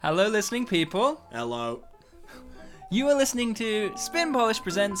Hello, listening people. Hello. You are listening to Spin Polish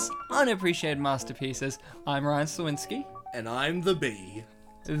Presents Unappreciated Masterpieces. I'm Ryan Slawinski. And I'm the bee.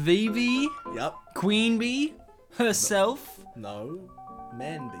 The bee, Yep. Queen Bee, herself, No.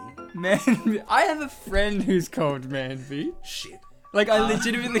 Man bee. Man Bee. I have a friend who's called Man Bee. Shit. Like, I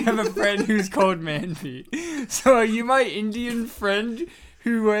legitimately have a friend who's called Man Bee. So, are you my Indian friend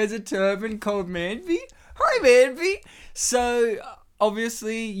who wears a turban called Man Bee? Hi, Man Bee. So,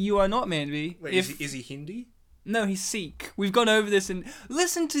 obviously, you are not Man Bee. Wait, is he Hindi? No, he's Sikh. We've gone over this and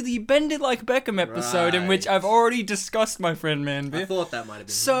listen to the Bend It Like Beckham episode in which Right. I've already discussed my friend Man Bee. I thought that might have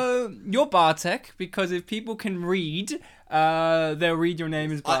been. So, you're Bartek, because if people can read, they'll read your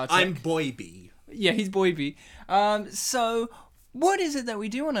name as Bartek. I'm Boy Bee. Yeah, he's Boy Bee. So, what is it that we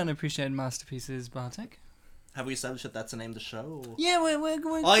do on Unappreciated Masterpieces, Bartek? Have we established that that's the name of the show? Or... Yeah, we're Oh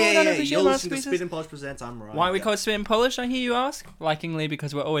called yeah. Unappreciated You're listening to Masterpieces. Spin and Polish Presents. I'm Ryan. Why are we Yeah. called Spit and Polish, I hear you ask? Likingly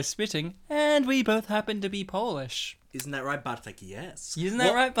because we're always spitting, and we both happen to be Polish. Isn't that right, Bartek? Yes. Isn't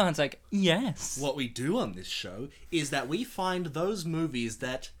that right, Bartek? Yes. What we do on this show is that we find those movies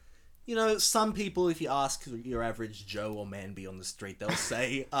that, you know, some people, if you ask your average Joe or man bee on the street, they'll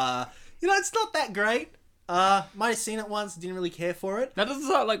say, it's not that great. Might have seen it once, didn't really care for it. That doesn't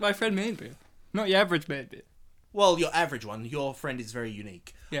sound like my friend Manby. Not your average Manby. Well, your average one. Your friend is very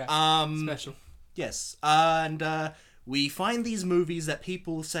unique. Yeah. Special. Yes. And we find these movies that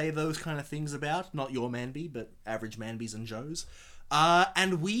people say those kind of things about. Not your Manby, but average Manbys and Joes.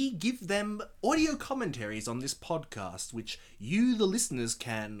 And we give them audio commentaries on this podcast, which you, the listeners,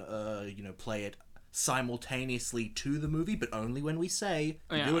 can, play it simultaneously to the movie, but only when we say.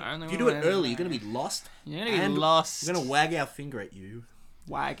 If you do it early, you're going to be lost. You're going to be lost. We're going to wag our finger at you.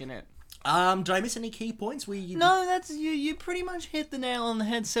 Wagging it. Did I miss any key points? No, that's you pretty much hit the nail on the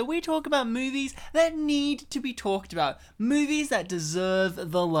head. So we talk about movies that need to be talked about. Movies that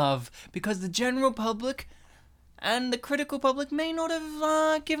deserve the love. Because the general public and the critical public may not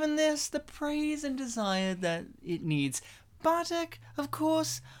have given this the praise and desire that it needs. Bartek, of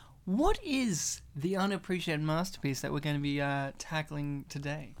course, what is the unappreciated masterpiece that we're going to be tackling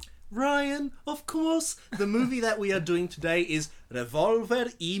today? Ryan, of course, the movie that we are doing today is Revolver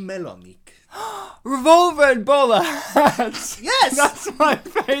I Melonik. Revolver and Bowler Hat. Yes! That's my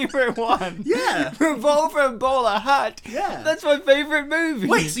favourite one. Yeah! Revolver and Bowler Hat. Yeah. That's my favourite movie.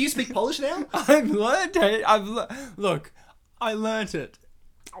 Wait, so you speak Polish now? I've learned it. Look, I learnt it.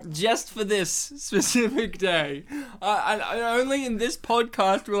 Just for this specific day. I only in this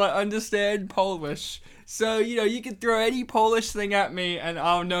podcast will I understand Polish. So, you can throw any Polish thing at me and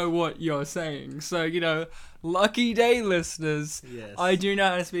I'll know what you're saying. So, lucky day, listeners. Yes. I do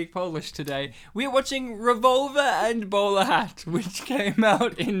know how to speak Polish today. We're watching Revolver and Bowler Hat, which came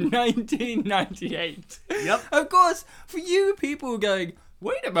out in 1998. Yep. Of course, for you people going,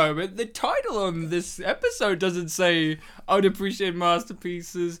 wait a moment, the title on this episode doesn't say Unappreciated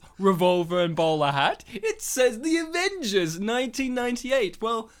Masterpieces, Revolver and Bowler Hat. It says The Avengers, 1998.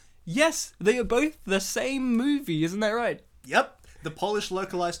 Well, yes, they are both the same movie, isn't that right? Yep. The Polish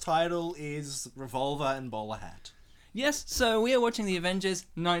localized title is Revolver and Bowler Hat. Yes, so we are watching The Avengers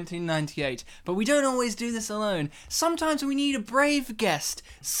 1998, but we don't always do this alone. Sometimes we need a brave guest,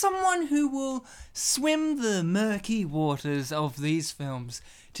 someone who will swim the murky waters of these films.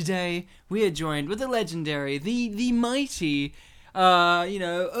 Today, we are joined with the legendary, the mighty,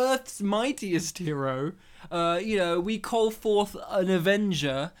 Earth's mightiest hero. We call forth an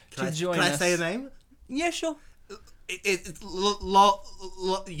Avenger to join us. Can I say a name? Yeah, sure. You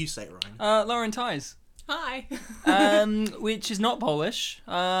say it, Ryan. Lauren Ties. Hi. Which is not Polish.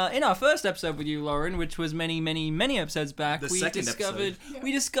 In our first episode with you, Lauren, which was many, many, many episodes back, The we second discovered episode.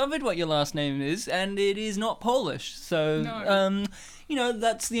 we discovered what your last name is, and it is not Polish. So, No.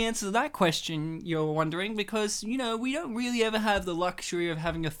 that's the answer to that question you're wondering, because we don't really ever have the luxury of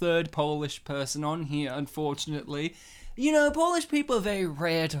having a third Polish person on here, unfortunately. Polish people are very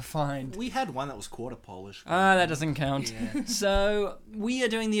rare to find. We had one that was quarter Polish. That doesn't count. Yeah. So, we are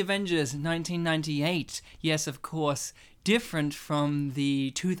doing The Avengers 1998. Yes, of course, different from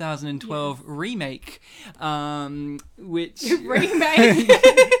the 2012 remake, which... Remake.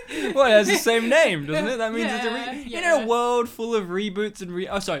 Well, it has the same name, doesn't it? That means it's Yeah, in yeah. a world full of reboots and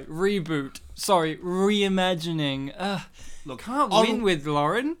reimagining. Look, Can't win with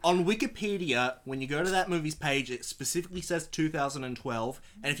Lauren. On Wikipedia, when you go to that movie's page, it specifically says 2012,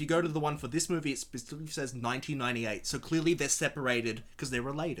 and if you go to the one for this movie, it specifically says 1998. So clearly they're separated because they're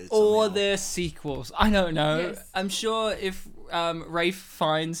related. Or somehow. they're sequels. I don't know. Yes. I'm sure if Rafe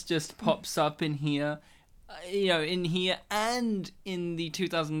Fiennes just pops up in here, in here and in the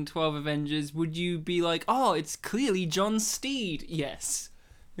 2012 Avengers, would you be like, oh, it's clearly John Steed? Yes.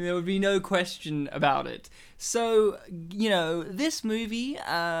 There would be no question about it. So, this movie,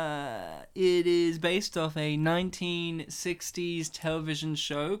 it is based off a 1960s television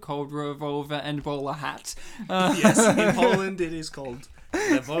show called Revolver and Bowler Hat. Yes, in Poland it is called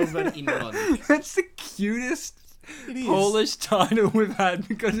Revolver i Melonik. That's the cutest Polish title we've had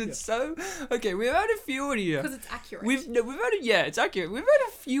because it's so... Okay, we've had a few on here. Because it's accurate. It's accurate. We've had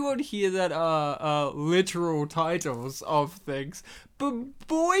a few on here that are literal titles of things. But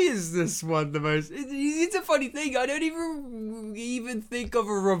boy, is this one the most... It's a funny thing. I don't even think of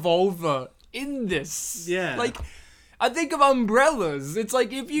a revolver in this. Yeah. Like, I think of umbrellas. It's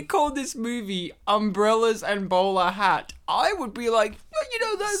like, if you called this movie Umbrellas and Bowler Hat, I would be like,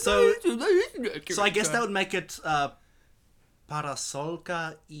 that's... So I guess that would make it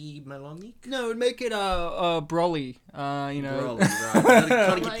Parasolka i Melonik? No, it would make it Brolly. Broly, right.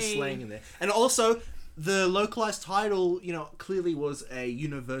 Gotta get the slang in there. And also, the localized title, clearly was a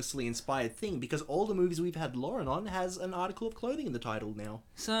universally inspired thing because all the movies we've had Lauren on has an article of clothing in the title now.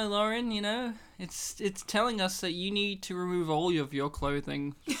 So, Lauren, it's telling us that you need to remove all of your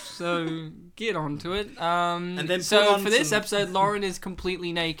clothing. So, get onto it. And then so for this episode, Lauren is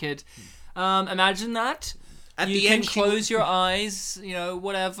completely naked. Imagine that. You can close your eyes,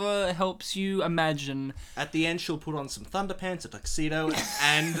 whatever helps you imagine. At the end, she'll put on some Thunderpants, a tuxedo,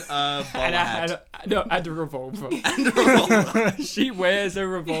 and a bowler hat. And a revolver. And a revolver. She wears a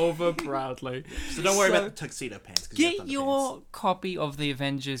revolver proudly. So don't worry about the tuxedo pants. Get your copy of The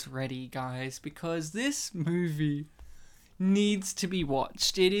Avengers ready, guys, because this movie needs to be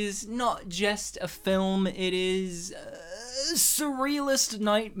watched. It is not just a film, it is a surrealist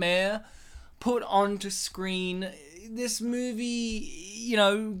nightmare put onto screen. This movie,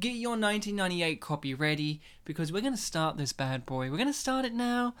 get your 1998 copy ready because we're going to start this bad boy. We're going to start it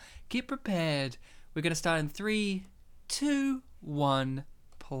now. Get prepared. We're going to start in 3, 2, 1,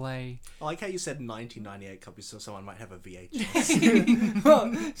 play. I like how you said 1998 copy so someone might have a VHS.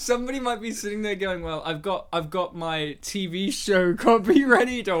 Well, somebody might be sitting there going, well, I've got my TV show copy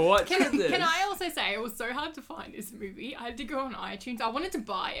ready to watch this. Can I also say it was so hard to find this movie. I had to go on iTunes. I wanted to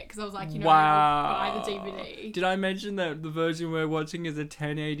buy it because I was like, wow. I'll buy the DVD. Did I mention that the version we're watching is a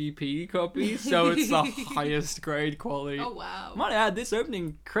 1080p copy? So it's the highest grade quality. Oh, wow. Might add, this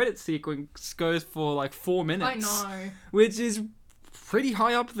opening credit sequence goes for like 4 minutes. I know. Which is pretty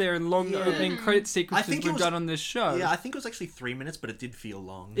high up there in long opening credit sequences we've done on this show. Yeah, I think it was actually 3 minutes, but it did feel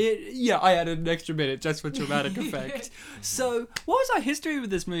long. I added an extra minute just for dramatic effect. So, what was our history with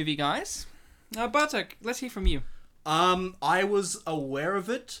this movie, guys? Bartek, let's hear from you. I was aware of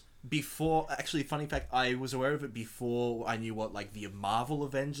it before... Actually, funny fact, I was aware of it before I knew what, the Marvel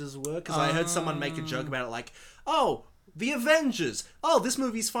Avengers were, because I heard someone make a joke about it, oh, the Avengers! Oh, this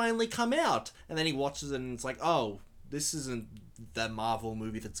movie's finally come out! And then he watches it and it's like, oh, this isn't the Marvel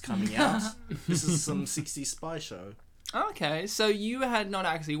movie that's coming out. This is some 60s spy show. Okay, so you had not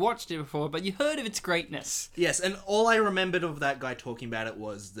actually watched it before, but you heard of its greatness. Yes, and all I remembered of that guy talking about it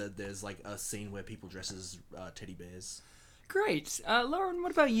was that there's a scene where people dress as teddy bears. Great. Lauren,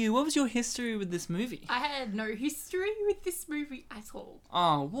 what about you? What was your history with this movie? I had no history with this movie at all.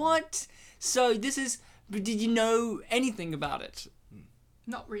 Oh, what? So did you know anything about it?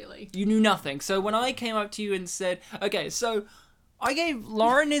 Not really. You knew nothing. So when I came up to you and said, okay, so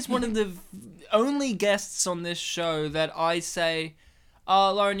Lauren is one of the only guests on this show that I say,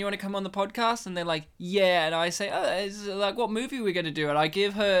 Lauren, you want to come on the podcast? And they're like, yeah. And I say, what movie are we going to do? And I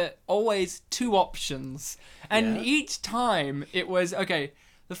give her always 2 options. And each time it was, okay,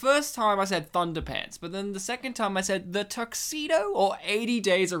 the first time I said Thunderpants, but then the second time I said The Tuxedo or 80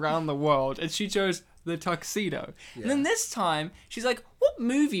 Days Around the World. And she chose The Tuxedo. Yeah. And then this time, she's like, what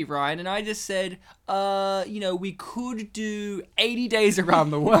movie, Ryan? And I just said, we could do 80 Days Around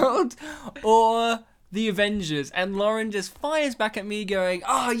the World or The Avengers. And Lauren just fires back at me going,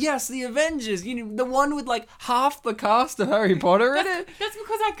 oh, yes, The Avengers. The one with half the cast of Harry Potter in it. That's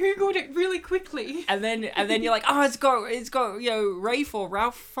because I Googled it really quickly. And then you're like, oh, it's got Rafe or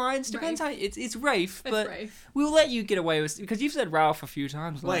Ralph Fiennes. Depends how it's Rafe, but Rafe. We'll let you get away with it because you've said Ralph a few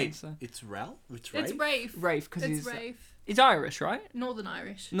times. Wait, it's Ralph? It's Rafe? It's Rafe. Rafe, because it's Rafe. It's Irish, right? Northern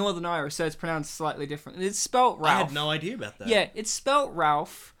Irish. Northern Irish, so it's pronounced slightly different. It's spelt Ralph. I had no idea about that. Yeah, it's spelt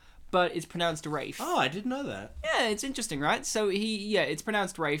Ralph, but it's pronounced Rafe. Oh, I didn't know that. Yeah, it's interesting, right? So it's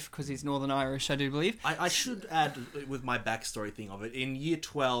pronounced Rafe because he's Northern Irish, I do believe. I should add, with my backstory thing of it, in year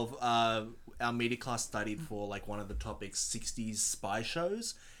 12, our media class studied for one of the topics, 60s spy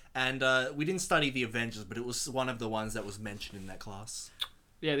shows, and we didn't study the Avengers, but it was one of the ones that was mentioned in that class.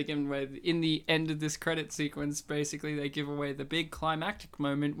 Yeah, they give away, in the end of this credit sequence, basically they give away the big climactic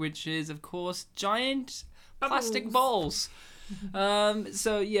moment, which is, of course, giant plastic balls.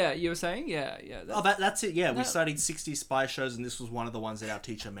 So yeah, you were saying, yeah. Oh, that's it. Yeah, we that- studied 60s spy shows, and this was one of the ones that our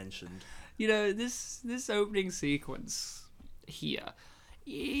teacher mentioned. You know, this opening sequence here.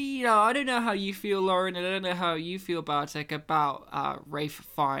 You know, I don't know how you feel, Lauren, and I don't know how you feel, Bartek, about Rafe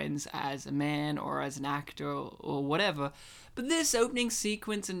Fiennes as a man or as an actor or whatever. But this opening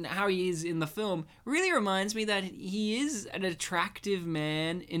sequence and how he is in the film really reminds me that he is an attractive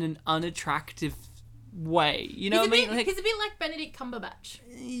man in an unattractive way. You know what I mean? He's a bit like Benedict Cumberbatch.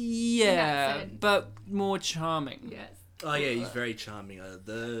 Yeah, sense. but more charming. Yes. Oh yeah, he's very charming.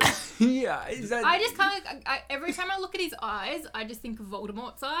 Yeah, is that... I just kind of every time I look at his eyes, I just think of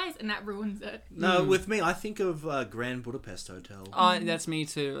Voldemort's eyes, and that ruins it. No, with me, I think of Grand Budapest Hotel. That's me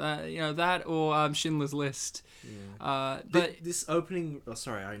too. You know, that or Schindler's List. But This opening. Oh,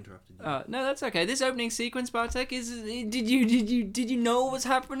 sorry, I interrupted you. no, that's okay. This opening sequence, Bartek, is did you know what was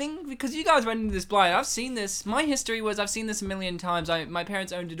happening? Because you guys went into this blind. I've seen this. My history was I've seen this a million times. My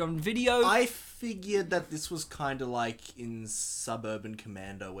parents owned it on video. I figured that this was kind of like in Suburban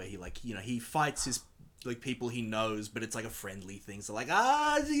Commando, where he fights his people he knows, but it's like a friendly thing. So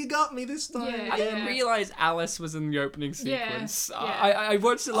you got me this time. Yeah. I didn't realize Alice was in the opening sequence. Yeah. I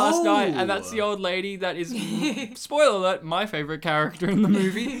watched it last night, and that's Oh. the old lady that is, spoiler alert, my favorite character in the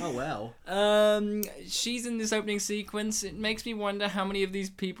movie. Oh wow. She's in this opening sequence. It makes me wonder how many of these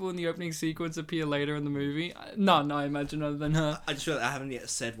people in the opening sequence appear later in the movie. None, I imagine, other than her. I just feel like I haven't yet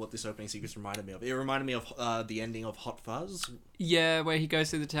said what this opening sequence reminded me of. It reminded me of the ending of Hot Fuzz. Yeah, where he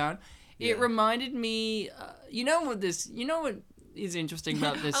goes through the town. It Yeah. reminded me, you know what is interesting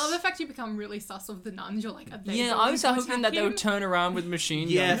about this? I love the fact you become really sus of the nuns. You're like, are they Yeah, going I was to hoping attack that they him? would turn around with machine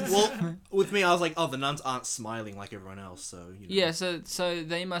Yeah, guns. well, with me, I was like, oh, the nuns aren't smiling like everyone else, so you know. Yeah, so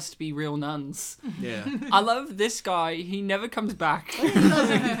they must be real nuns. Yeah. I love this guy. He never comes back.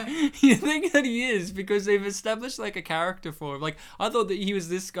 You think that he is because they've established like a character for him. Like I thought that he was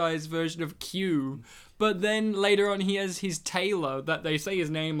this guy's version of Q, but then later on he has his tailor that they say his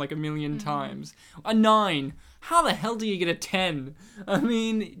name like a million times. A 9. How the hell do you get a 10? I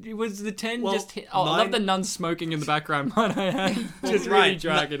mean, was the 10 Well, just hit? Oh, I love 9 the nun smoking in the background, but I just really right,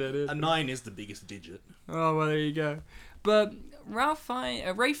 dragging it in. A 9 is the biggest digit. Oh, well, there you go. But Rafe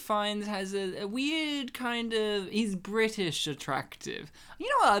Fiennes has a weird kind of... He's British attractive. You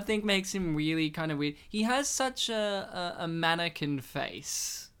know what I think makes him really kind of weird? He has such a mannequin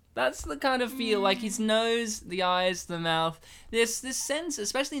face. That's the kind of feel, like his nose, the eyes, the mouth. There's this sense,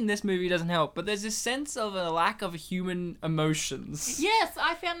 especially in this movie, doesn't help, but there's this sense of a lack of human emotions. Yes,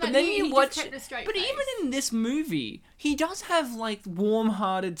 I found that. But then he you just watch, kept a straight but face. even in this movie, he does have like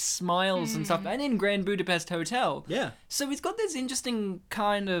warm-hearted smiles and stuff, and in Grand Budapest Hotel. Yeah. So he's got this interesting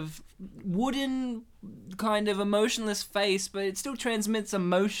kind of wooden, kind of emotionless face, but it still transmits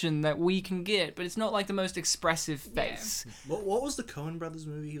emotion that we can get, but it's not like the most expressive face. What was the Coen Brothers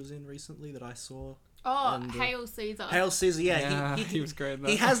movie he was in recently that I saw? Oh, And, Hail Caesar. Hail Caesar, yeah. Yeah, he he was great in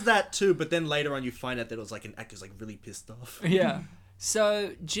that. He has that too, but then later on you find out that it was like an actor's like really pissed off. Yeah.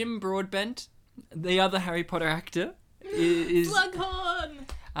 So Jim Broadbent, the other Harry Potter actor, is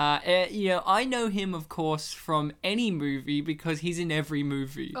Slughorn. you know, I know him, of course, from any movie because he's in every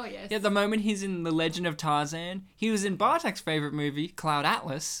movie. Oh, yes. Yeah, the moment he's in The Legend of Tarzan, he was in Bartek's favorite movie, Cloud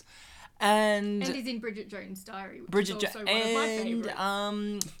Atlas, and And he's in Bridget Jones' Diary, which Bridget is also one of my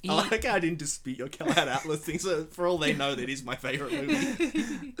favorites. he, I like how I didn't dispute your Cloud Atlas thing, so for all they know, that is my favourite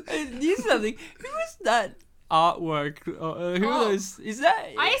movie. here's something. Who is that artwork? Who are those? Is that?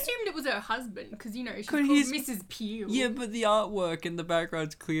 I assumed it was her husband because she's Could called he's- Mrs. Pugh. Yeah, but the artwork in the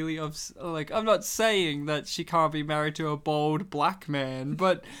background's clearly of like. I'm not saying that she can't be married to a bald black man,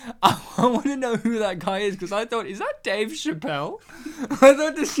 but I want to know who that guy is because I thought, is that Dave Chappelle? I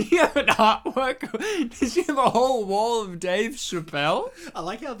thought, does she have an artwork? Does she have a whole wall of Dave Chappelle? I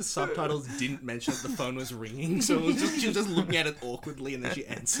like how the subtitles didn't mention that the phone was ringing, so it was just, she was just looking at it awkwardly and then she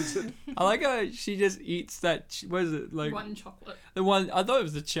answers it. I like how she just eats that. What is it like? One chocolate. The one I thought it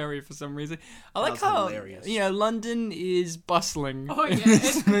was a cherry for some reason. I like was how hilarious. you know London is bustling. Oh yeah, in it's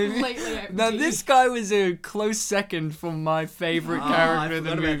this movie. completely empty. Now this guy was a close second for my favorite character I in the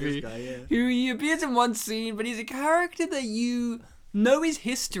forgot about this movie. guy, yeah. Who he appears in one scene, but he's a character that you know his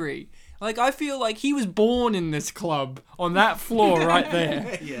history. Like I feel like he was born in this club on that floor right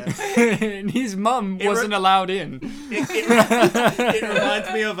there. Yeah. And his mum wasn't allowed in. It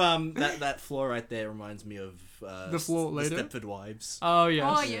reminds me of that floor right there reminds me of The floor later? the Stepford Wives. Oh yes.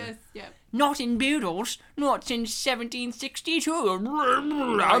 Oh yes, yeah. Not in Boodles, not since 1762.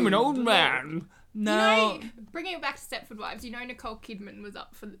 I'm an old man. No. You know, bringing it back to Stepford Wives, you know Nicole Kidman was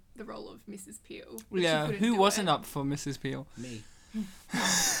up for the role of Mrs. Peel. but she Yeah, couldn't who do wasn't it. up for Mrs. Peel? Me.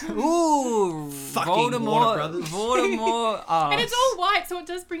 Ooh, Fucking Warner Voldemort. Brothers. Voldemort. And it's all white, so it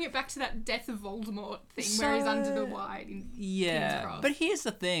does bring it back to that Death of Voldemort thing where he's under the white in King's Yeah, Cross. but here's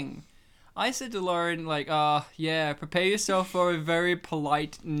the thing. I said to Lauren, like, yeah, prepare yourself for a very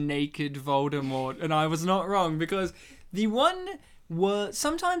polite, naked Voldemort. And I was not wrong, because the one were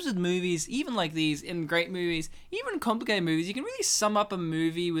sometimes with movies, even like these, in great movies, even complicated movies, you can really sum up a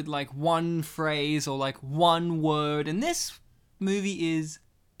movie with like one phrase or like one word. And this movie is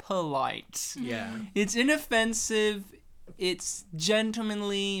polite. Yeah. It's inoffensive. It's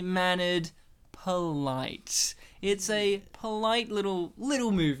gentlemanly mannered, polite. It's a polite little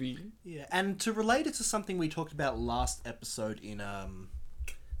movie. Yeah, and to relate it to something we talked about last episode in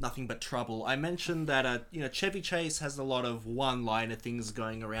Nothing But Trouble, I mentioned that Chevy Chase has a lot of one-liner things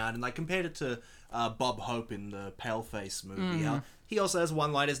going around, and I compared it to Bob Hope in the Paleface movie. He also has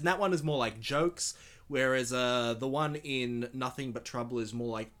one-liners, and that one is more like jokes, whereas the one in Nothing But Trouble is more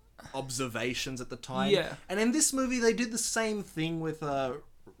like observations at the time. Yeah. And in this movie, they did the same thing with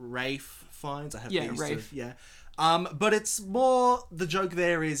Rafe Fiennes. I have Yeah, these Rafe. two. Yeah. But it's more, the joke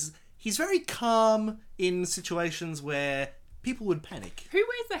there is he's very calm in situations where people would panic. Who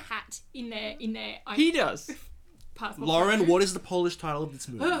wears the hat in their He does. passport? Lauren, photo? what is the Polish title of this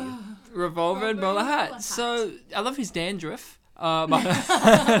movie? Revolver and bowler Revolver hat. hat. So, I love his dandruff.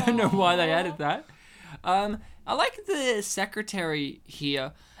 I don't know why they added that. I like the secretary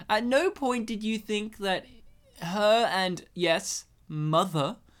here. At no point did you think that her and, yes,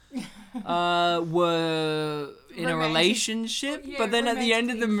 mother were in a Romantic- relationship, yeah, but then at the end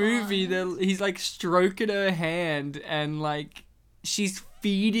of the romantically movie, he's like stroking her hand and like she's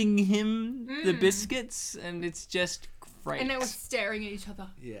feeding him the biscuits, and it's just great. And they were staring at each other.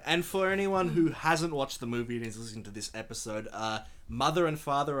 Yeah, and for anyone who hasn't watched the movie and is listening to this episode, mother and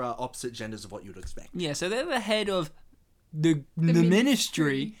father are opposite genders of what you'd expect. Yeah, so they're the head of the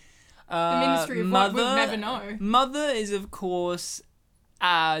ministry. The Ministry of what we'll never know. Mother is, of course,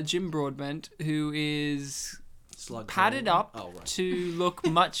 Jim Broadbent, who is Slug padded Ball. up Oh, right. to look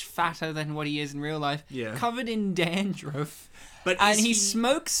much fatter than what he is in real life, Yeah. covered in dandruff, But and is he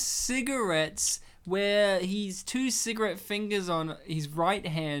smokes cigarettes where he's two cigarette fingers on his right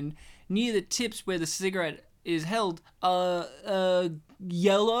hand, near the tips where the cigarette is held,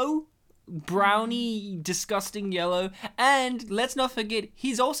 yellow, browny, disgusting yellow, and let's not forget,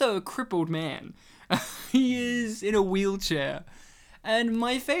 he's also a crippled man. He is in a wheelchair. And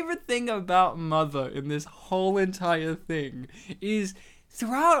my favorite thing about Mother in this whole entire thing is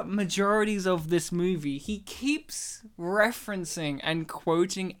throughout majorities of this movie, he keeps referencing and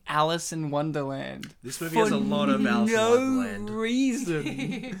quoting Alice in Wonderland. This movie has a lot of Alice in no Wonderland.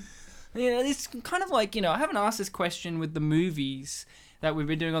 reason. It's kind of like, I haven't asked this question with the movies that we've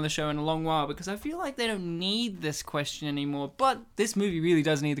been doing on the show in a long while, because I feel like they don't need this question anymore, but this movie really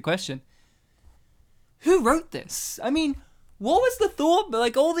does need the question. Who wrote this? I mean, what was the thought?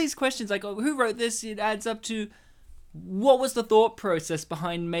 Like, all these questions, like, who wrote this? It adds up to what was the thought process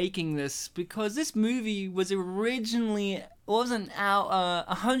behind making this? Because this movie was originally, wasn't out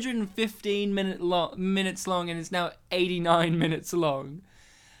 115 minutes long, and it's now 89 minutes long.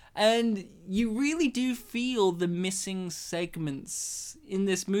 And you really do feel the missing segments in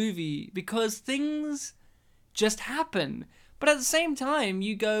this movie, because things just happen. But at the same time,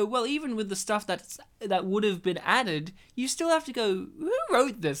 you go, well, even with the stuff that would have been added, you still have to go, who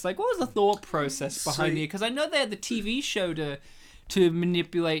wrote this? Like, what was the thought process behind it? Because I know they had the TV show to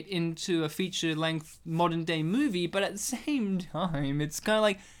manipulate into a feature-length modern-day movie, but at the same time, it's kind of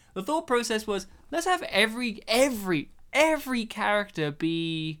like, the thought process was, let's have every character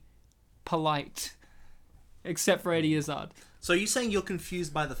be polite, except for Eddie Izzard. So you're saying you're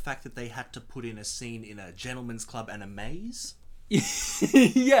confused by the fact that they had to put in a scene in a gentleman's club and a maze?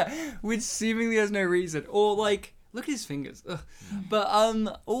 Yeah, which seemingly has no reason. Or like, look at his fingers. Ugh. But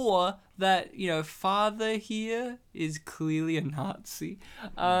or that, father here is clearly a Nazi.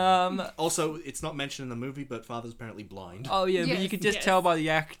 Also, it's not mentioned in the movie, but father's apparently blind. Oh yeah, but you Yes, could just yes. tell by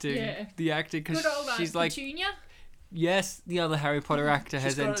the acting. Yeah. The acting, because Good old she's like, Petunia. yes, the other Harry Potter actor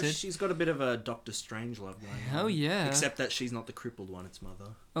has entered. She's got a bit of a Doctor Strangelove going on. Oh yeah. Except that she's not the crippled one, it's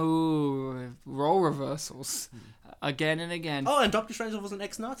Mother. Oh, role reversals. Again and again. Oh, and Doctor Strangelove was an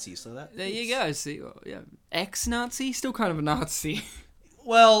ex-Nazi, so that... There you go. See, well, yeah, ex-Nazi, still kind of a Nazi.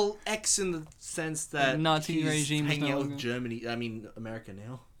 Well, ex in the sense that The Nazi he's regime is hanging no out with longer- Germany, America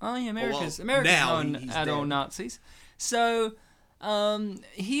now. Oh yeah, America's well, America's now on he's at all dead. Nazis. So,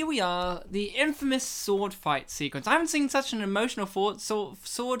 here we are, the infamous sword fight sequence. I haven't seen such an emotional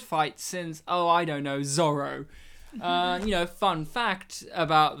sword fight since, I don't know, Zorro. Fun fact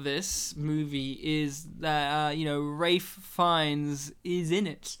about this movie is that, Rafe Fiennes is in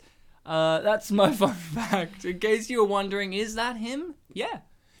it. That's my fun fact. In case you were wondering, is that him? Yeah.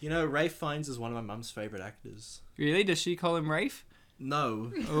 Rafe Fiennes is one of my mum's favourite actors. Really? Does she call him Rafe?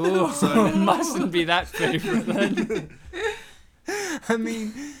 No. Oh, so it mustn't be that favourite then. I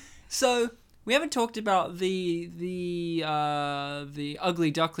mean, so we haven't talked about the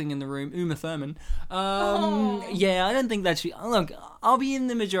ugly duckling in the room, Uma Thurman. Yeah, I don't think that she. Look, I'll be in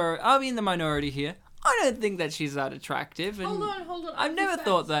the minority here. I don't think that she's that attractive. And Hold on. I've never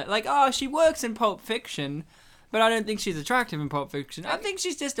thought that. Like, she works in Pulp Fiction, but I don't think she's attractive in Pulp Fiction. I think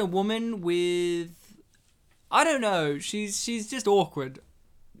she's just a woman with. I don't know. She's just awkward,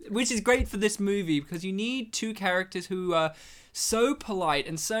 which is great for this movie because you need two characters who are so polite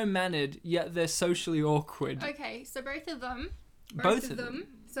and so mannered, yet they're socially awkward. Okay, so both of them.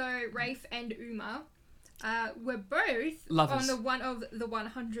 So Rafe and Uma, were both Lovers. on one of the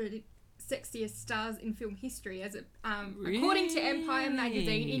 100 sexiest stars in film history, according to Empire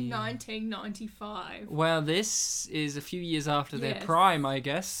magazine in 1995. Well, this is a few years after their Yes. prime, I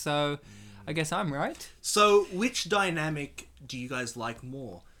guess. So, I guess I'm right. So, which dynamic do you guys like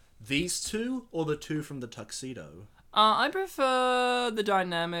more? These two or the two from the tuxedo? I prefer the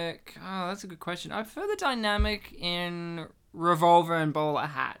dynamic. Oh, that's a good question. I prefer the dynamic in Revolver and Bowler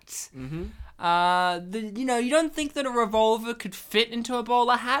Hat. Mm-hmm. You don't think that a revolver could fit into a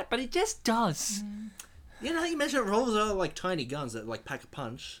bowler hat, but it just does. You mentioned revolvers are like tiny guns that like pack a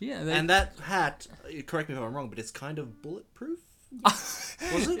punch. Yeah, and that hat, correct me if I'm wrong, but it's kind of bulletproof? Was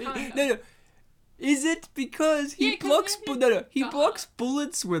it? No. Is it because he Yeah, 'cause blocks? then He blocks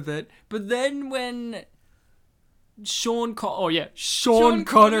bullets with it. But then when Sean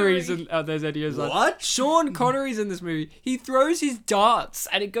Connery's in. Oh, there's Eddie Izzard. What? Sean Connery's in this movie. He throws his darts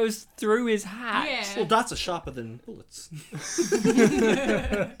and it goes through his hat. Yeah. Well, darts are sharper than bullets.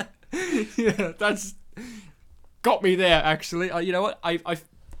 Yeah, that's got me there. Actually, you know what?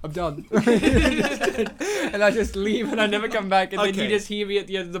 I'm done. And I just leave and I never come back. And then you Okay. just hear me at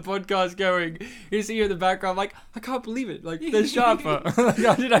the end of the podcast going, you just hear in the background, like, I can't believe it. Like, they're sharper. Like,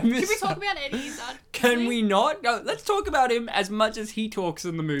 how did I miss Should we talk that? about Eddie Izzard? Can we not? No, let's talk about him as much as he talks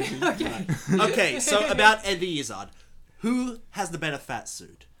in the movie. Okay, so about Eddie Izzard. Who has the better fat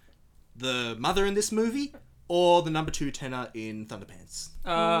suit? The mother in this movie or the number 2 tenor in Thunderpants?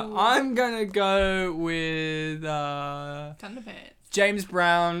 I'm gonna go with Thunderpants. James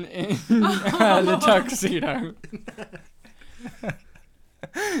Brown in the tuxedo.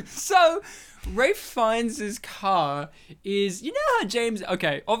 So, Rafe finds his car is... You know how James...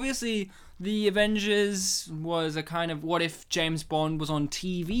 Okay, obviously, the Avengers was a kind of what if James Bond was on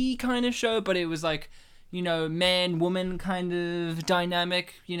TV kind of show, but it was like, man-woman kind of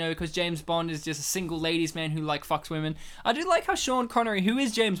dynamic, because James Bond is just a single ladies man who, fucks women. I do like how Sean Connery, who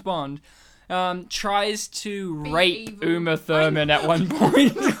is James Bond... tries to rape evil. Uma Thurman at one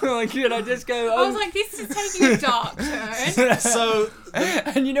point. I just go... I was like, this is taking a dark turn. So,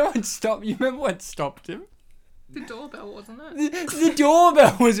 And you know what stopped... You remember what stopped him? The doorbell, wasn't it? The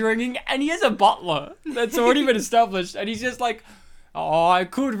doorbell was ringing, and he has a butler. That's already been established. And he's just like, oh, I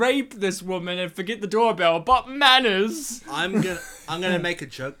could rape this woman and forget the doorbell, but manners. I'm gonna make a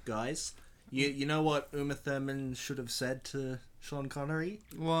joke, guys. You know what Uma Thurman should have said to Sean Connery?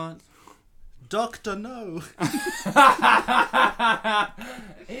 What? Doctor, no.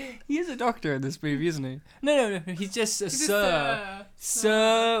 He is a doctor in this movie, isn't he? No. He's just a He's a Sir. sir.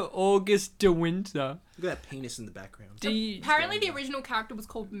 Sir August de Winter. Look at that penis in the background. Apparently, the original character was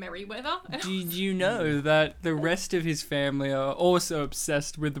called Merryweather. Did you know that the rest of his family are also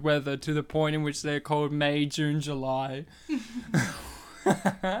obsessed with weather to the point in which they're called May, June, July?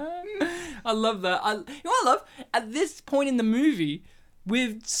 I love that. I love? At this point in the movie,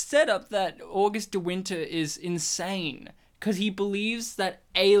 we've set up that August de Winter is insane because he believes that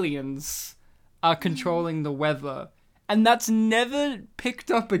aliens are controlling the weather. And that's never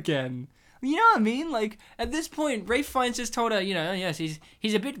picked up again. You know what I mean? Like, at this point, Rafe Fiennes just told her, yes, he's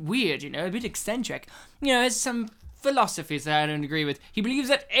a bit weird, a bit eccentric. There's some philosophies that I don't agree with. He believes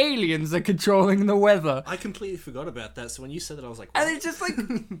that aliens are controlling the weather. I completely forgot about that, so when you said that, I was like, And what? it's just like,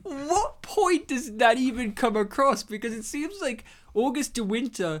 what point does that even come across? Because it seems like August de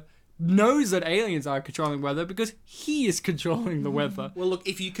Winter knows that aliens are controlling weather because he is controlling the weather. Well, look,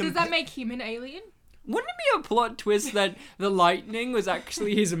 if you Does that make him an alien? Wouldn't it be a plot twist that the lightning was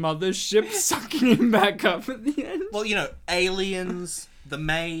actually his mother's ship sucking him back up at the end? Well, aliens, the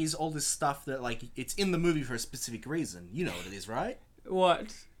maze, all this stuff that, it's in the movie for a specific reason. You know what it is, right?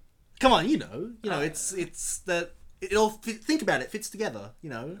 What? Come on, it's that think about it, fits together, you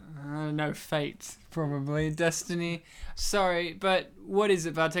know. No, fate, probably. Destiny. Sorry, but what is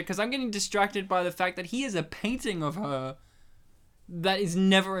it about her? Because I'm getting distracted by the fact that he has a painting of her that is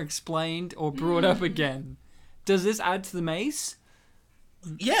never explained or brought up again. Does this add to the maze?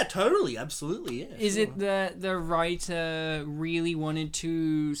 Yeah, totally, absolutely, yeah. Is it that the writer really wanted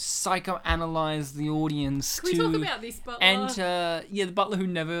to psychoanalyze the audience Can we talk about this butler? and the butler who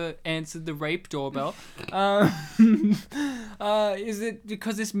never answered the rape doorbell? Is it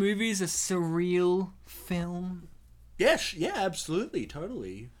because this movie is a surreal film? Yes, yeah, absolutely,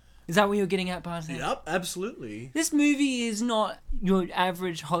 totally. Is that what you're getting at, Barton? Yep, absolutely. This movie is not your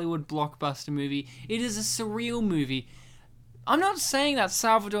average Hollywood blockbuster movie. It is a surreal movie. I'm not saying that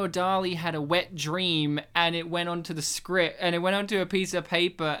Salvador Dali had a wet dream and it went onto the script and it went onto a piece of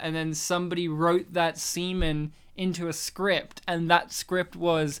paper and then somebody wrote that semen into a script and that script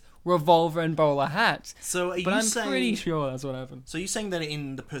was revolver and bowler hats. So But I'm pretty sure that's what happened. So you're saying that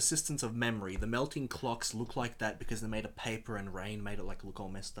in The Persistence of Memory, the melting clocks look like that because they made of paper and rain made it look all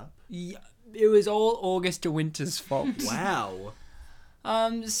messed up? Yeah, it was all August de Winter's fault. Wow.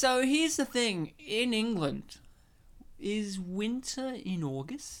 So here's the thing. In England, is winter in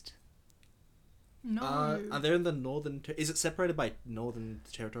August? No. Are they in the northern... is it separated by northern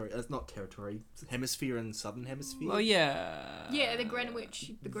territory? It's not territory. Hemisphere and southern hemisphere? Well, yeah. Yeah, the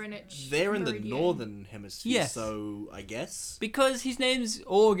Greenwich They're in the Meridian. northern hemisphere, Yes. so I guess... Because his name's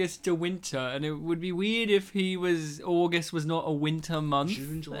August de Winter, and it would be weird if August was not a winter month,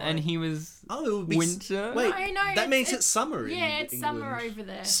 June, July. and he was Oh, it would be... winter. Wait, No, that means it's- it's summer in Yeah, it's England. summer over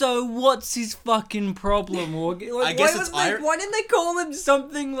there. So what's his fucking problem? I guess it's why didn't they call him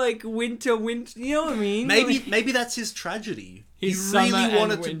something like winter? You know what I mean? Maybe that's his tragedy. He's he really summer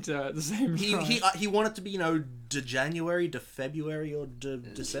wanted and to... winter at the same time. He wanted to be, de January to February or to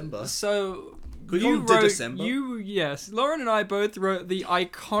December. So Could you call it December? Yes, Lauren and I both wrote the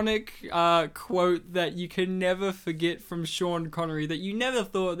iconic quote that you can never forget from Sean Connery that you never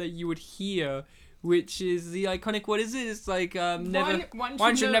thought that you would hear, which is the iconic. What is it? It's like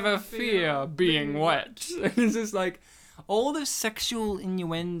one should never fear being wet. It's just like all the sexual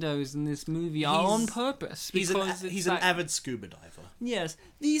innuendos in this movie are on purpose. He's Because an avid scuba diver. Yes,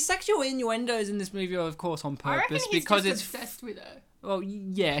 the sexual innuendos in this movie are of course on I reckon purpose he's because just it's. obsessed with her. Well,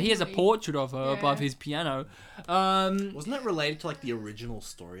 yeah, he has a Really? portrait of her Yeah. above his piano. Wasn't that related to the original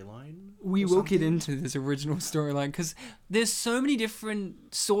storyline? We or will get something? into this original storyline because there's so many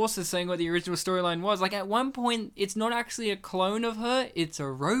different sources saying what the original storyline was. Like at one point, it's not actually a clone of her; it's a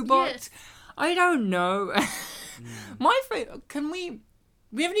robot. Yes. I don't know. My favorite.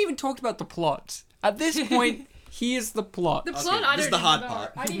 We haven't even talked about the plot. At this point, here's the plot. The plot, I this don't is the hard even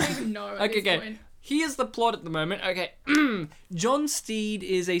part. know. I didn't even know at Okay, this okay. point. Here's the plot at the moment. Okay. John Steed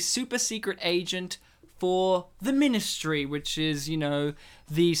is a super secret agent for the Ministry, which is,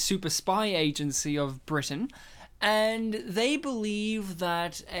 the super spy agency of Britain. And they believe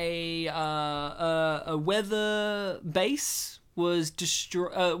that a weather base was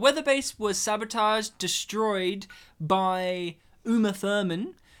sabotaged, destroyed by Uma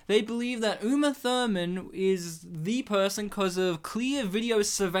Thurman. They believe that Uma Thurman is the person because of clear video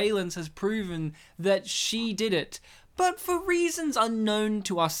surveillance has proven that she did it. But for reasons unknown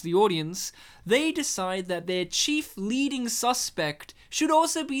to us, the audience, they decide that their chief leading suspect should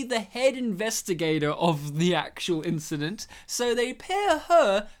also be the head investigator of the actual incident. So they pair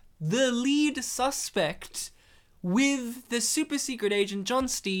her, the lead suspect, with the super secret agent John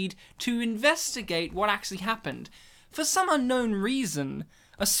Steed to investigate what actually happened. For some unknown reason,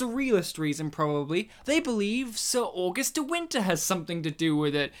 a surrealist reason probably, they believe Sir August de Winter has something to do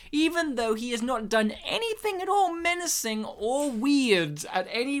with it, even though he has not done anything at all menacing or weird at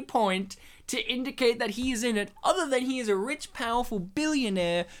any point to indicate that he is in it, other than he is a rich, powerful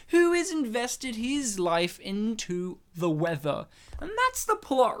billionaire who has invested his life into the weather. And that's the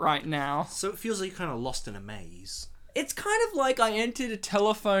plot right now. So it feels like you're kind of lost in a maze. It's kind of like I entered a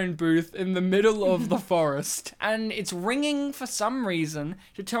telephone booth in the middle of the forest, and it's ringing for some reason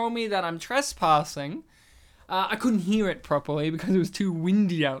to tell me that I'm trespassing. I couldn't hear it properly because it was too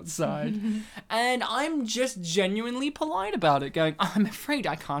windy outside. And I'm just genuinely polite about it, going, I'm afraid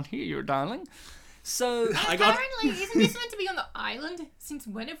I can't hear you, darling. So, Apparently, isn't this meant to be on the island? Since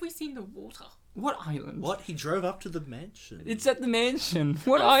when have we seen the water? what island? What? He drove up to the mansion? It's at the mansion.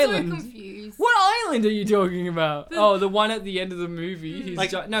 What I'm island? so confused. What island are you talking about? The one at the end of the movie.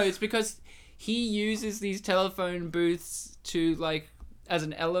 He's no, it's because he uses these telephone booths to as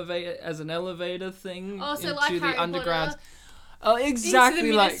an elevator thing Oh, so into like the Harry underground. Potter? Oh, exactly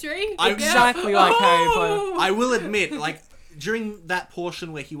Into the like Ministry? exactly like Harry Potter. I will admit, during that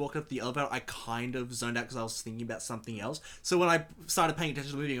portion where he walked up the elevator, I kind of zoned out because I was thinking about something else. So when I started paying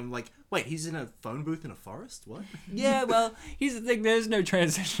attention to the movie, I'm like, wait, he's in a phone booth in a forest? What? Yeah, well, here's the thing. There's no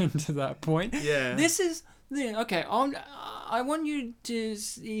transition to that point. Yeah. This is... Okay, I want you to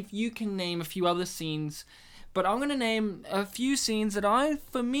see if you can name a few other scenes, but I'm going to name a few scenes that I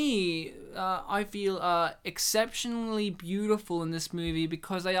feel are exceptionally beautiful in this movie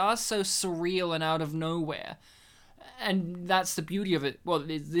because they are so surreal and out of nowhere. And that's the beauty of it. Well,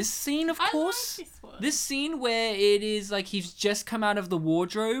 there's this scene, of course. I like this one. This scene where it is like he's just come out of the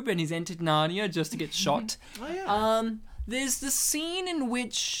wardrobe and he's entered Narnia just to get shot. Oh, yeah. There's the scene in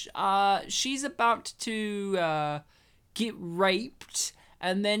which she's about to get raped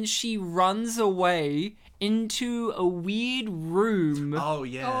and then she runs away into a weird room Oh,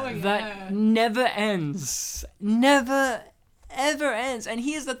 yeah. Oh, yeah. that never ends. Never, ever ends. And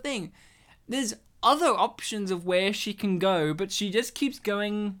here's the thing. There's other options of where she can go, but she just keeps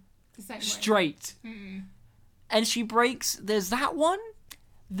going The same way. straight. And she breaks... There's that one.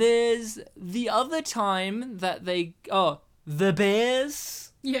 There's the other time that they... Oh, the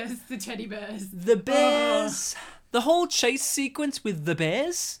bears. Yes, the teddy bears. The bears. The whole chase sequence with the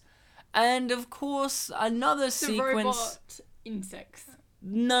bears. And, of course, another The sequence... robot insects.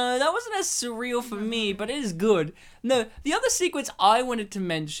 No, that wasn't as surreal for me, but it is good. No, the other sequence I wanted to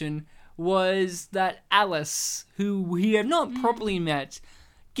mention was that Alice, who we have not properly met,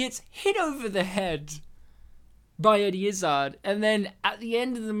 gets hit over the head by Eddie Izzard, and then at the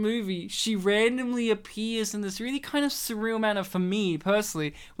end of the movie, she randomly appears in this really kind of surreal manner for me,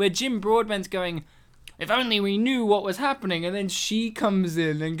 personally, where Jim Broadbent's going, if only we knew what was happening, and then she comes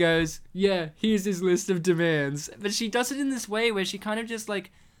in and goes, yeah, here's his list of demands. But she does it in this way where she kind of just,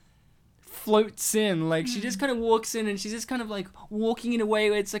 like, floats in, like, she just kind of walks in and she's just kind of, like, walking in a way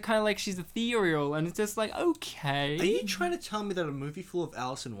where it's kind of like she's ethereal, and it's just like, okay. Are you trying to tell me that a movie full of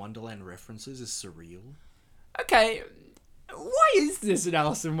Alice in Wonderland references is surreal? Okay, why is this an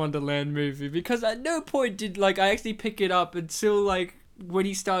Alice in Wonderland movie? Because at no point did, like, I actually pick it up until, like, when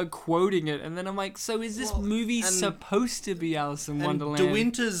he started quoting it, and then I'm like, so is this movie and- supposed to be Alice in And Wonderland? De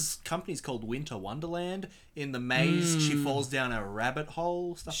Winter's company's called Winter Wonderland. In the maze, she falls down a rabbit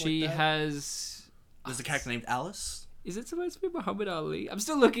hole, stuff She like that. has... There's a character named Alice. Is it supposed to be Muhammad Ali? I'm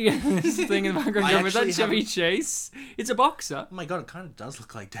still looking at this thing in the background. I Is that actually Chevy haven't- Chase? It's a boxer. Oh my god, it kind of does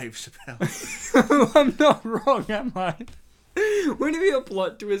look like Dave Chappelle. I'm not wrong, am I? Wouldn't it be a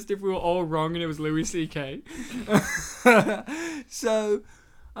plot twist if we were all wrong and it was Louis C.K.? So,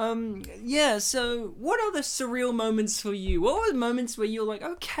 yeah, so what are the surreal moments for you? What were the moments where you're like,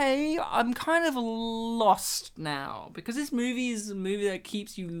 okay, I'm kind of lost now? Because this movie is a movie that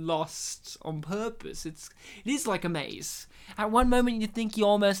keeps you lost on purpose. It is like a maze. At one moment you think you're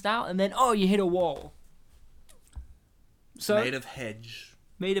almost out, and then, oh, you hit a wall. So, Made of hedge.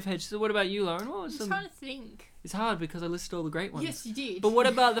 Made of hedge. So what about you, Lauren? What was I'm some... trying to think. It's hard because I listed all the great ones. Yes, you did. But what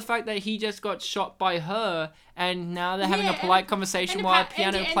about the fact that he just got shot by her, and now they're having a Yeah, polite and- conversation and while a appa-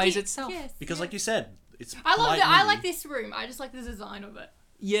 piano and plays it- itself? Yes, Because yeah. like you said, it's I love polite it. I movie. like this room. I just like the design of it.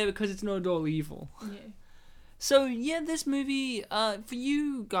 Yeah, because it's not at all evil. Yeah. So yeah, this movie, for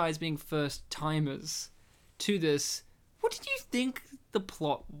you guys being first timers to this, what did you think the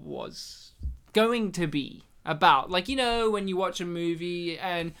plot was going to be about? Like, you know, when you watch a movie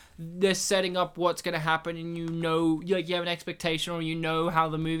and they're setting up what's going to happen, and you know, like, you have an expectation, or you know how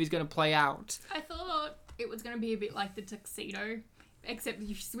the movie's going to play out. I thought it was going to be a bit like the Tuxedo, except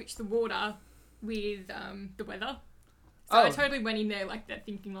you switch the water with the weather. So I Oh. totally went in there like that,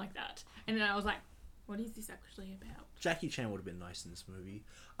 thinking like that. And then I was like, what is this actually about? Jackie Chan would have been nice in this movie.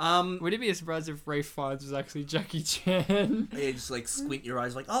 Would it be a surprise if Ray Fiennes was actually Jackie Chan? Yeah, just like squint your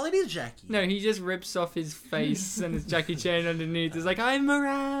eyes, like, oh, it is Jackie. No, he just rips off his face and it's Jackie Chan underneath. It's like, I'm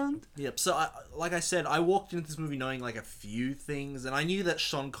around. Yep. So, like I said, I walked into this movie knowing like a few things, and I knew that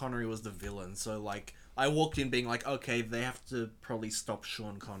Sean Connery was the villain. So, like, I walked in being like, okay, they have to probably stop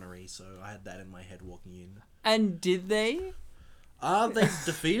Sean Connery. So I had that in my head walking in. And did they? They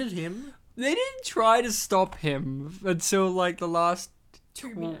defeated him. They didn't try to stop him until like the last 2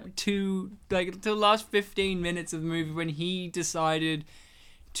 minutes. until the last 15 minutes of the movie when he decided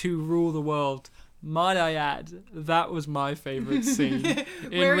to rule the world. Might I add, that was my favourite scene.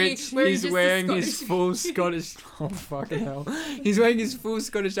 In Where which he's he's just wearing the his Scottish- full Scottish... Oh, fucking hell. He's wearing his full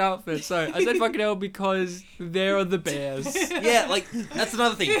Scottish outfit. So, I said fucking hell because there are the bears. Yeah, like, that's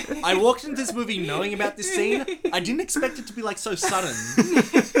another thing. I walked into this movie knowing about this scene. I didn't expect it to be, like, so sudden.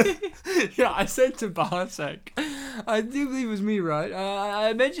 Yeah, I said to Bartek, I do believe it was me, right?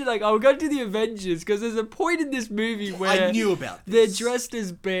 I mentioned like I'll go to the Avengers because there's a point in this movie where I knew about they're this. dressed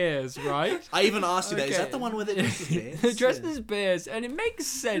as bears, right? I even asked you that. Is Okay. that the one where they're dressed as bears? They're dressed Yeah. as bears, and it makes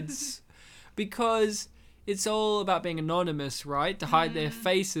sense because it's all about being anonymous, right? To hide their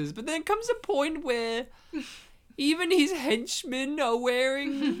faces. But then comes a point where even his henchmen are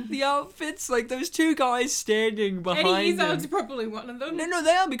wearing the outfits. Like those two guys standing behind Eddie them. Izzard's probably one of them. No,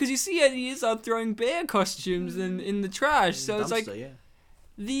 they are, because you see Eddie Izzard throwing bear costumes in the trash. So it's like Dumpster, yeah.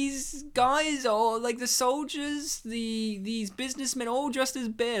 these guys are like the soldiers, these businessmen all dressed as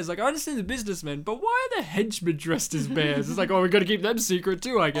bears. Like I understand the businessmen, but why are the henchmen dressed as bears? It's like, oh, we got to keep them secret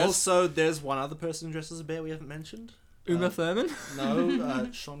too, I guess. Also, there's one other person dressed as a bear we haven't mentioned. Uma Thurman. No,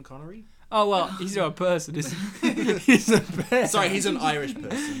 Sean Connery. Oh well, he's not a person, is he? He's a bear. Sorry, he's an Irish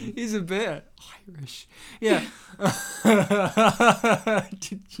person. He's a bear. Irish. Yeah.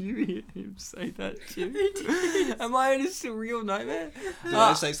 Did you hear him say that too? Am I in a surreal nightmare? Did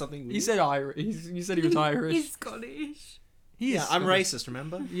I say something weird? He said Irish. You said he was Irish. He's Scottish. He Yeah, is I'm Scottish. racist,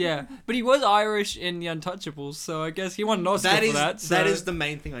 remember? Yeah, but he was Irish in The Untouchables, so I guess he won an Oscar That is for that. So. that is the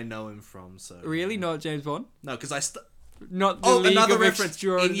main thing I know him from. So Really not James Bond. No, because Not the League another of reference. In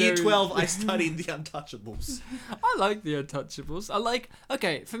Extraordinary- year 12, I studied The Untouchables. I like The Untouchables.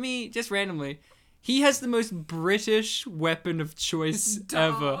 Okay, for me, just randomly, he has the most British weapon of choice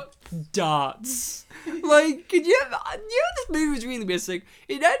ever. Darts. Like, could you have, this movie was really missing.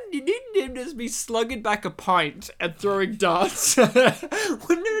 It didn't him just be slugging back a pint and throwing darts. Wouldn't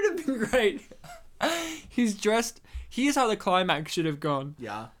it have been great? He's dressed, here's how the climax should have gone.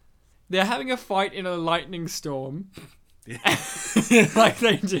 Yeah. They're having a fight in a lightning storm. Like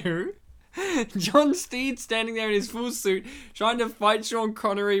they do. John Steed's standing there in his full suit trying to fight Sean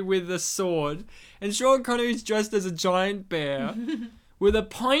Connery with a sword. And Sean Connery's dressed as a giant bear with a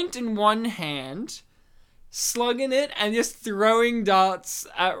pint in one hand, slugging it and just throwing darts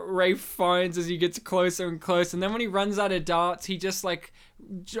at Ralph Fiennes as he gets closer and closer. And then when he runs out of darts, he just like...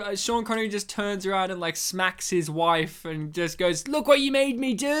 Sean Connery just turns around and like smacks his wife and just goes, "Look what you made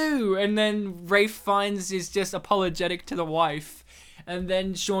me do!" And then Ralph Fiennes is just apologetic to the wife. And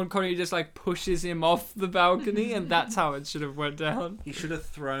then Sean Connery just like pushes him off the balcony, and that's how it should have went down. He should have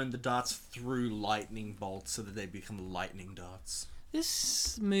thrown the darts through lightning bolts so that they become lightning darts.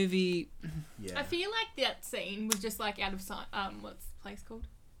 This movie... Yeah. I feel like that scene was just like out of what's the place called?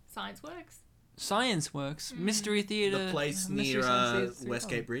 Science Works. Science Works. Mystery Theatre. The place Mystery near Science Theatre.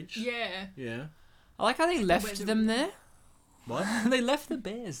 Westgate Bridge. Yeah. Yeah. I like how they left them there. What? They left the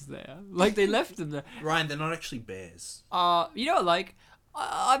bears there. Like, they left them there. Ryan, they're not actually bears. You know, like,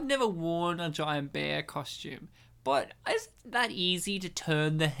 I've never worn a giant bear costume, but isn't that easy to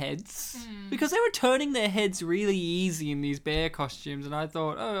turn the heads? Because they were turning their heads really easy in these bear costumes, and I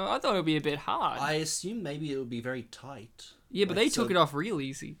thought it would be a bit hard. I assume maybe it would be very tight. Yeah, but Like, they took it off real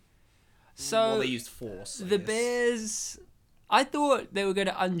easy. So well, they used force. I the guess. bears, I thought they were going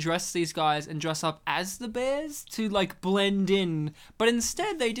to undress these guys and dress up as the bears to like blend in, but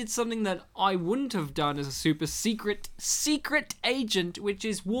instead they did something that I wouldn't have done as a super secret agent, which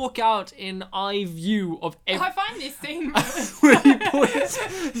is walk out in eye view of every. I find this scene When he points.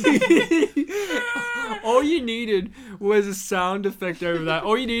 All you needed was a sound effect over that.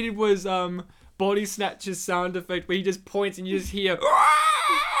 All you needed was Body Snatcher's sound effect where he just points and you just hear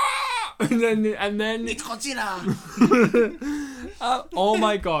and then It's Godzilla! oh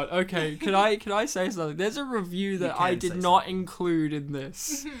my god. Okay, can I say something? There's a review that I can did say not include in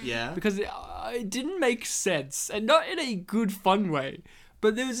this Yeah. because it didn't make sense, and not in a good fun way.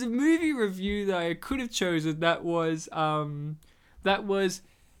 But there was a movie review that I could have chosen that was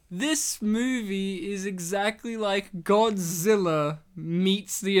this movie is exactly like Godzilla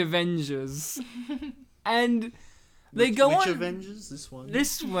meets the Avengers. And they go Which on Avengers? This one?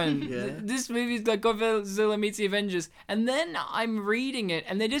 this one. Yeah. This movie is like Godzilla meets the Avengers. And then I'm reading it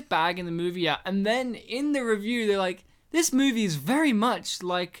and they're just bagging the movie out. And then in the review, they're like, this movie is very much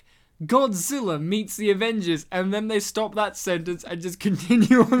like Godzilla meets the Avengers. And then they stop that sentence and just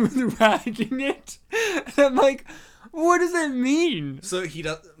continue on with bagging it. And I'm like, what does that mean? So he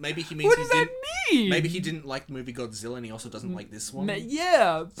does. Maybe he means What he does that didn't. mean? Maybe he didn't like the movie Godzilla, and he also doesn't like this one.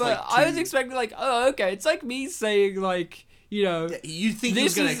 Yeah, but like I was two- expecting like, oh, okay. It's like me saying like, you know. Yeah, you think he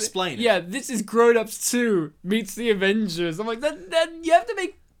was going to explain it? Yeah, this is Grown Ups 2 meets the Avengers. I'm like, that you have to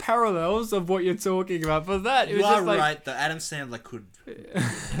make parallels of what you're talking about. For that, it You was are just like right. The Adam Sandler could.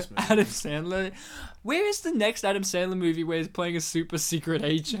 Adam Sandler. Where is the next Adam Sandler movie where he's playing a super secret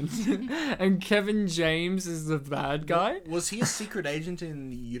agent and Kevin James is the bad guy? Was he a secret agent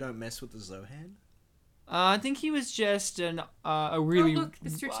in You Don't Mess with the Zohan? I think he was just a really. Oh, look, the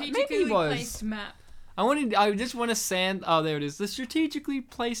maybe he strategically was. placed map. I just want to sand. Oh, there it is. The strategically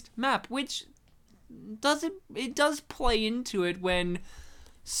placed map, which it does play into it when,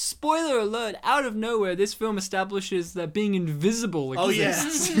 spoiler alert, out of nowhere, this film establishes that being invisible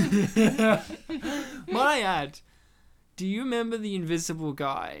exists. Oh, Might I add, do you remember the invisible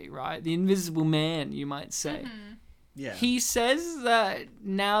guy, right? The invisible man, you might say. Yeah. He says that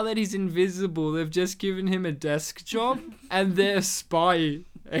now that he's invisible, they've just given him a desk job, and they're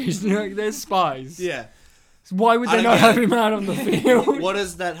they're spies. Yeah. Why would I they don't not get have it. him out on the field? What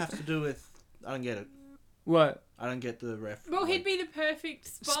does that have to do with? I don't get it. What? I don't get the ref. Well, he'd be the perfect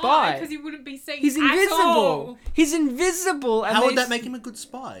Spy. spy because he wouldn't be seen. He's at invisible. all. He's invisible. And How would they that make him a good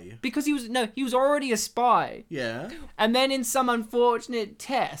spy? Because he was already a spy, Yeah. and then in some unfortunate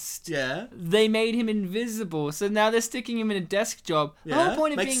test, Yeah. they made him invisible. So now they're sticking him in a desk job. The Yeah. whole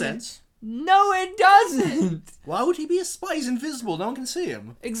point of Makes being sense. No, it doesn't. Why would he be a spy? He's invisible. No one can see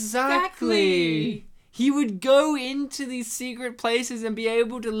him. Exactly. He would go into these secret places and be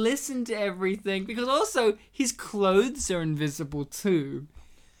able to listen to everything, because also his clothes are invisible too.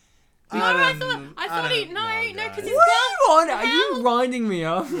 I thought he no, because his What are you on? Are How- you winding me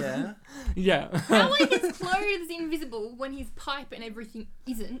up? Yeah. Yeah. how are his clothes invisible when his pipe and everything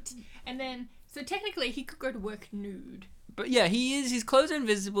isn't? And then, so technically, he could go to work nude. But yeah, his clothes are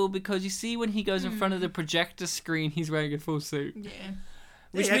invisible because you see when he goes in front of the projector screen, he's wearing a full suit. Yeah.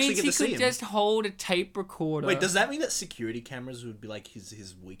 Which you actually means get he to see could him. just hold a tape recorder. Wait, does that mean that security cameras would be like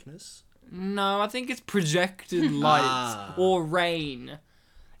his weakness? No, I think it's projected light Ah. or rain.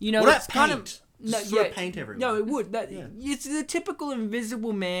 You know, What it's about kind paint? of no, Just throw yeah, paint everywhere. No, it would. Yeah. It's the typical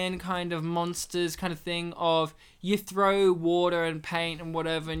Invisible Man kind of monsters kind of thing of you throw water and paint and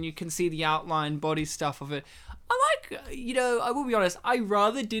whatever, and you can see the outline body stuff of it. I like, I will be honest, I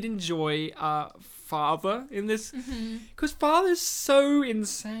rather did enjoy Father in this, because Father's so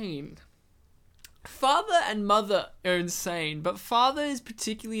insane. Father and Mother are insane, but Father is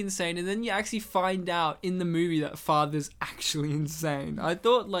particularly insane, and then you actually find out in the movie that Father's actually insane. I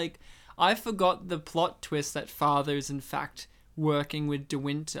thought, I forgot the plot twist that Father is in fact working with De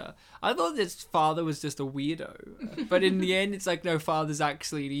Winter. I thought this Father was just a weirdo, but in the end it's like, no, Father's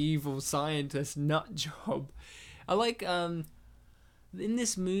actually an evil scientist nut job. I like, in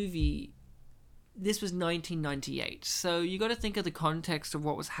this movie, this was 1998, so you got to think of the context of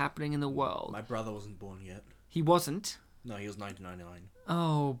what was happening in the world. My brother wasn't born yet. He wasn't. No, he was 1999.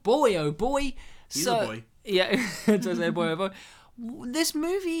 Oh boy. He's a boy. Yeah, that's what I say, boy, oh boy. This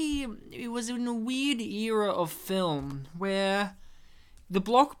movie, it was in a weird era of film where the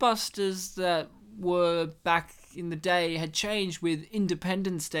blockbusters that were back in the day had changed with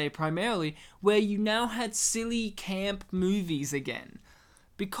Independence Day primarily, where you now had silly camp movies again.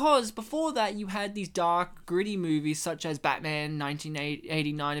 Because before that, you had these dark, gritty movies such as Batman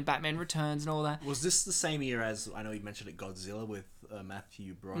 1989 and Batman Returns and all that. Was this the same year as, I know you mentioned it, Godzilla with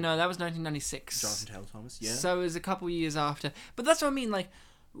Matthew Broderick? No, that was 1996. Jonathan Taylor Thomas, yeah. So it was a couple years after. But that's what I mean,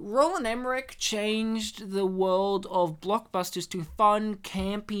 Roland Emmerich changed the world of blockbusters to fun,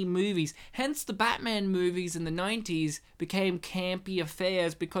 campy movies. Hence, the Batman movies in the 90s became campy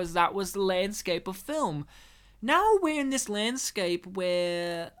affairs because that was the landscape of film. Now we're in this landscape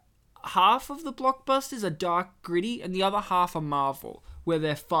where half of the blockbusters are dark, gritty, and the other half are Marvel, where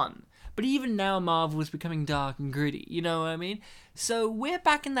they're fun. But even now, Marvel is becoming dark and gritty, you know what I mean? So we're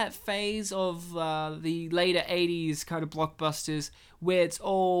back in that phase of the later 80s kind of blockbusters where it's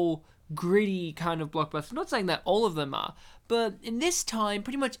all gritty kind of blockbusters. I'm not saying that all of them are, but in this time,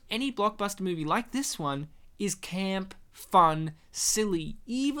 pretty much any blockbuster movie like this one is camp, fun, silly,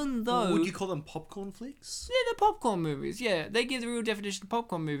 even though... Would you call them popcorn flicks? Yeah, they're popcorn movies, yeah. They give the real definition of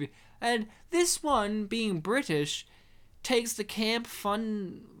popcorn movie. And this one, being British, takes the camp,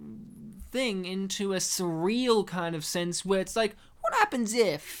 fun thing into a surreal kind of sense where it's like, what happens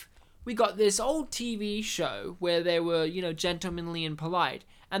if we got this old TV show where they were, gentlemanly and polite,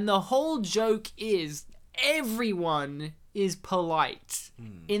 and the whole joke is everyone is polite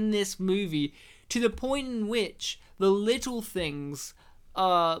in this movie, to the point in which the little things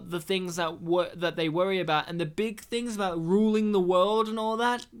are the things that they worry about, and the big things about ruling the world and all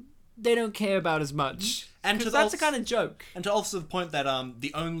that, they don't care about as much. And Because that's a kind of joke. And to also the point that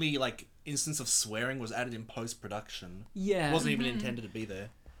the only instance of swearing was added in post-production. Yeah. It wasn't even intended to be there.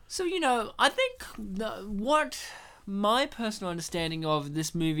 So, I think what my personal understanding of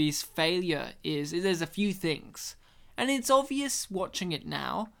this movie's failure is there's a few things. And it's obvious watching it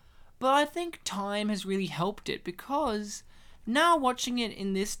now, but I think time has really helped it, because now watching it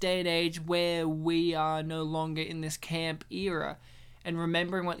in this day and age where we are no longer in this camp era and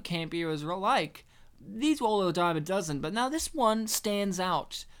remembering what camp eras were like, these were all a dime a dozen, but now this one stands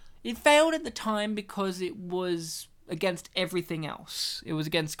out It failed at the time because it was against everything else. It was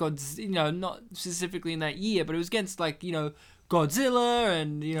against God's, not specifically in that year, but it was against Godzilla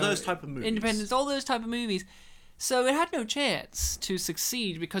and Those type of movies. Independence, all those type of movies. So it had no chance to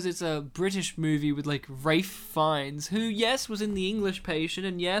succeed because it's a British movie with Ralph Fiennes, who yes was in The English Patient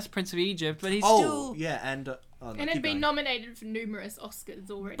and yes Prince of Egypt, but he's still and and had been nominated for numerous Oscars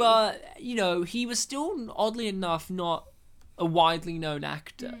already. But he was still oddly enough not a widely known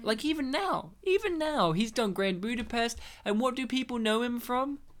actor. Even now, he's done Grand Budapest, and what do people know him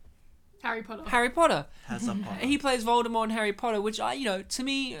from? Harry Potter. Has a Potter. He plays Voldemort in Harry Potter, which to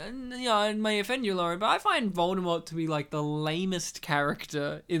me, I may offend you, Lauren, but I find Voldemort to be the lamest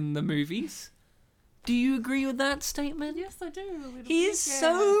character in the movies. Do you agree with that statement? Yes, I do. He is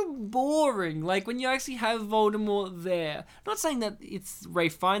so boring. When you actually have Voldemort there. I'm not saying that it's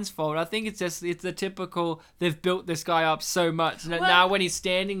Ralph Fiennes' fault. I think it's the typical, they've built this guy up so much. And now when he's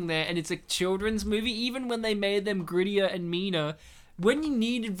standing there and it's a children's movie, even when they made them grittier and meaner, when you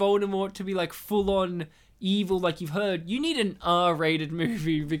needed Voldemort to be full-on evil, you've heard, you need an R-rated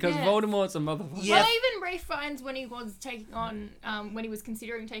movie because Voldemort's a motherfucker. Yeah. Well, even Ralph Fiennes, when he was when he was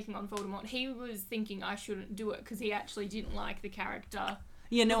considering taking on Voldemort, he was thinking I shouldn't do it because he actually didn't like the character.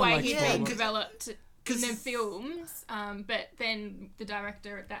 Yeah, no the one way likes he'd Voldemort. been developed in the films. But then the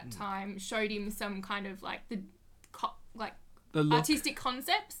director at that time showed him some kind of The look. artistic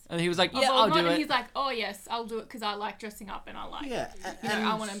concepts. And he was like, of yeah, I'll Voldemort, do and it. he's like, oh yes, I'll do it because I like dressing up and I like,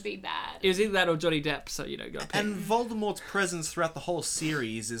 I want to be bad. It was either that or Johnny Depp, so, go pick. And Voldemort's presence throughout the whole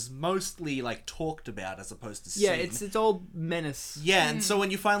series is mostly talked about as opposed to seen. Yeah, it's all menace. Yeah, and so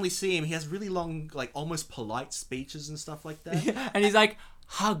when you finally see him, he has really long, almost polite speeches and stuff like that. And he's like,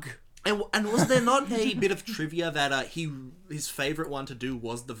 hug. And was there not a bit of trivia that his favorite one to do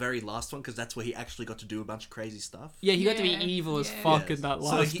was the very last one because that's where he actually got to do a bunch of crazy stuff? Yeah, he got to be evil as fuck in that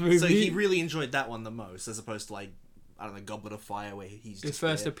last movie. So he really enjoyed that one the most, as opposed to Goblet of Fire, where he's just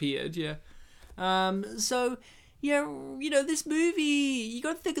first there. appeared. Yeah. So yeah, this movie, you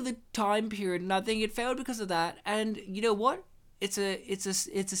got to think of the time period, and I think it failed because of that. And you know what? It's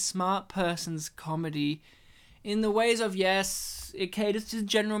a smart person's comedy. In the ways of, yes, it caters to the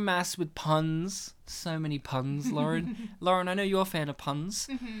general mass with puns. So many puns, Lauren. Lauren, I know you're a fan of puns.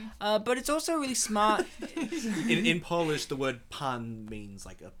 But it's also really smart. In Polish, the word pun means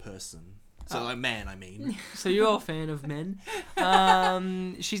a person. So a man, I mean. So you're a fan of men.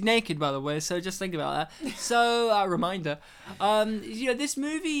 She's naked, by the way, so just think about that. So, reminder. This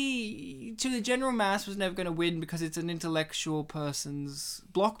movie, to the general mass, was never going to win because it's an intellectual person's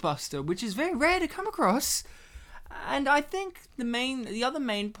blockbuster, which is very rare to come across. And I think the other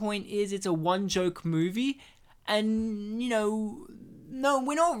main point is it's a one-joke movie, and, no,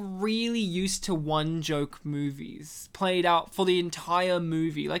 we're not really used to one-joke movies played out for the entire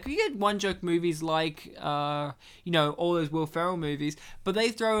movie. We get one-joke movies all those Will Ferrell movies, but they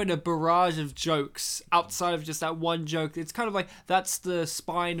throw in a barrage of jokes outside of just that one joke. It's kind of that's the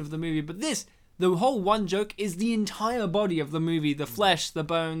spine of the movie, but the whole one joke is the entire body of the movie, the flesh, the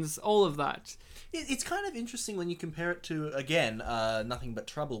bones, all of that. It's kind of interesting when you compare it to, again, Nothing But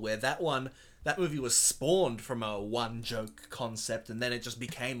Trouble, where that movie was spawned from a one-joke concept, and then it just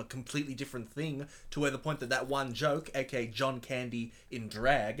became a completely different thing, to where the point that one joke, aka John Candy in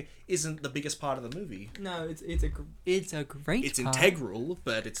drag, isn't the biggest part of the movie. No, it's a great It's part. integral,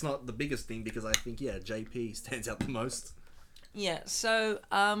 but it's not the biggest thing, because I think, JP stands out the most. Yeah, so,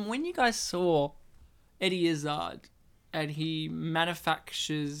 when you guys saw Eddie Izzard, and he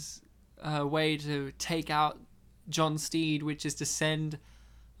manufactures a way to take out John Steed, which is to send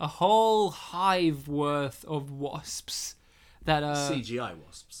a whole hive worth of wasps that are... CGI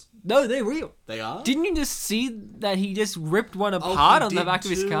wasps. No, they're real. They are? Didn't you just see that he just ripped one apart on the did back of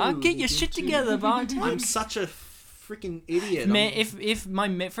his car? too. Get He your did shit too. together, Bartek. I'm such a freaking idiot. Man, if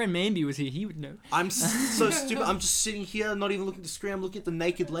my friend Manby was here, he would know. I'm so stupid. I'm just sitting here, not even looking at the screen. I'm looking at the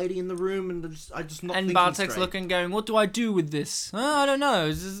naked lady in the room, and I just not And thinking Bartek's straight. looking, going, what do I do with this? I don't know.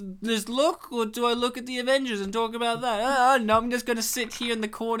 Is this look, or do I look at the Avengers and talk about that? I don't know. I'm just going to sit here in the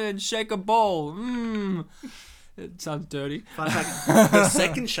corner and shake a bowl. It sounds dirty. Fun fact, the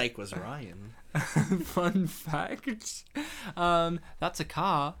second shake was Ryan. Fun fact. That's a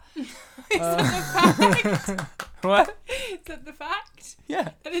car. Is that the fact? What? Is that the fact? Yeah.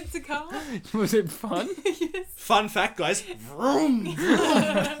 And it's a car? Was it fun? Yes. Fun fact, guys. Vroom,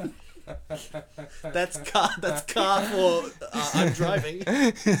 vroom. That's car for I'm driving.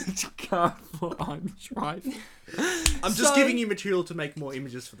 It's a car for I'm driving. I'm just giving you material to make more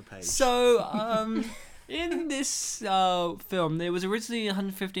images for the page. So, in this film, it was originally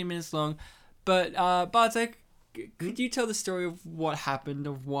 115 minutes long, but Bartek, could you tell the story of what happened,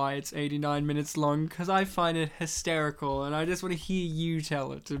 of why it's 89 minutes long? Because I find it hysterical, and I just want to hear you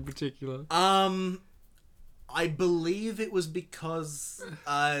tell it in particular. I believe it was because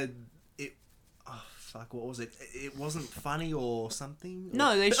what was it? It wasn't funny or something?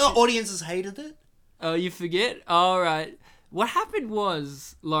 No, they audiences hated it? Oh, you forget? Alright. What happened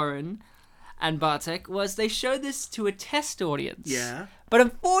was, Lauren and Bartek, was they showed this to a test audience. Yeah. But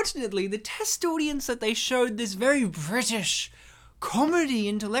unfortunately, the test audience that they showed this very British comedy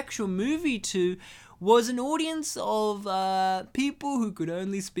intellectual movie to was an audience of people who could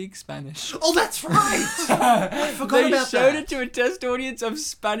only speak Spanish. Oh, that's right! I forgot about that. They showed it to a test audience of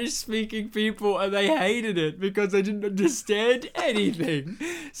Spanish-speaking people, and they hated it because they didn't understand anything.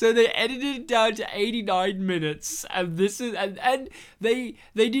 So they edited it down to 89 minutes, and they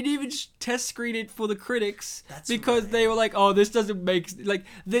didn't even test screen it for the critics because they were like, "Oh, this doesn't make like."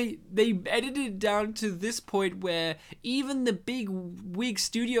 They edited it down to this point where even the big wig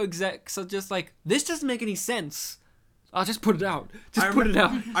studio execs are just like, "This doesn't make any sense. I'll just put it out. Put it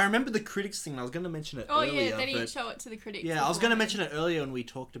out." I remember the critics thing. I was going to mention it earlier. Oh yeah, they didn't show it to the critics. Yeah, I was going to mention it earlier when we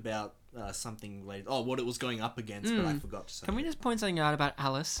talked about something later. Oh, what it was going up against, but I forgot to say. Can we just point something out about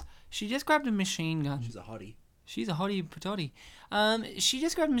Alice? She just grabbed a machine gun. She's a hottie. She's a hottie patottie. She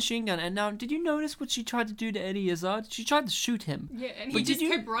just grabbed a machine gun, and now, did you notice what she tried to do to Eddie Izzard? She tried to shoot him. Yeah, and he just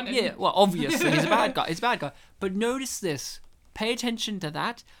kept running. Yeah, well, obviously, he's a bad guy. He's a bad guy. But notice this. Pay attention to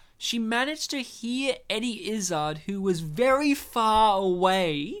that. She managed to hear Eddie Izzard, who was very far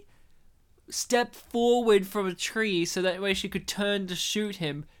away, step forward from a tree so that way she could turn to shoot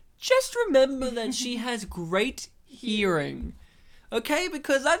him. Just remember that she has great hearing. Okay?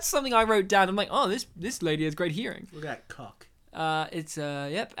 Because that's something I wrote down. I'm like, oh, this lady has great hearing. Look at that cock.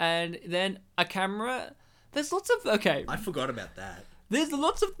 Yep. And then a camera. There's lots of, okay. I forgot about that. There's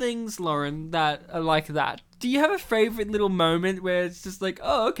lots of things, Lauren, that are like that. Do you have a favourite little moment where it's just like,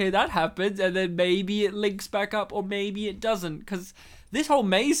 oh, okay, that happens, and then maybe it links back up, or maybe it doesn't? Because this whole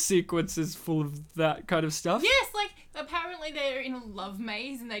maze sequence is full of that kind of stuff. Yes, like, apparently they're in a love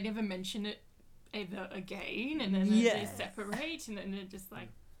maze, and they never mention it ever again, and then they separate, and then they're just like...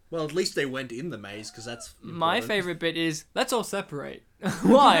 Well, at least they went in the maze, because that's important. My favourite bit is, let's all separate.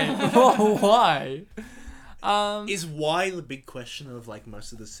 Why? Why? Is why the big question of like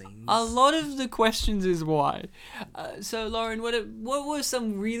most of the scenes? A lot of the questions is why. So Lauren, what were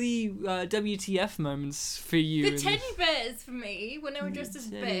some really WTF moments for you? The teddy bears for me, when they were dressed as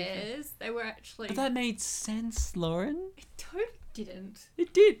bears, they were actually. But that made sense, Lauren. It totally didn't.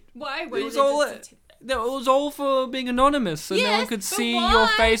 It did. Why? It was all. It was all for being anonymous, so no one could see your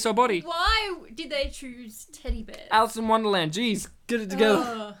face or body. Why did they choose teddy bears? Alice in Wonderland. Jeez, get it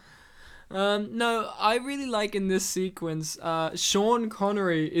together. No, I really like in this sequence, Sean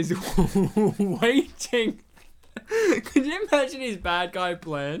Connery is waiting. Could you imagine his bad guy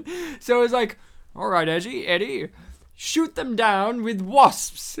plan? So it's like, alright, Eddie, shoot them down with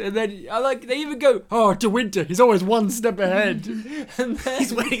wasps. And then, they even go, oh, De Winter, he's always one step ahead. And then,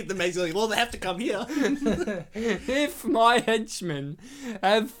 he's waiting at the maze, like, well, they have to come here. If my henchmen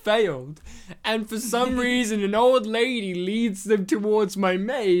have failed, and for some reason an old lady leads them towards my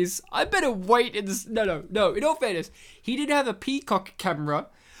maze, I better wait in this... No, in all fairness, he did have a peacock camera.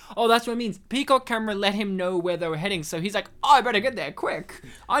 Oh, that's what it means. Peacock camera let him know where they were heading, so he's like, oh, I better get there quick.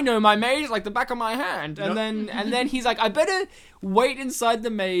 I know my maze like the back of my hand. And then he's like, I better wait inside the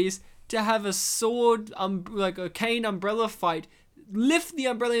maze to have a sword, like a cane umbrella fight, lift the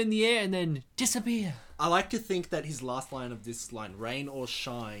umbrella in the air, and then disappear. I like to think that his last line of this line, rain or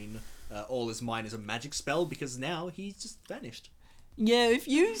shine, all is mine, is a magic spell, because now he's just vanished. Yeah, if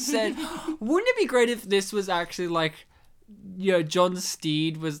you said... Wouldn't it be great if this was actually like... John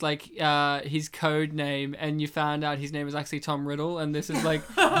Steed was like his code name, and you found out his name was actually Tom Riddle, and this is like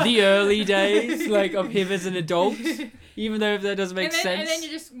the early days like of him as an adult, even though that doesn't make sense. And then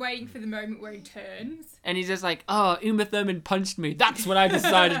you're just waiting for the moment where he turns, and he's just like, oh, Uma Thurman punched me. That's when I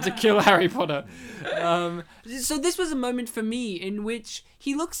decided to kill Harry Potter. So this was a moment for me in which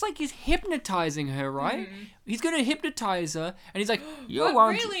he looks like he's hypnotizing her, right? He's going to hypnotize her, and he's like, what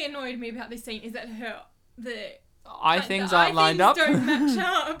really annoyed me about this scene is that eye things aren't lined up. Don't match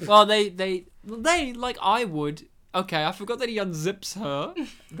up. Well, they like I would. Okay, I forgot that he unzips her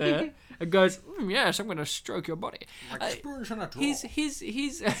there and goes, yes, I'm gonna stroke your body. He's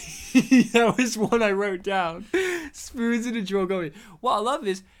that was one I wrote down. Spoons in a drawer going. What I love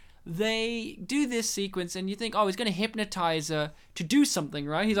is they do this sequence and you think, oh, he's gonna hypnotize her to do something,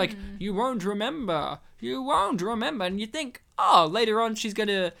 right? He's like, you won't remember, and you think, oh, later on she's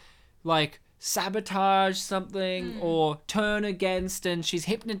gonna like sabotage something or turn against, and she's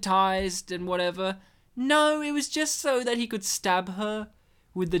hypnotized and whatever. No, it was just so that he could stab her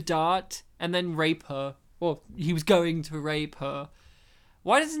with the dart and then rape her. Well, he was going to rape her.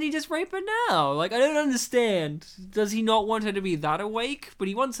 Why doesn't he just rape her now? Like, I don't understand. Does he not want her to be that awake? But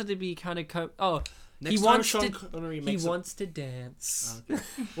he wants her to be kind of... Next time Sean Connery makes he wants to dance. Okay.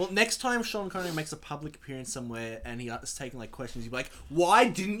 Well, next time Sean Connery makes a public appearance somewhere and he's taking like questions, he'd be like, "Why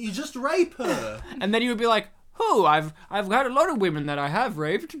didn't you just rape her?" And then he would be like, "Oh, I've had a lot of women that I have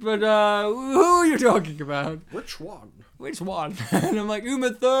raped, but who are you talking about? Which one? Which one?" And I'm like,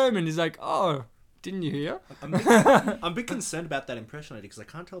 "Uma Thurman." He's like, "Oh, didn't you hear?" I'm a bit concerned about that impression I did because I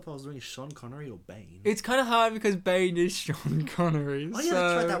can't tell if I was doing Sean Connery or Bane. It's kind of hard because Bane is Sean Connery. Oh yeah,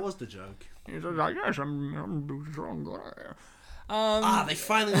 that's right. That was the joke. He's like, "Yes, I'm Sean Connery." They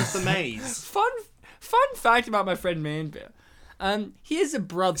finally left the maze. Fun fact about my friend Man Bear. He has a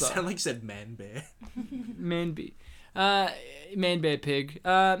brother. Sound like you said Man Bear. Manby. Man Bear Pig.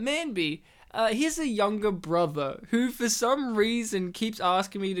 Manby. He has a younger brother who, for some reason, keeps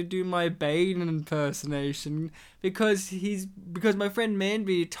asking me to do my Bane impersonation because my friend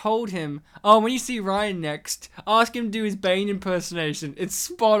Manby told him, "Oh, when you see Ryan next, ask him to do his Bane impersonation. It's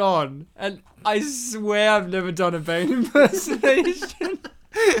spot on." And I swear I've never done a Bane impersonation.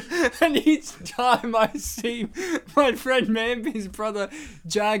 And each time I see my friend Manby's brother,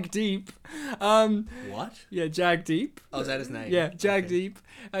 Jag Deep, What? yeah, Jag Deep. Oh, is that his name? Yeah, Jag Okay. Deep.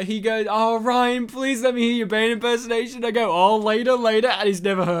 He goes, "Oh, Ryan, please let me hear your Bane impersonation." I go, "Oh, later, and he's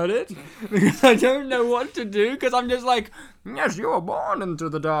never heard it. Because I don't know what to do, because I'm just like, "Yes, you were born into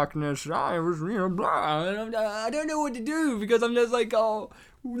the darkness. I was, blah." And I don't know what to do, because I'm just like, oh,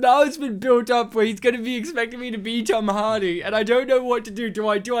 now it's been built up where he's going to be expecting me to be Tom Hardy, and I don't know what to do. Do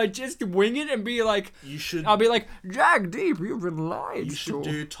I just wing it and be like, You should. I'll be like, "Jag Deep, you've been lied You should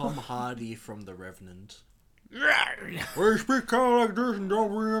to." do Tom Hardy from The Revenant. I We speak kind of like this and don't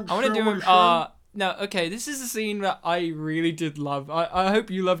we want to understand do what him. he's saying? No, okay, this is a scene that I really did love. I hope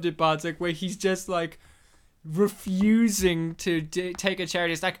you loved it, Bartek, where he's just like refusing to take a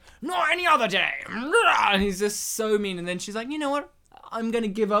charity. It's like, "Not any other day." And he's just so mean. And then she's like, "You know what? I'm going to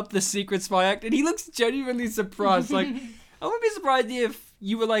give up the Secret Spy Act." And he looks genuinely surprised. Like, I wouldn't be surprised if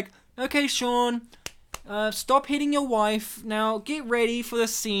you were like, "Okay, Sean, stop hitting your wife. Now get ready for the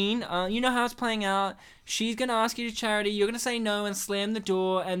scene. You know how it's playing out. She's going to ask you to charity. You're going to say no and slam the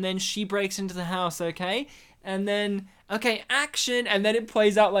door. And then she breaks into the house, okay? And then, okay, action." And then it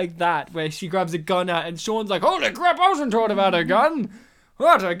plays out like that, where she grabs a gun out. And Sean's like, "Holy crap, I wasn't taught about a gun.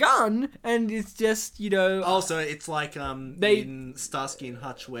 What, a gun?" And it's just, Also, it's like in Starsky and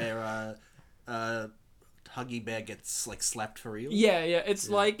Hutch where Huggy Bear gets like slapped for real. Yeah, it's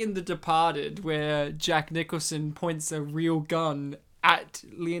like in The Departed, where Jack Nicholson points a real gun at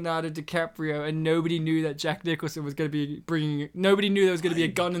Leonardo DiCaprio, and nobody knew that Jack Nicholson was going to be nobody knew there was going to be a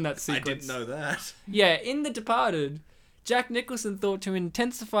gun in that I sequence. didn't know that. Yeah, in The Departed, Jack Nicholson thought to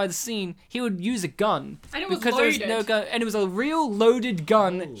intensify the scene, he would use a gun. And it was because there was no loaded. gun, and it was a real loaded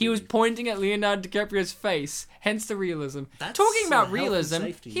gun. He was Holy. pointing at Leonardo DiCaprio's face, hence the realism. That's Talking about health and realism,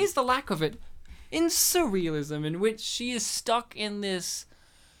 safety. here's the lack of it. In surrealism, in which she is stuck in this...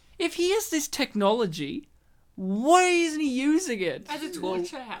 If he has this technology, why isn't he using it? As a Well,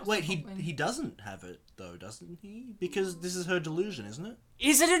 torture house. wait, or something. he doesn't have it though, doesn't he? Because this is her delusion, isn't it?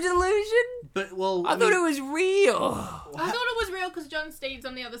 Is it a delusion? But well, I thought it was real. I thought it was real because John Steve's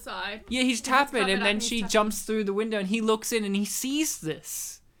on the other side. Yeah, he's tapping, covered and up then and she he's tapping. jumps through the window, and he looks in, and he sees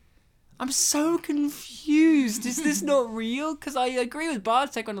this. I'm so confused. Is this not real? Because I agree with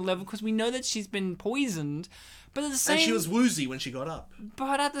Bartek on a level, because we know that she's been poisoned, but at the same and she was woozy when she got up.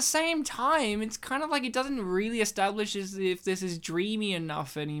 but at the same time, it's kind of like it doesn't really establish as if this is dreamy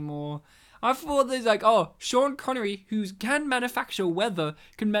enough anymore. I thought there's like, oh, Sean Connery, who can manufacture weather,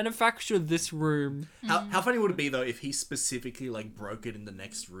 can manufacture this room. How funny would it be though if he specifically like broke it in the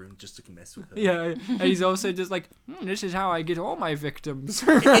next room just to mess with her? Yeah, and he's also just like, this is how I get all my victims.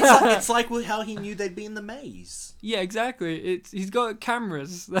 It's like how he knew they'd be in the maze. Yeah, exactly. He's got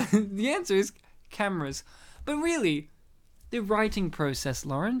cameras. The answer is cameras. But really, the writing process,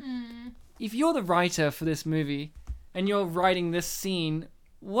 Lauren. If you're the writer for this movie and you're writing this scene,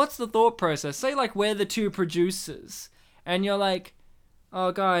 what's the thought process? Say like we're the two producers and you're like,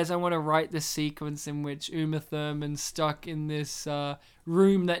 "Oh guys, I want to write this sequence in which Uma Thurman's stuck in this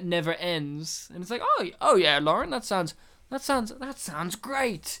room that never ends." And it's like, "Oh yeah, Lauren, that sounds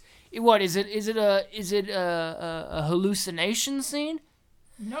great. What is it? Is it a hallucination scene?"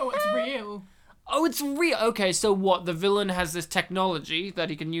 No, it's real. Oh, it's real. Okay, so what? The villain has this technology that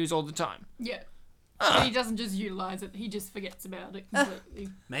he can use all the time. Yeah. But he doesn't just utilize it, he just forgets about it completely.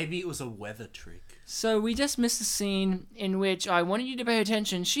 Maybe it was a weather trick. So we just missed a scene in which I wanted you to pay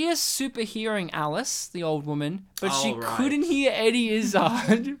attention. She is super hearing Alice, the old woman, but she right. couldn't hear Eddie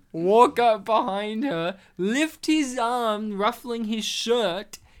Izzard walk up behind her, lift his arm, ruffling his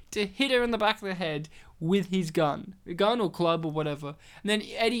shirt, to hit her in the back of the head with his gun. A gun or club or whatever. And then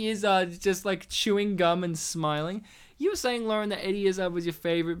Eddie Izzard is just like chewing gum and smiling. You were saying, Lauren, that Eddie Izzard was your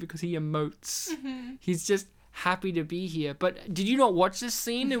favorite because he emotes. He's just happy to be here. But did you not watch this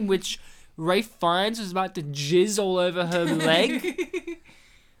scene in which Rafe Fiennes was about to jizz all over her leg?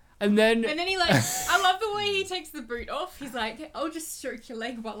 And then he like, I love the way he takes the boot off. He's like, I'll just stroke your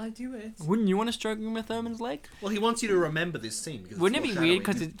leg while I do it. Wouldn't you want to stroke Uma Thurman's leg? Well, he wants you to remember this scene. Because Wouldn't it it's be weird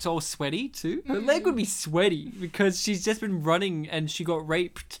foreshadowing. because it's all sweaty too? Her leg would be sweaty because she's just been running and she got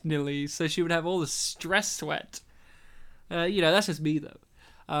raped nearly, so she would have all the stress sweat. That's just me though.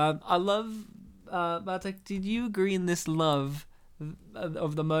 I love, Bartek, did you agree in this love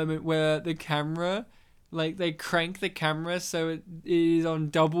of the moment where the camera, like they crank the camera so it is on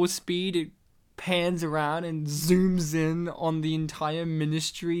double speed, it pans around and zooms in on the entire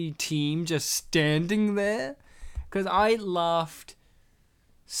ministry team just standing there? Because I laughed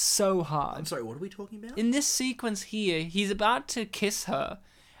so hard. I'm sorry, what are we talking about? In this sequence here, he's about to kiss her,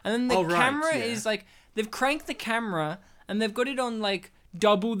 and then the camera is like, they've cranked the camera and they've got it on like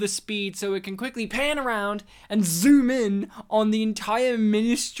double the speed so it can quickly pan around and zoom in on the entire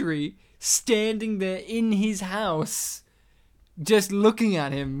ministry standing there in his house, just looking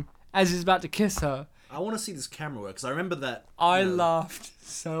at him as he's about to kiss her. I want to see this camera work, because I remember that... I laughed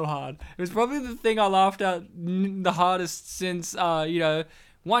so hard. It was probably the thing I laughed at the hardest since,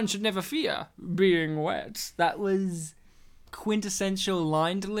 one should never fear being wet. That was quintessential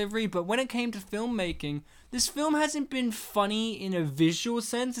line delivery, but when it came to filmmaking, this film hasn't been funny in a visual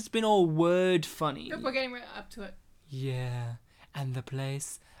sense, it's been all word funny. Nope, we're getting right up to it. Yeah, and the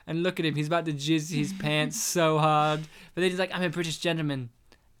place. And look at him, he's about to jizz his pants so hard. But then he's like, I'm a British gentleman.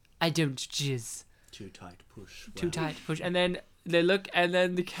 I don't jizz. Too tight push. Too tight push. And then they look, and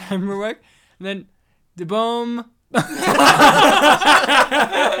then the camera work, and then the boom.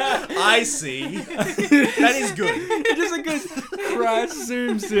 I see. That is good. It just like goes crash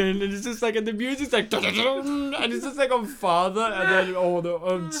zooms in, and it's just like, and the music's like, and it's just like on Father, and then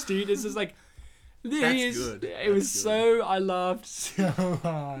on Steve, it's just like, there he is. Good. It was so, I laughed so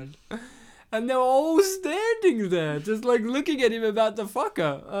hard. And they're all standing there, just like looking at him about to fuck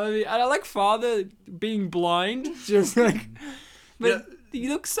her. And I like Father being blind, just like, but she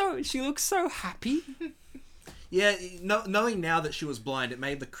looks so happy. Yeah, knowing now that she was blind, it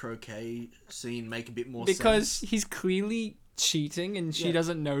made the croquet scene make a bit more sense. Because he's clearly cheating and she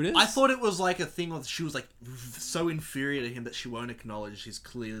doesn't notice. I thought it was like a thing where she was like so inferior to him that she won't acknowledge his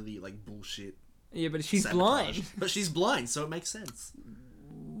clearly like bullshit. Yeah, but she's sabotage. blind. But she's blind, so it makes sense.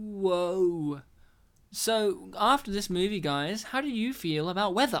 Whoa. So, after this movie, guys, how do you feel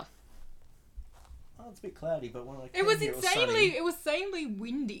about weather? Oh, it's a bit cloudy, but when I It was insanely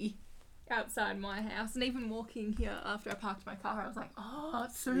windy outside my house, and even walking here after I parked my car, I was like, oh,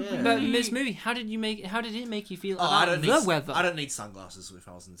 it's so windy. But Miss Movie, how did it make you feel about weather? I don't need sunglasses if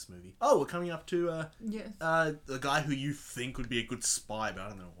I was in this movie. Oh, we're coming up to the guy who you think would be a good spy, but I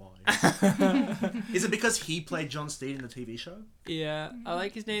don't know why. Is it because he played John Steed in the TV show? Yeah, I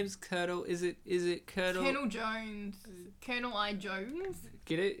like his name's Colonel. Is it Colonel? Colonel Jones. Colonel I. Jones.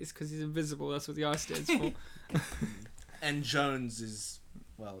 Get it? It's because he's invisible. That's what the I stands for. And Jones is,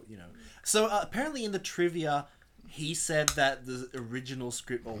 well, you know. So apparently in the trivia, he said that the original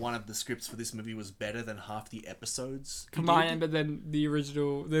script, or one of the scripts for this movie, was better than half the episodes. Combined, but then the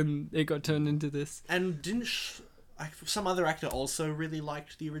original, then it got turned into this. And didn't some other actor also really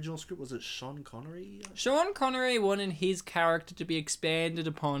liked the original script? Was it Sean Connery? Sean Connery wanted his character to be expanded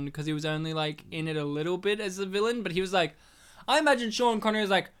upon because he was only like in it a little bit as a villain, but he was like, I imagine Sean Connery was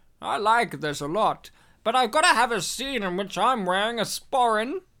like, I like this a lot, but I've got to have a scene in which I'm wearing a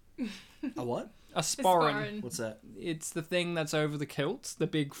sporran. A what? A sporran. What's that? It's the thing that's over the kilts, the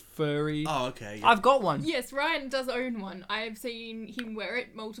big furry. Oh, okay. Yeah. I've got one. Yes, Ryan does own one. I have seen him wear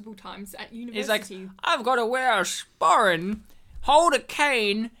it multiple times at university. He's like, I've got to wear a sporran, hold a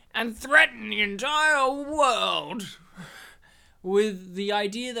cane, and threaten the entire world with the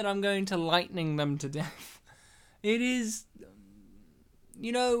idea that I'm going to lightning them to death. It is,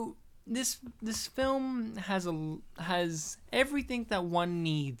 this film has everything that one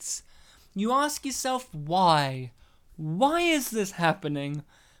needs. You ask yourself why. Why is this happening?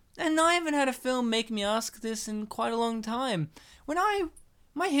 And I haven't had a film make me ask this in quite a long time.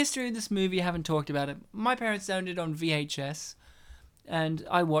 My history of this movie, I haven't talked about it. My parents owned it on VHS. And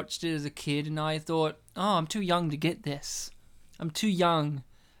I watched it as a kid and I thought, oh, I'm too young to get this. I'm too young.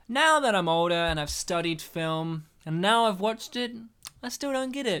 Now that I'm older and I've studied film and now I've watched it, I still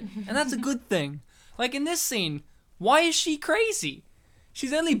don't get it. And that's a good thing. Like in this scene, why is she crazy?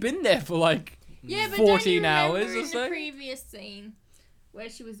 She's only been there for like Yeah, but 14 don't you remember hours or in so. the previous scene where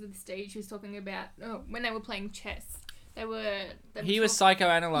she was with Steve, she was talking about when they were playing chess. He was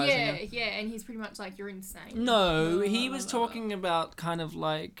psychoanalyzing Yeah, her. yeah, and he's pretty much like, you're insane. No, Blah, he blah, was blah, blah. talking about kind of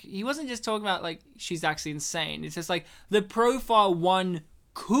like, he wasn't just talking about like she's actually insane. It's just like the profile one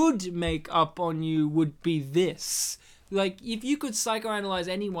could make up on you would be this. Like if you could psychoanalyze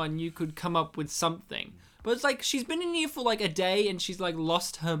anyone, you could come up with something. But it's like she's been in here for like a day and she's like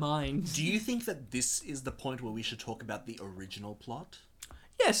lost her mind. Do you think that this is the point where we should talk about the original plot?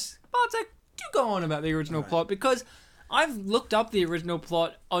 Yes, Bartek, do go on about the original plot because I've looked up the original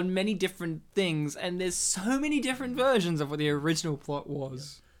plot on many different things and there's so many different versions of what the original plot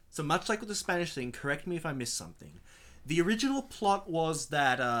was. So much like with the Spanish thing, correct me if I missed something. The original plot was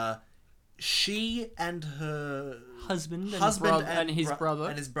that she and her Husband and his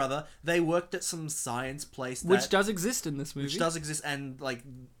brother, they worked at some science place which does exist in this movie. which does exist, and like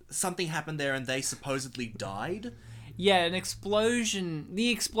something happened there and they supposedly died. Yeah, an explosion. The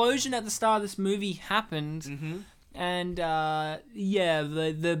explosion at the start of this movie happened, Mm-hmm. and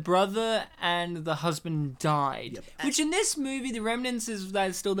the brother and the husband died. Yep. Which in this movie, the remnants is that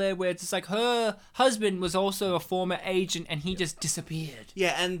is still there, where it's just like her husband was also a former agent, and he just disappeared.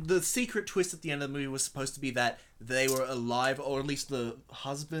 Yeah, and the secret twist at the end of the movie was supposed to be that they were alive, or at least the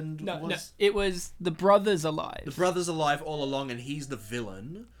husband No, was. it was the brother's alive. The brother's alive all along, and he's the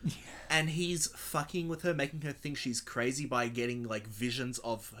villain. And he's fucking with her, making her think she's crazy by getting like visions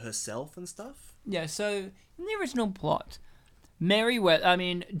of herself and stuff. Yeah, so in the original plot,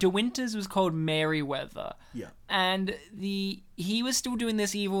 De Winters was called Merryweather. Yeah. And he was still doing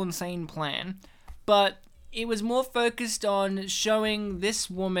this evil, insane plan, but it was more focused on showing this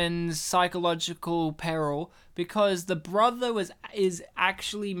woman's psychological peril because the brother is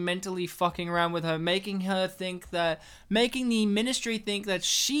actually mentally fucking around with her, making the ministry think that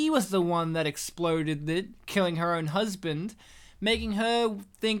she was the one that exploded it, killing her own husband, making her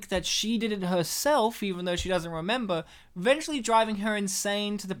think that she did it herself, even though she doesn't remember, eventually driving her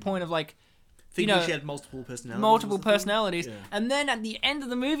insane to the point of like, Thinking she had multiple personalities. multiple or something. personalities. Yeah. And then at the end of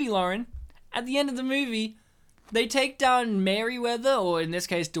the movie, they take down Merryweather, or in this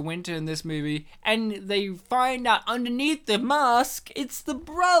case, De Winter in this movie, and they find out underneath the mask, it's the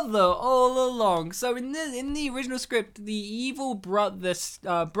brother all along. So in the original script, the evil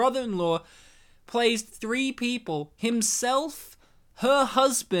brother-in-law plays 3 people: himself, her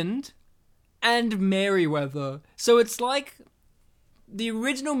husband, and Merryweather. So it's like the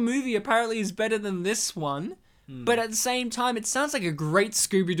original movie apparently is better than this one. But at the same time, it sounds like a great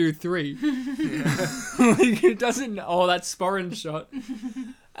Scooby-Doo 3. Like, it doesn't... Oh, that Sporran shot.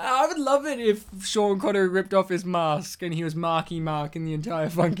 I would love it if Sean Connery ripped off his mask and he was Marky Mark in the entire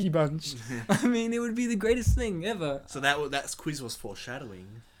Funky Bunch. I mean, it would be the greatest thing ever. So that quiz was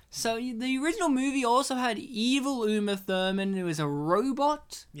foreshadowing. So the original movie also had evil Uma Thurman, who is a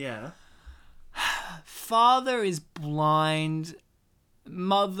robot. Yeah. Father is blind.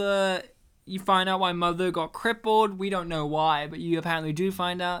 Mother... You find out why Mother got crippled. We don't know why, but you apparently do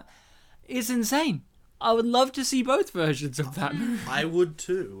find out. It's insane. I would love to see both versions of that movie. I would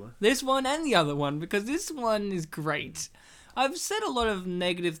too. This one and the other one, because this one is great. I've said a lot of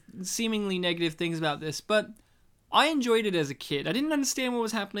seemingly negative things about this, but I enjoyed it as a kid. I didn't understand what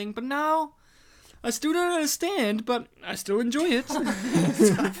was happening, but now I still don't understand, but I still enjoy it.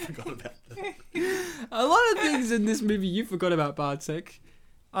 I forgot about that. A lot of things in this movie you forgot about, Bartek.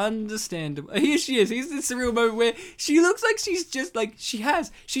 Understandable. Here she is. Here's the surreal moment where she looks like she's just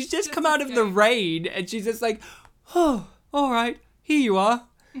come out of the rain and she's just like, oh, all right, here you are.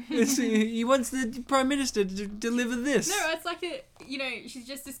 He wants the Prime Minister to deliver this. No, it's like she's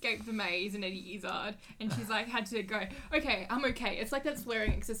just escaped the maze in Eddie Izzard, and she's like had to go, okay, I'm okay. It's like that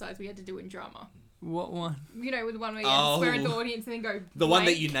swearing exercise we had to do in drama. What one? With the one where you have to swear at the audience and then go The one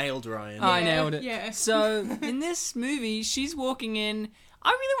that blank. you nailed, Ryan. I nailed it. Yeah. So, in this movie, she's walking in. I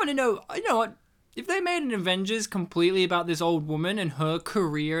really want to know, you know what? If they made an Avengers completely about this old woman and her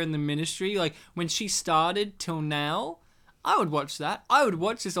career in the ministry, like when she started till now, I would watch that. I would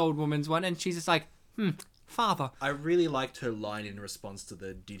watch this old woman's one, and she's just like, father. I really liked her line in response to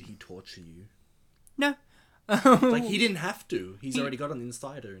the "Did he torture you?" No. Like he didn't have to. He's already got an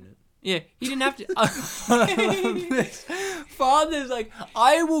insider in it. Yeah, he didn't have to. Father's like,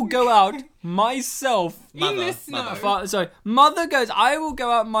 I will go out myself. In the snow. Mother. Mother goes, I will go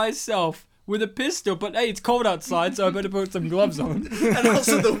out myself with a pistol, but hey, it's cold outside, so I better put some gloves on. And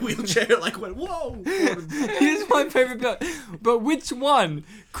also the wheelchair like went, whoa. Here's my favorite bit. But which one?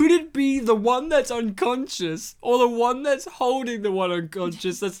 Could it be the one that's unconscious or the one that's holding the one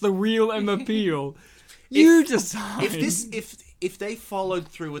unconscious that's the real Emma Peel? You decide. If they followed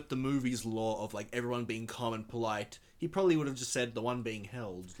through with the movie's law of like everyone being calm and polite, he probably would have just said the one being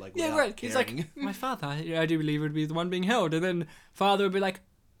held. Like, Yeah, without right. He's caring. like, my father, I do believe would be the one being held. And then father would be like,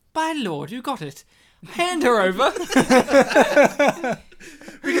 by Lord, you got it. Hand her over.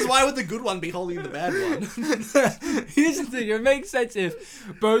 Because why would the good one be holding the bad one? Here's the thing, it makes sense if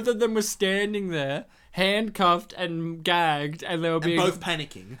both of them were standing there, handcuffed and gagged, and they were being... Both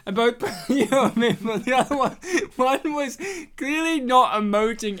panicking. And both, you know what I mean? But the other one was clearly not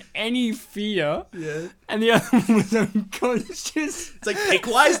emoting any fear. Yeah. And the other one was unconscious. It's like, pick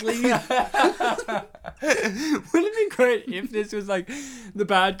wisely. Wouldn't it be great if this was like the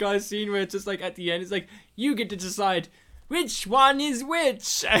bad guy scene where it's just like at the end, it's like, you get to decide which one is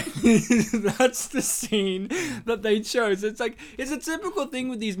which. And that's the scene that they chose. It's like, it's a typical thing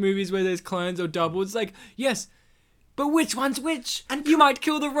with these movies where there's clones or doubles. It's like, yes, but which one's which? And you might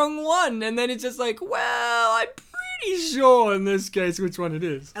kill the wrong one. And then it's just like, well, I'm pretty sure in this case which one it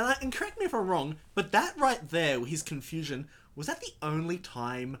is. And correct me if I'm wrong, but that right there, his confusion, was that the only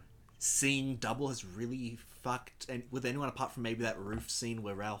time seeing double has really fucked and with anyone apart from maybe that roof scene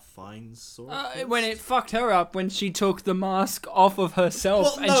where Ralph Fiennes saw it? When it fucked her up when she took the mask off of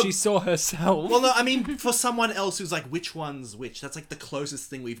herself and she saw herself. Well, no, I mean, for someone else who's like, which one's which? That's like the closest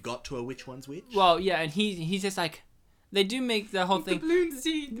thing we've got to a which one's which. Well, yeah, and he's just like, they do make the whole thing. The balloon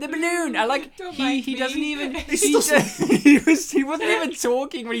scene. The balloon. I like. Don't He mind doesn't me. even. He's He wasn't even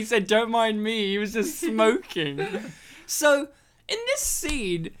talking when he said, "Don't mind me." He was just smoking. So in this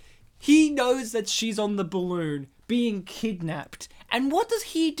scene, he knows that she's on the balloon being kidnapped, and what does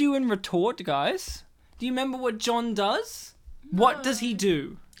he do in retort, guys? Do you remember what John does? What does he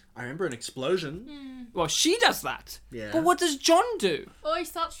do? I remember an explosion. Well, she does that. Yeah. But what does John do? Oh, he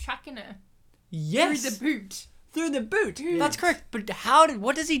starts tracking her Yes. through the boot. Through the boot. Yes. That's correct. But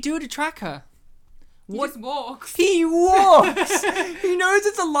what does he do to track her? He just walks. He walks. He knows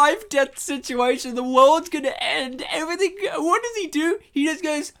it's a life-death situation. The world's gonna end. Everything. What does he do? He just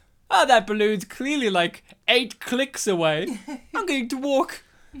goes, "Oh, that balloon's clearly like 8 clicks away. I'm going to walk.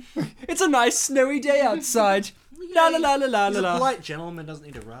 It's a nice snowy day outside. La la la la la He's a la." polite gentleman, doesn't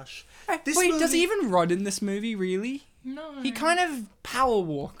need to rush. This Wait, does he movie- even run in this movie? Really? No. He kind of power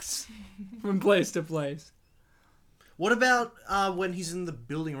walks from place to place. What about when he's in the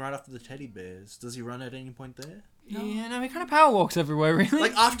building right after the teddy bears? Does he run at any point there? Yeah, no, he kind of power walks everywhere, really.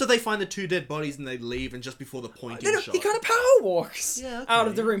 Like after they find the 2 dead bodies and they leave, and just before the pointing shot. He kind of power walks Yeah, out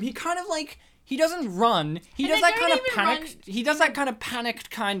of okay. the room. He kind of like, he doesn't run. He And does they that kind don't of even panicked. He does that kind of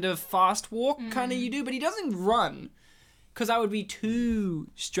panicked kind of fast walk kind of you do, but he doesn't run. Because that would be too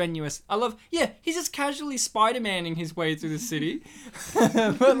strenuous. He's just casually Spider-Maning his way through the city.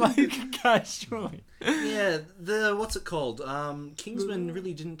 But like, casually. Yeah, what's it called? Kingsman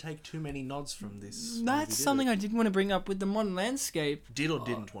really didn't take too many nods from this. That's movie, something did I did want to bring up with the modern landscape. it? Did or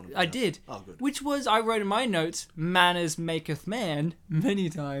didn't want to. I did. Oh, good. Which was, I wrote in my notes, manners maketh man, many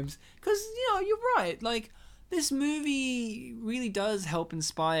times. Because, you're right. Like, this movie really does help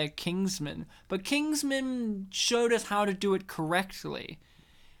inspire Kingsman. But Kingsman showed us how to do it correctly.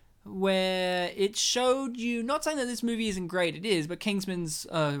 Where it showed you, not saying that this movie isn't great, it is, but Kingsman's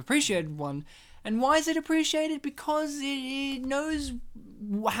appreciated one. And why is it appreciated? Because it knows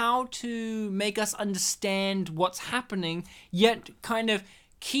how to make us understand what's happening, yet kind of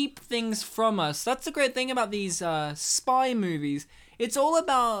keep things from us. That's the great thing about these spy movies. It's all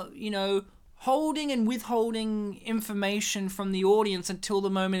about, holding and withholding information from the audience until the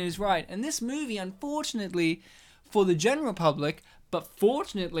moment is right. And this movie, unfortunately, for the general public, but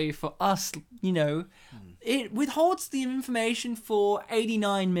fortunately for us, it withholds the information for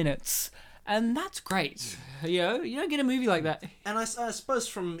 89 minutes. And that's great. You don't get a movie like that. And I suppose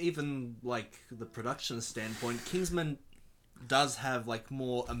from even like the production standpoint, Kingsman does have like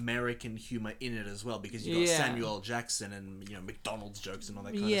more American humor in it as well, because you got Yeah. Samuel L. Jackson and McDonald's jokes and all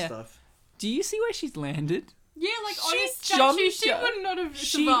that kind of stuff. Do you see where she's landed? Yeah, like on She a statue, jumped- she would not have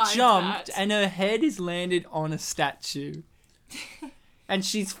She survived jumped that. and her head is landed on a statue. And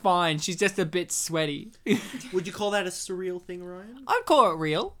she's fine. She's just a bit sweaty. Would you call that a surreal thing, Ryan? I'd call it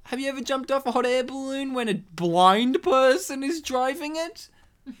real. Have you ever jumped off a hot air balloon when a blind person is driving it?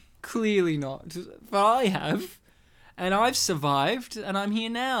 Clearly not. But I have. And I've survived. And I'm here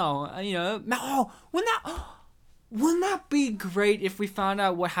now. Wouldn't that be great if we found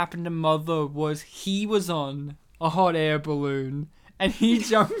out what happened to Mother was he was on a hot air balloon and he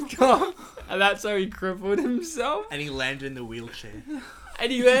jumped off And that's how he crippled himself. And he landed in the wheelchair.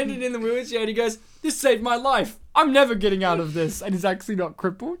 And he landed in the wheelchair and he goes, "This saved my life. I'm never getting out of this." And he's actually not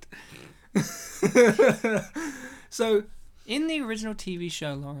crippled. So, in the original TV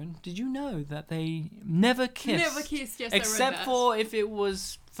show, Lauren, did you know that they never kissed? Never kissed, yes, Except I read that. for if it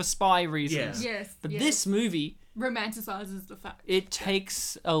was for spy reasons. Yeah. Yes, But yes. this movie, romanticizes the fact. it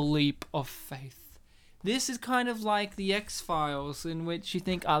takes a leap of faith. This is kind of like the X-Files, in which you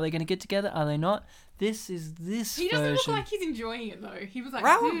think, are they going to get together? Are they not? This is this He doesn't version. look like he's enjoying it though. He was like,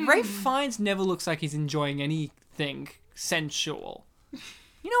 Ralph Fiennes never looks like he's enjoying anything sensual.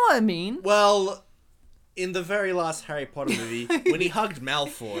 You know what I mean? Well, in the very last Harry Potter movie, when he hugged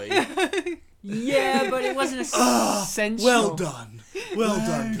Malfoy. Yeah, but it wasn't sensual. Well done. Well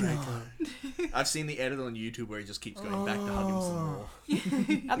done, Draco. I've seen the edit on YouTube where he just keeps going back to hug him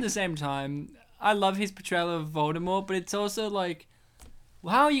some more. At the same time, I love his portrayal of Voldemort, but it's also like,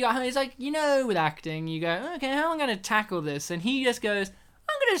 well, how are you? It's like, you know, with acting, you go, okay, how am I going to tackle this? And he just goes,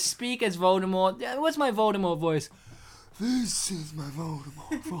 I'm going to speak as Voldemort. What's my Voldemort voice? This is my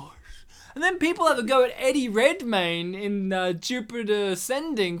Voldemort voice. And then people have a go at Eddie Redmayne in Jupiter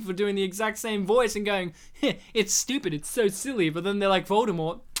Ascending for doing the exact same voice and going, it's stupid, it's so silly. But then they're like,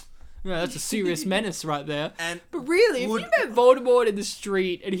 Voldemort, yeah, that's a serious menace right there. But really, if you met Voldemort in the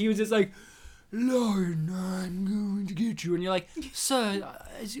street and he was just like, Lauren, I'm going to get you, and you're like, sir,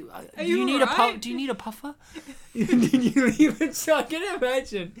 do you need alright? do you need a puffer? Did you even? So I can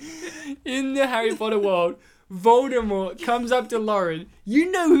imagine in the Harry Potter world, Voldemort comes up to Lauren.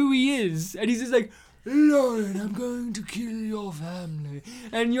 You know who he is, and he's just like, Lauren, I'm going to kill your family,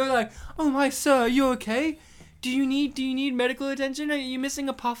 and you're like, oh my sir, are you okay? Do you need medical attention? Are you missing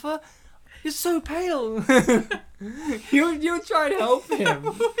a puffer? You're so pale. You're trying to help him.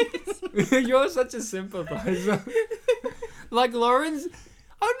 You're such a sympathizer. Like Lauren's,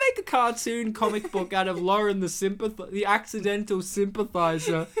 I would make a cartoon comic book out of Lauren the accidental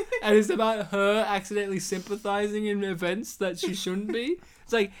sympathizer, and it's about her accidentally sympathizing in events that she shouldn't be.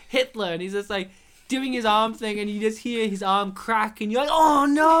 It's like Hitler, and he's just like doing his arm thing, and you just hear his arm crack, and you're like, oh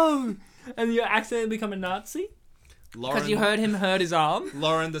no, and you accidentally become a Nazi. Because you heard him hurt his arm.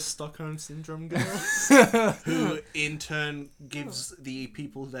 Lauren, the Stockholm Syndrome girl, who in turn gives the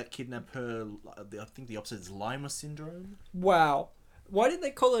people that kidnap her, I think the opposite is Lima syndrome. Wow. Why did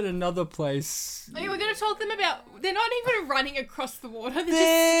they call it another place? Okay, we're going to talk them about... They're not even running across the water. They're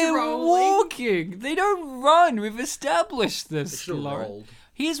They're just strolling. walking. They don't run. We've established They this, should have Lauren. rolled.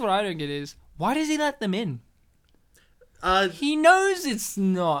 Here's what I don't get is, why does he let them in? A He knows it's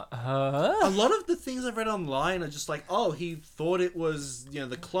not her. lot of the things I've read online are just like, oh, he thought it was,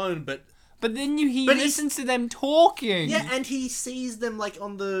 the clone, but But then he But he's- listens to them talking. yeah, and he sees them like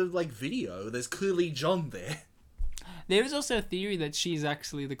on the video. There's clearly John there. There is also a theory that she's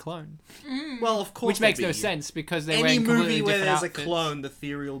actually the clone. Well, of course, Which makes there'd no be. sense because they're Any wearing completely movie where different there's outfits. a clone, the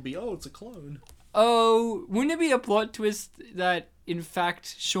theory will be, oh, it's a clone. Oh, wouldn't it be a plot twist that in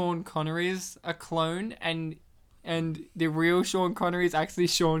fact Sean Connery is a clone and the real Sean Connery is actually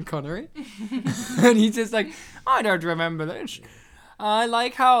Sean Connery? And he's just like, I don't remember this. I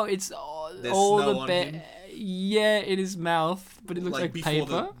like how it's There's all snow the on bit. him. Yeah, in his mouth, but it looks like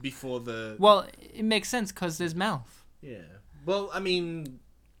paper. Before the Well, it makes sense because there's mouth. yeah. Well, I mean,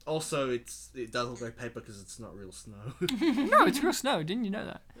 also it does look like paper because it's not real snow. No, it's real snow. Didn't you know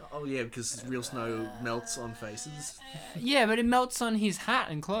that? Oh yeah, because real snow melts on faces. Yeah, but it melts on his hat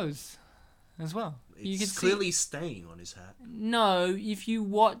and clothes as well. You can It's see. clearly staying on his hat. No, if you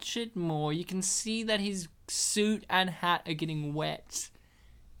watch it more, you can see that his suit and hat are getting wet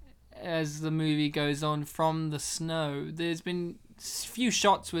as the movie goes on from the snow. There's been a few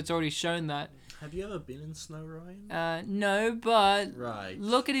shots where it's already shown that. Have you ever been in snow, Ryan? No, but Right.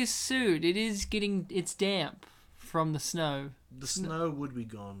 look at his suit. It's damp from the snow. The snow would be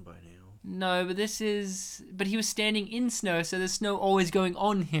gone by now. No, but he was standing in snow, so there's snow always going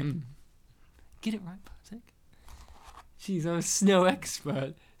on him. Get it right, Bartek? Jeez, I'm a snow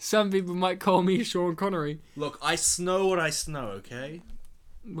expert. Some people might call me Sean Connery. Look, I snow what I snow, okay?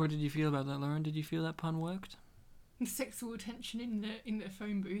 What did you feel about that, Lauren? Did you feel that pun worked? Sexual tension in the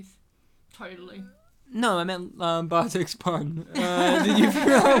phone booth. Totally. No, I meant Bartek's pun. Did you feel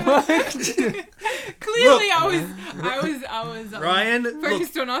that worked? Clearly, I was Ryan,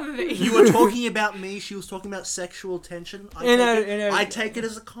 focused on other things. You were talking about me, she was talking about sexual tension. I take it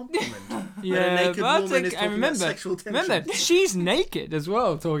as a compliment. That a Yeah, naked woman is Bartek, talking and about sexual tension. remember, she's naked as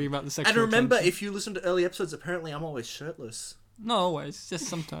well, talking about the sexual And remember, tension. if you listen to early episodes, apparently I'm always shirtless. Not always, just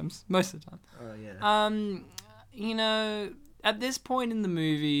sometimes. Most of the time. Oh, yeah. At this point in the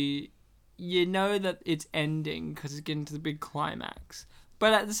movie, you know that it's ending because it's getting to the big climax.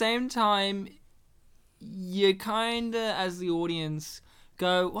 But at the same time, you kind of, as the audience,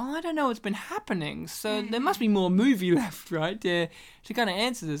 go, well, I don't know what's been happening, so there must be more movie left, right, to kind of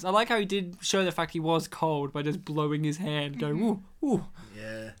answer this. I like how he did show the fact he was cold by just blowing his hand, going, ooh, ooh.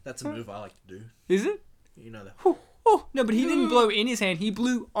 Yeah, that's a move I like to do. Is it? You know that. Ooh, ooh. No, but he didn't blow in his hand, he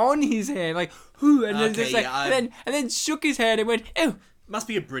blew on his hand, like, ooh, and then Okay, just like, yeah, and then shook his hand and went, ew. Must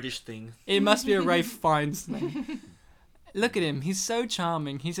be a British thing. It must be a Rafe Fiennes thing. Look at him, he's so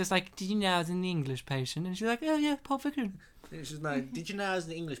charming. He's just like, did you know I was in The English Patient? And she's like, oh yeah, Pulp Fiction. It's just, no, did you know I was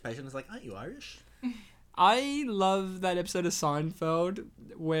an English patient? It's like, aren't you Irish? I love that episode of Seinfeld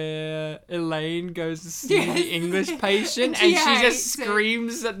where Elaine goes to see the English Patient and she just hates it.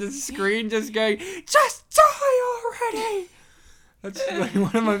 screams at the screen, just going, just die already! That's like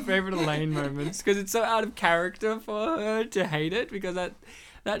one of my favourite Elaine moments because it's so out of character for her to hate it, because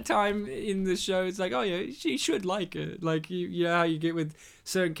that time in the show, it's like, oh yeah, she should like it. Like, you know how you get with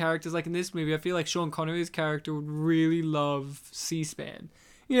certain characters, like in this movie, I feel like Sean Connery's character would really love C-SPAN.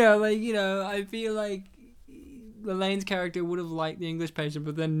 I feel like Elaine's character would have liked The English Patient,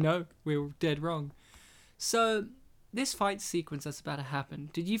 but then no, we were dead wrong. So, this fight sequence that's about to happen,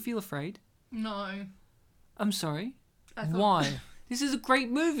 did you feel afraid? No. I'm sorry. I thought- Why? This is a great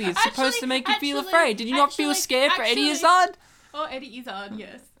movie. It's supposed to make you feel actually- afraid. Did you not feel actually- scared for Eddie actually- Izzard? Oh, Eddie Izzard,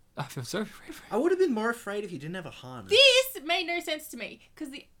 yes. I feel so afraid for him. I would have been more afraid if you didn't have a harness. This made no sense to me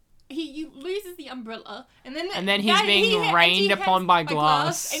because he loses the umbrella and then he's being rained upon by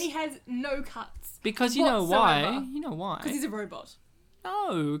glass. and he has no cuts Because you know why? whatsoever. You know why? because he's a robot.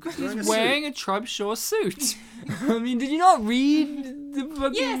 No, because Wearing he's a wearing a Trubshaw suit. I mean, did you not read the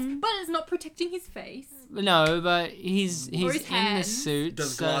fucking... Yes, but it's not protecting his face. No, but he's Or in his the hands. suit.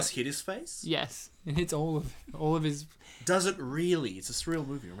 Does so- glass hit his face? Yes, it hits all of his... Does it really? It's a surreal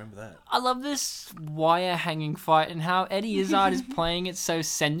movie, remember that. I love this wire hanging fight and how Eddie Izzard is playing it so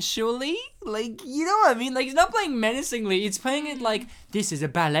sensually. Like, you know what I mean? Like, he's not playing menacingly. He's playing it like, this is a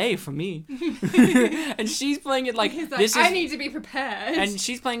ballet for me. And she's playing it like, He's like, this is... I need to be prepared. And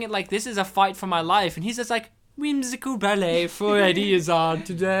she's playing it like, this is a fight for my life. And he's just like, whimsical ballet for Eddie Izzard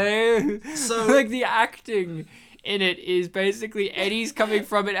today. So- like, the acting in it is basically Eddie's coming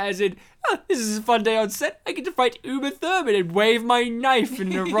from it as in, oh, this is a fun day on set. I get to fight Uma Thurman and wave my knife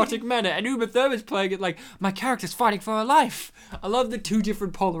in an erotic manner. And Uma Thurman's playing it like, my character's fighting for her life. I love the two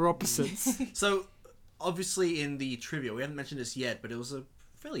different polar opposites. So, obviously in the trivia, we haven't mentioned this yet, but it was a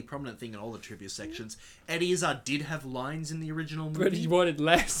fairly prominent thing in all the trivia sections. Eddie Izzard did have lines in the original movie. But he wanted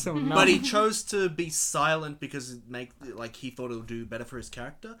less or not. But he chose to be silent because he thought it would do better for his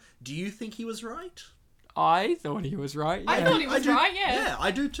character. Do you think he was right? I thought he was right. I yeah. thought he was do, right, yeah. Yeah,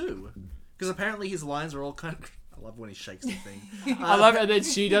 I do too. Because apparently his lines are all kind of... I love when he shakes the thing. I love it that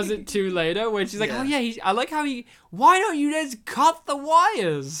she does it too later when she's like, Yeah. oh yeah, I like how why don't you just cut the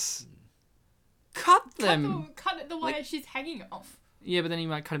wires? Cut them. Cut the wire she's hanging off. Yeah, but then he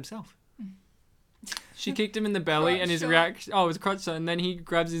might cut himself. She kicked him in the belly and his Crotch shot. reaction, oh, it was crotch shot, and then he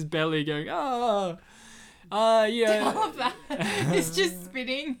grabs his belly going, yeah. I love that. It's just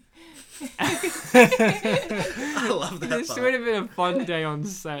spinning. I love that This part. would have been a fun day on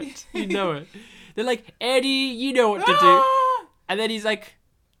set. You know it. They're like, Eddie, you know what to do. Ah! And then he's like,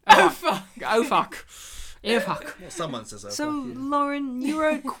 Oh, fuck. oh fuck. Oh fuck. Well, someone says that. So, Lauren, you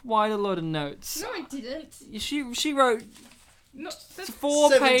wrote quite a lot of notes. No, I didn't. She wrote No, that's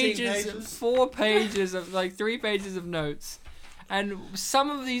 17 pages. 4 pages of, like, 3 pages of notes. And some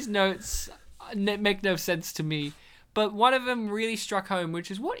of these notes make no sense to me. But one of them really struck home, which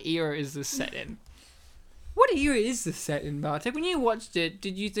is, what era is this set in? What era is this set in, Bartek? When you watched it,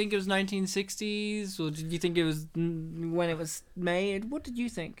 did you think it was 1960s? Or did you think it was when it was made? What did you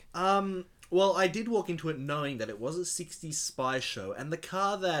think? Well, I did walk into it knowing that it was a 60s spy show, and the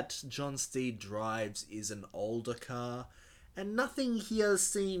car that John Steed drives is an older car, and nothing here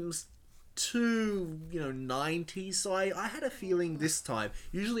seems too, 90s, so I had a feeling this time.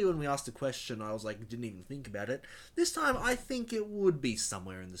 Usually when we asked a question, I was like, didn't even think about it. This time, I think it would be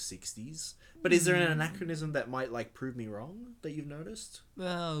somewhere in the 60s. But is there an anachronism that might, prove me wrong, that you've noticed?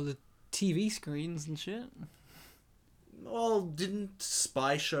 Well, the TV screens and shit. Well, didn't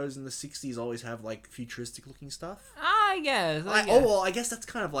spy shows in the 60s always have, futuristic looking stuff? I guess. I guess that's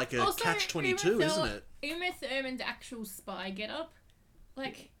kind of like a Also, catch-22, Uma isn't it? Uma Thurman's actual spy getup,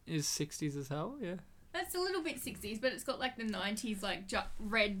 Is 60s as hell, yeah. that's a little bit 60s, but it's got the 90s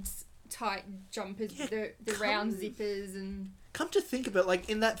red tight jumpers, Yeah, the round zippers and Come to think of it,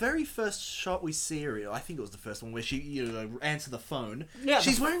 in that very first shot we see her, I think it was the first one where she, answer the phone. Yeah,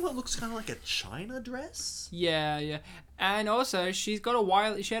 She's wearing what looks kind of like a China dress. Yeah. And also, she had a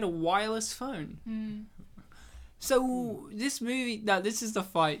wireless phone. So this movie, now this is the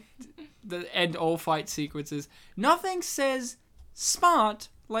fight, the end all fight sequences. Nothing says smart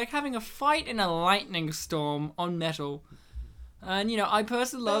like having a fight in a lightning storm on metal. And, you know, I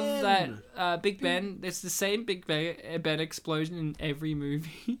personally love that Big Ben, it's the same Big Ben explosion in every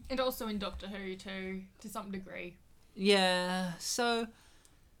movie. And also in Doctor Who too, to some degree. Yeah, so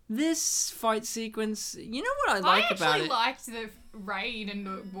this fight sequence, you know what I like about it? I actually liked the rain and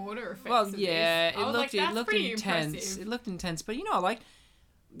the water effects Well, of yeah, this. I was like, it that's looked pretty intense. impressive. It looked intense, but you know, like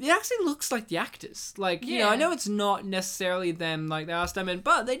it actually looks like the actors. Like, you know, I Yeah. know it's not necessarily them, like they are stuntmen,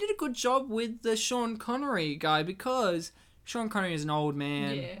 but they did a good job with the Sean Connery guy because Sean Connery is an old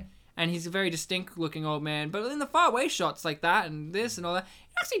man. Yeah. And he's a very distinct looking old man. But in the far away shots like that and this and all that,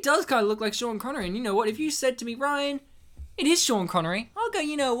 it actually does kind of look like Sean Connery. And you know what? If you said to me, Ryan, it is Sean Connery, I'll go,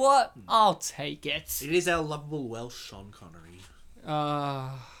 you know what? I'll take it. It is our lovable Welsh Sean Connery.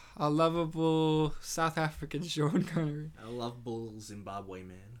 A lovable South African Sean Connery. Our lovable Zimbabwe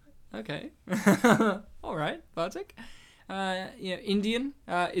man. Okay. All right, Bartek. You know, Indian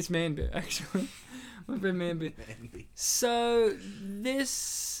is Manbit, actually. My friend Manbit. Manby. So,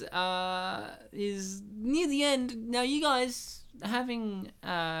 this is near the end. Now, you guys, having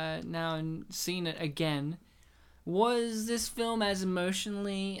now seen it again, was this film as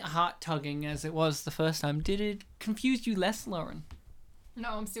emotionally heart-tugging as it was the first time? Did it confuse you less, Lauren? No,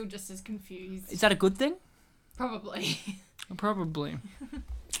 I'm still just as confused. Is that a good thing? Probably. Probably.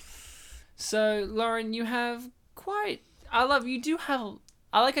 So, Lauren, you have quite... I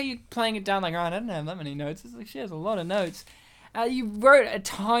like how you're playing it down like, Ryan, I don't have that many notes. It's like she has a lot of notes. You wrote a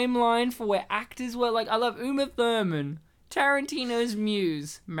timeline for where actors were. Like, I love Uma Thurman, Tarantino's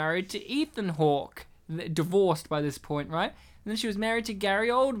muse, married to Ethan Hawke, divorced by this point, right? And then she was married to Gary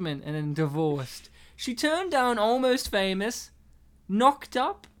Oldman and then divorced. She turned down Almost Famous, Knocked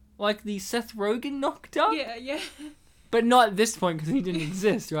Up, like the Seth Rogen Knocked Up. Yeah. But not at this point because he didn't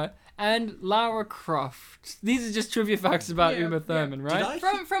exist, right? And Lara Croft. These are just trivia facts about Yeah, Uma Thurman, right?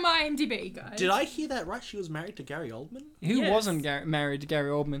 From IMDb, guys. Did I hear that right? She was married to Gary Oldman? Who Yes. wasn't married to Gary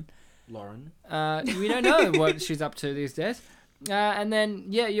Oldman? Lauren. We don't know what she's up to these days. And then,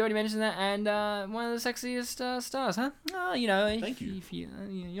 yeah, you already mentioned that. And one of the sexiest stars, huh? You know, Thank you. If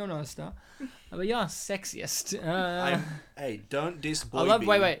you're not a star. But you're sexiest. Hey, don't diss Boy I love... B.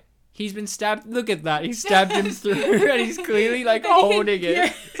 Wait. He's been stabbed. Look at that. He stabbed him through and he's clearly, like, holding it.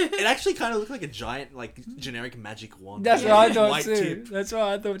 Yeah. It actually kind of looked like a giant, like, generic magic wand. That's with what a I thought white too. tip. That's what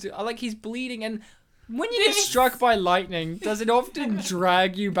I thought too. I like he's bleeding, and when you get struck by lightning, does it often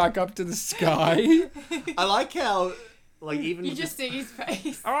drag you back up to the sky? I like how, like, even You just see his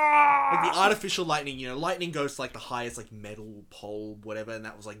face. Ah! like the artificial lightning, you know, lightning goes to, like, the highest, like, metal pole, whatever, and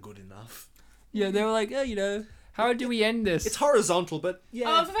that was, like, good enough. Yeah, they were like, oh, you know, how do we end this? It's horizontal, but yeah.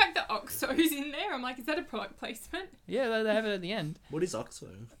 I love the fact that Oxo's in there. I'm like, is that a product placement? Yeah, they have it at the end. What is Oxo?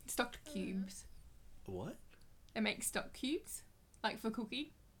 Stock cubes. What? They make stock cubes, like for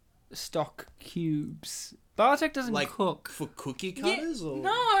cookie. Stock cubes. Bartek doesn't Like, cook. For cookie cutters? Or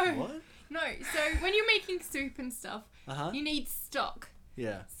no. What? No, so when you're making soup and stuff, Uh-huh. you need stock.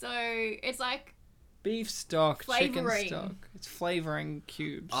 Yeah. So it's like, Beef stock, chicken Flavouring. stock. It's flavoring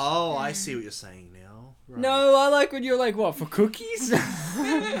cubes. Oh, I see what you're saying now. Right. No, I like when you're like, what, for cookies? You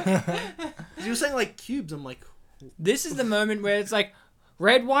were saying, like, cubes. I'm like, This is the moment where it's like,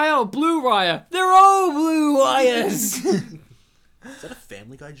 red wire or blue wire? They're all blue wires! is that a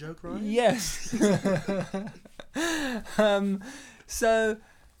Family Guy joke, right? Yes. So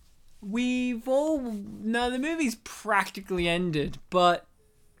we've all... Now, the movie's practically ended, but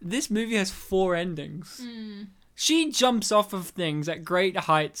this movie has 4 endings. She jumps off of things at great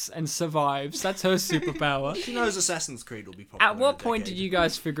heights and survives. That's her superpower. She knows Assassin's Creed will be popular. At what point did you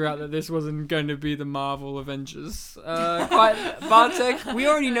guys figure out that this wasn't going to be the Marvel Avengers? Bartek, we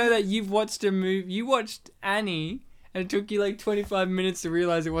already know that you've watched a movie. You watched Annie, and it took you like 25 minutes to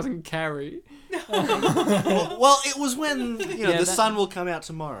realize it wasn't Carrie. Well, it was when, you know, Yeah, the that- sun will come out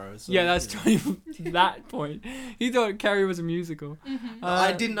tomorrow. So, Yeah, that's you know. that point. He thought Carrie was a musical.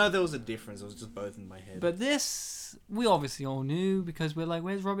 I didn't know there was a difference. It was just both in my head. But this, we obviously all knew because we're like,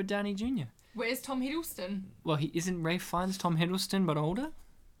 where's Robert Downey Jr.? where's Tom Hiddleston? Well, he isn't Ray Fiennes Tom Hiddleston, but older?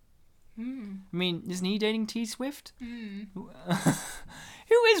 I mean, isn't he dating T Swift? Who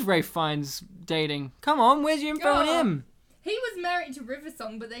is Ray Fiennes dating? Come on, where's your info on Oh. him? He was married to River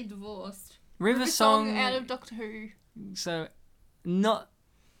Song, but they divorced. River Song, out of Doctor Who. so not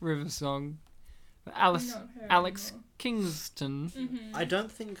River Song, but Alex Not her Alex anymore. Kingston. I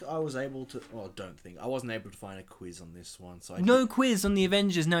don't think I was able to. Well, I wasn't able to find a quiz on this one. So I No quiz on the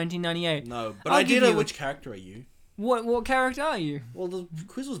Avengers 1998. No, but I'll I give did know you- which character are you. What character are you? Well, the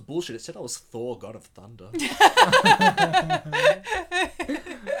quiz was bullshit. It said I was Thor, God of Thunder.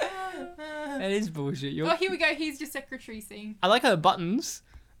 That is bullshit. Oh, here we go. Here's your secretary scene. I like her buttons.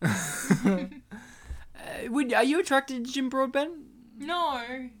 Are you attracted to Jim Broadbent?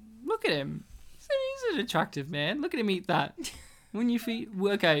 No. Look at him. He's an attractive man. Look at him eat that. Wouldn't you feed...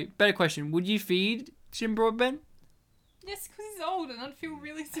 Okay, better question. Would you feed Jim Broadbent? Yes, because he's old and I'd feel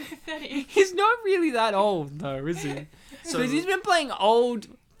really sympathetic. He's not really that old, though, is he? So Because he's been playing old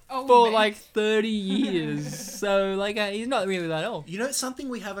Old for man. like 30 years. So, like, he's not really that old. you know something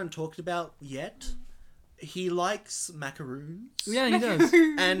we haven't talked about yet? He likes macaroons. Yeah, he does.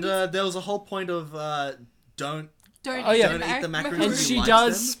 And there was a whole point of don't Don't, Oh, yeah. Don't eat the macaroons. And He she likes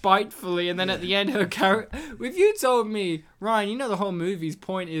does them. spitefully, and then at the end, her character. If you told me, Ryan, you know the whole movie's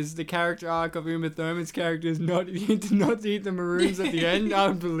point is the character arc of Uma Thurman's character is not to eat the maroons at the end, I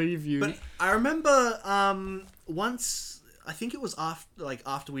would believe you. But I remember once, I think it was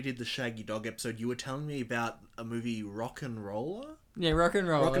after we did the Shaggy Dog episode, you were telling me about a movie Rock and Roller. Yeah, rock and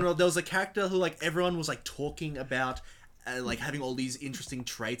roll. Rock and Roll. There was a character who everyone was talking about. Having all these interesting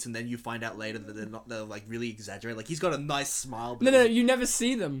traits, and then you find out later that they're really exaggerated. He's got a nice smile. But No, you never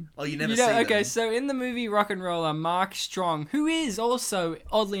see them. Oh, you never see them. Okay, so in the movie Rock and Roller, Mark Strong, who is also,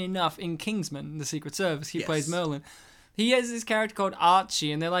 oddly enough, in Kingsman, the Secret Service, he Yes. plays Merlin. He has this character called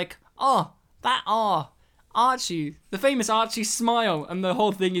Archie, and they're like, Archie, the famous Archie smile, and the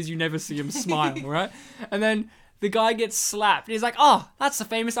whole thing is you never see him smile, right? And then the guy gets slapped, and he's like, that's the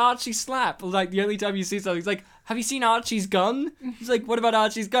famous Archie slap. The only time you see something, he's like, have you seen Archie's gun? He's like, what about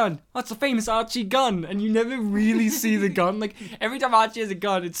Archie's gun? That's the famous Archie gun. And you never really see the gun. Every time Archie has a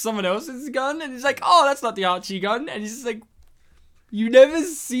gun, it's someone else's gun. And he's like, that's not the Archie gun. And he's just like, you never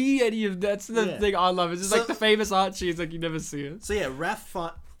see any of that's the Yeah. thing I love. It's just the famous Archie. It's you never see it. So yeah, Rafe.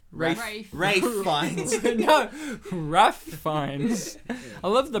 Rafe finds. No, Raph finds. I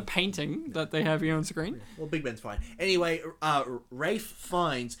love the painting that they have here on screen. Well, Big Ben's fine. Anyway, Rafe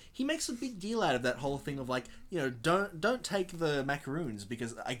finds. He makes a big deal out of that whole thing of don't take the macaroons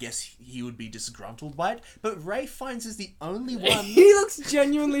because I guess he would be disgruntled by it. But Rafe finds is the only one. He looks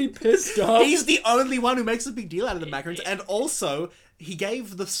genuinely pissed off. He's the only one who makes a big deal out of the macaroons, and also he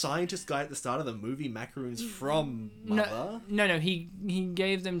gave the scientist guy at the start of the movie macaroons from Mother. No, he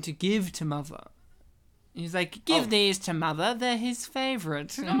gave them to give to Mother. He's like, give these to Mother, they're his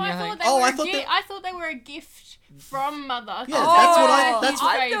favourite. No, And I you're thought like, they were I thought they were a gift from Mother. Yeah, that's what I- His that's-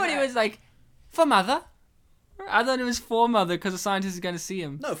 I thought it favourite. was like, for Mother? I thought it was for Mother, because the scientist is going to see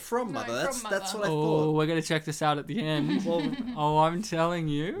him. No, from Mother. from That's Mother. what I Oh, thought. we're going to check this out at the end. Well, I'm telling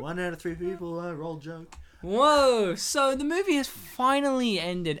you. 1 out of 3 people roll joke. Whoa, so the movie has finally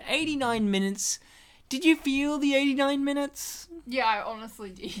ended. 89 minutes. Did you feel the 89 minutes? Yeah, I honestly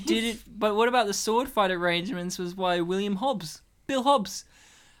did. Did it? But what about the sword fight arrangements was by Bill Hobbs.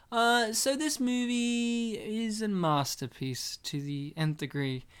 So this movie is a masterpiece to the nth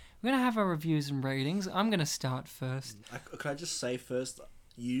degree. We're going to have our reviews and ratings. I'm going to start first. Could I just say first,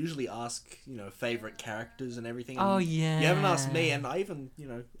 you usually ask, favourite characters and everything. Oh, and yeah. You haven't asked me, and I even,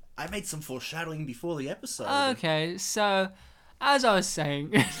 I made some foreshadowing before the episode. Okay, so as I was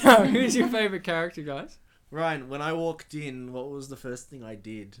saying, who's your favourite character, guys? Ryan, when I walked in, what was the first thing I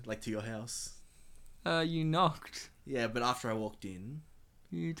did? To your house? You knocked. Yeah, but after I walked in,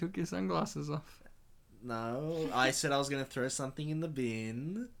 You took your sunglasses off. no, I said I was going to throw something in the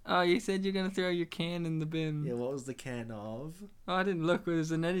bin. Oh, you said you're going to throw your can in the bin. Yeah, what was the can of? Oh, I didn't look. It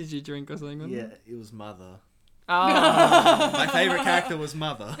was an energy drink or something, wasn't Yeah, it? it was Mother. Oh, My favourite character was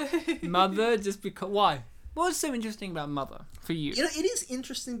Mother. Mother, just because... Why? What was so interesting about Mother for you? It is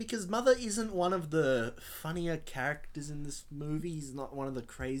interesting because Mother isn't one of the funnier characters in this movie. He's not one of the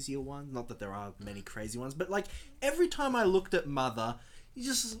crazier ones. Not that there are many crazy ones, but every time I looked at Mother, he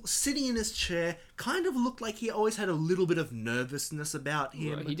just sitting in his chair kind of looked like he always had a little bit of nervousness about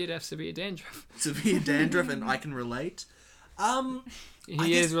him. Well, he did have severe dandruff. Severe dandruff, and I can relate.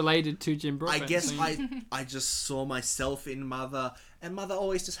 He is related to Jim Broadbent. I guess so- I just saw myself in Mother, and Mother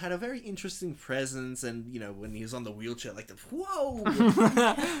always just had a very interesting presence, and when he was on the wheelchair, whoa!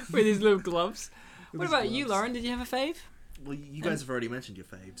 with his little gloves. What his about you, gloves. Lauren? Did you have a fave? Well, you guys have already mentioned your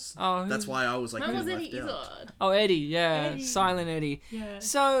faves. Oh, That's why I was When feeling was left Eddie out. Izzard? Oh, Eddie, yeah. Eddie. Silent Eddie. Yeah.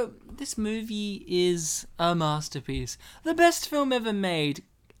 So, this movie is a masterpiece. The best film ever made.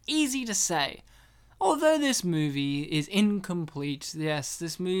 Easy to say. Although this movie is incomplete, yes,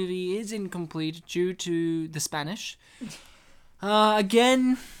 this movie is incomplete due to the Spanish.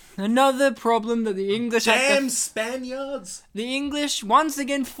 Again, another problem that the English had to Damn Spaniards! The English, once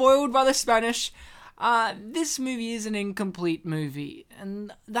again foiled by the Spanish. This movie is an incomplete movie,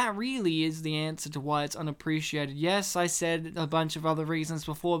 and that really is the answer to why it's unappreciated. Yes, I said a bunch of other reasons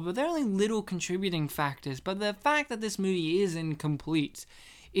before, but they're only little contributing factors. But the fact that this movie is incomplete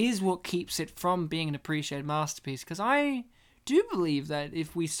is what keeps it from being an appreciated masterpiece, because I do believe that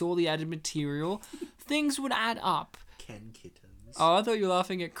if we saw the added material, things would add up. Ken Kittens. Oh, I thought you were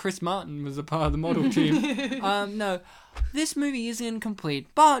laughing at Chris Martin was a part of the model team. No, this movie is incomplete,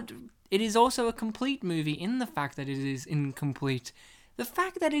 but it is also a complete movie in the fact that it is incomplete. The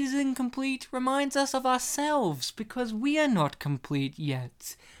fact that it is incomplete reminds us of ourselves, because we are not complete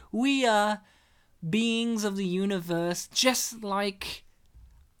yet. We are beings of the universe, just like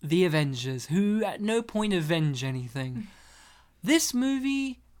the Avengers, who at no point avenge anything. This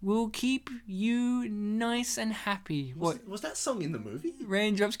movie will keep you nice and happy. Was that song in the movie?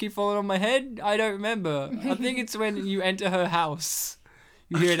 Raindrops keep falling on my head? I don't remember. I think it's when you enter her house.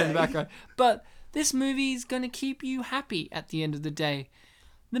 You hear it in the background. But this movie is going to keep you happy at the end of the day.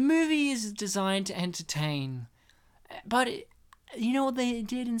 The movie is designed to entertain. But you know what they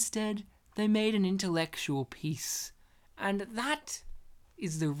did instead? They made an intellectual piece. And that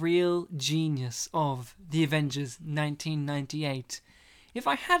is the real genius of The Avengers 1998. If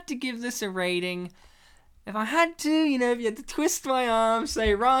I had to give this a rating, if you had to twist my arm,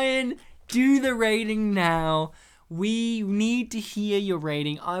 say, Ryan, do the rating now. We need to hear your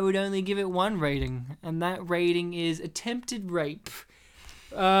rating. I would only give it one rating, and that rating is attempted rape.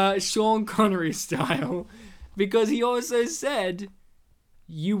 Sean Connery style. Because he also said,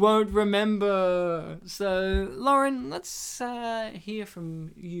 you won't remember. So, Lauren, let's hear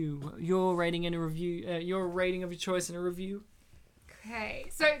from you. Your rating and a review. Your rating of your choice and a review. Okay,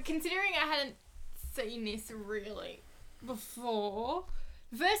 so considering I hadn't seen this really before,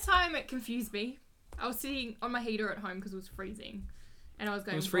 the first time it confused me. I was sitting on my heater at home because it was freezing, and I was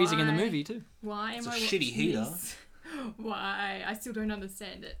going. It was freezing in the movie too. Why It's am a I shitty watching heater. this? Why? I still don't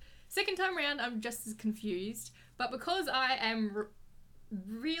understand it. Second time around, I'm just as confused. But because I am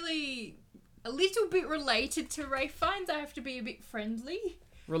really a little bit related to Ralph Fiennes, I have to be a bit friendly.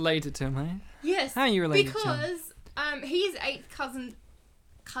 Related to him, eh? Yes. How are you related to him? Because he is eighth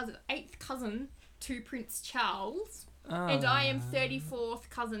cousin to Prince Charles. And I am 34th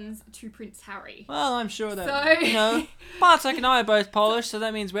cousins to Prince Harry. Well, I'm sure that, So- Bartek and I are both Polish, so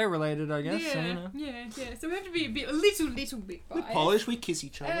that means we're related, I guess. Yeah, So, yeah. So we have to be a little bit We're biased. Polish, we kiss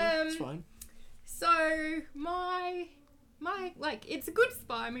each other. It's fine. So my it's a good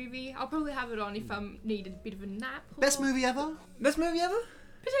spy movie. I'll probably have it on if I need a bit of a nap. Or Best movie ever? Best movie ever?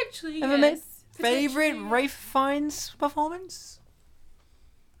 Potentially, Ever made? yes. Favorite Potentially. Ralph Fiennes performance?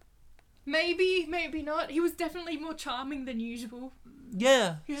 Maybe, maybe not. He was definitely more charming than usual.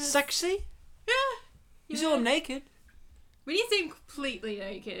 Yeah. Yes. Sexy? Yeah. You saw him naked. When he seemed completely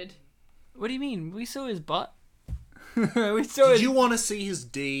naked. What do you mean? We saw his butt. We saw Did his... you want to see his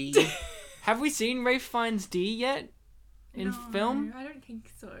D? Have we seen Ralph Fiennes' D yet? In No, film? I don't think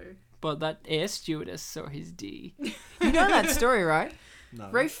so. But that air stewardess saw his D. You know that story, right? No.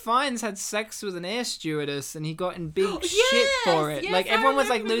 Ralph Fiennes had sex with an air stewardess and he got in big shit Yes, for it. yes, Like, I everyone was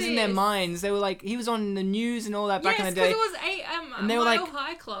like remember losing their this. minds. They were like, he was on the news and all that back in the because day. it was a And they were Mile like-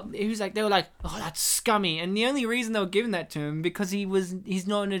 High Club. He was like, they were like, oh, that's scummy. And the only reason they were giving that to him because he's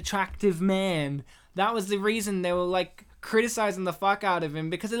not an attractive man. That was the reason they were like criticizing the fuck out of him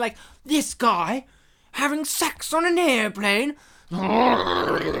because they're like, this guy having sex on an airplane.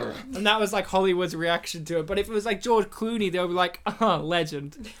 And that was like Hollywood's reaction to it. But if it was like George Clooney, they would be like, oh,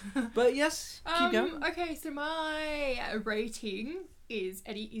 legend. But yes, keep going. Okay, so my rating is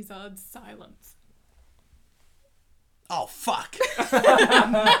Eddie Izzard's Silence. Oh, fuck.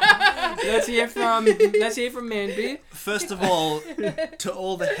 Let's hear from Manby. First of all, to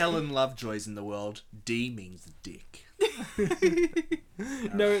all the Helen Lovejoys in the world, D means dick.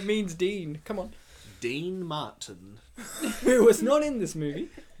 No, it means Dean. Come on. Dean Martin. Who was not in this movie.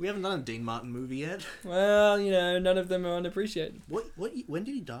 We haven't done a Dean Martin movie yet. Well, none of them are unappreciated. When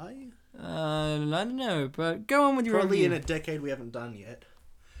did he die? I don't know, but go on with your Probably in review. a decade we haven't done yet.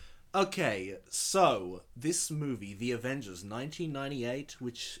 Okay, so this movie, The Avengers 1998,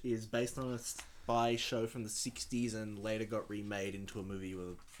 which is based on a spy show from the 60s and later got remade into a movie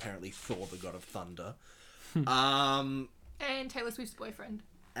with apparently Thor the God of Thunder. And Taylor Swift's boyfriend,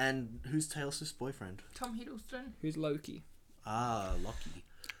 And who's Taylor Swift's boyfriend? Tom Hiddleston. Who's Loki? Ah, Loki.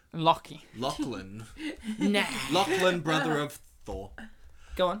 Loki. Lachlan. Nah. Lachlan, brother of Thor.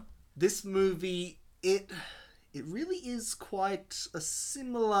 Go on. This movie, it really is quite a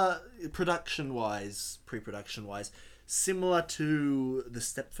similar, production-wise, pre-production-wise, similar to The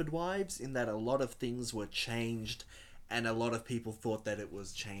Stepford Wives, in that a lot of things were changed, and a lot of people thought that it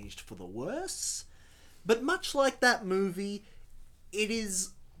was changed for the worse. But much like that movie, it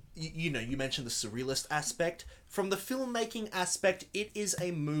is, you mentioned the surrealist aspect. From the filmmaking aspect, it is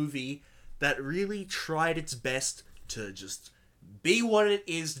a movie that really tried its best to just be what it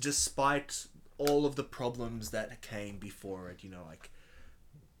is despite all of the problems that came before it. Like,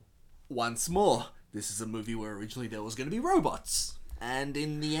 once more, this is a movie where originally there was going to be robots. And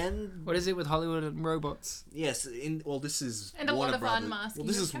in the end... What is it with Hollywood and robots? Yes, this is And a Warner lot of Brothers. unmasking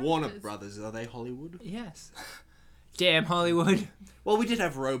This of is Warner characters. Brothers. Are they Hollywood? Yes. Damn Hollywood. Well, we did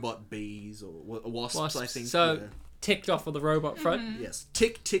have robot bees or wasps, I think. So, yeah. ticked off on the robot front. Yes.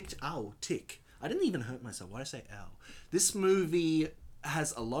 Ticked. Ow, tick. I didn't even hurt myself. Why did I say ow? This movie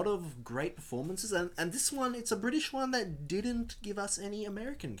has a lot of great performances, and this one, it's a British one that didn't give us any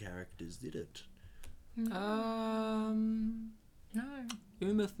American characters, did it? No.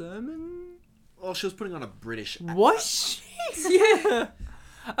 Uma Thurman? Well, she was putting on a British accent. Was she? Yeah.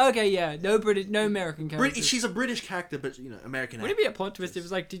 Okay, yeah. No American characters. She's a British character, but, American Would it be a plot twist if it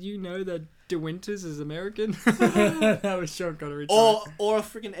was like, did you know that De Winters is American? That was Sean Connery. Or a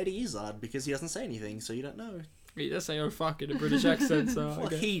freaking Eddie Izzard, because he doesn't say anything, so you don't know. He does say, oh fuck, in a British accent, so... Well,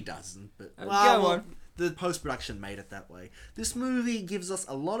 okay. he doesn't, but... Go on. The post-production made it that way. This movie gives us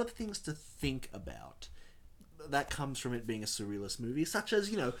a lot of things to think about. That comes from it being a surrealist movie, such as,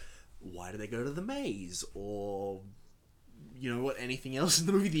 why do they go to the maze? Or... anything else in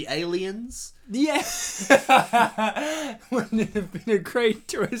the movie? The aliens? Yeah! Wouldn't it have been a great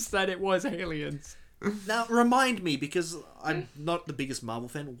twist that it was aliens? Now, remind me, because I'm not the biggest Marvel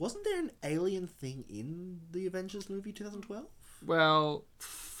fan, wasn't there an alien thing in the Avengers movie 2012? Well,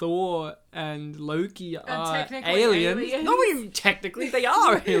 Thor and Loki are technically aliens. aliens. Not even technically, they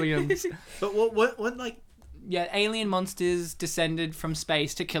are aliens. But what like... Yeah, alien monsters descended from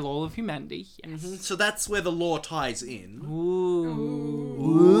space to kill all of humanity. Yes. So that's where the lore ties in. Ooh.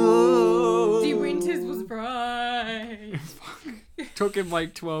 De Winters was right. Took him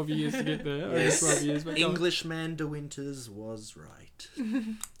like 12 years to get there. Yes. Over 12 years. But go on. Englishman De Winters was right.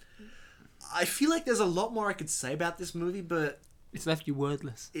 I feel like there's a lot more I could say about this movie, but It's left you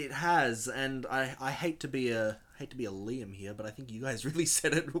wordless. it has, and I hate to be a Liam here, but I think you guys really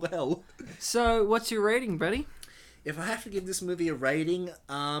said it well. So, what's your rating, Brady? If I have to give this movie a rating,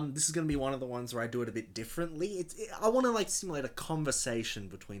 this is going to be one of the ones where I do it a bit differently. I want to simulate a conversation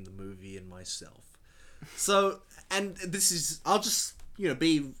between the movie and myself. So, and this is, I'll just,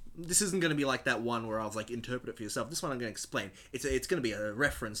 this isn't going to be like that one where I was interpret it for yourself. This one I'm going to explain. It's going to be a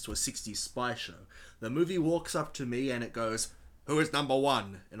reference to a 60s spy show. The movie walks up to me and it goes, "Who is number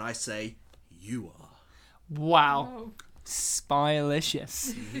one?" And I say, "You are." Wow. Oh.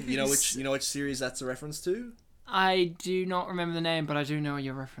 Spylicious. You know which series that's a reference to? I do not remember the name, but I do know what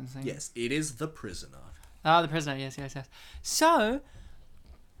you're referencing. Yes, it is The Prisoner. Ah, The Prisoner, yes. So,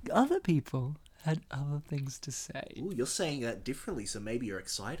 other people had other things to say. Ooh, you're saying that differently, so maybe you're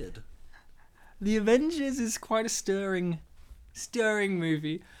excited. The Avengers is quite a stirring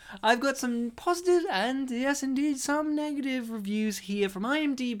movie. I've got some positive and, yes indeed, some negative reviews here from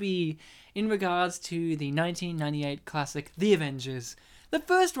IMDb in regards to the 1998 classic The Avengers. The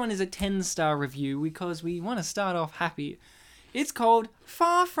first one is a 10-star review because we want to start off happy. It's called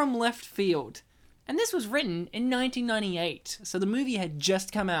Far From Left Field, and this was written in 1998, so the movie had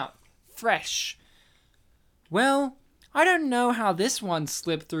just come out, fresh. Well, I don't know how this one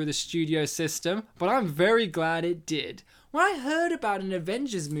slipped through the studio system, but I'm very glad it did. When I heard about an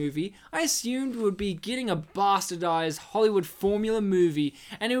Avengers movie, I assumed we would be getting a bastardized Hollywood formula movie,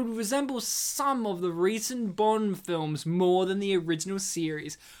 and it would resemble some of the recent Bond films more than the original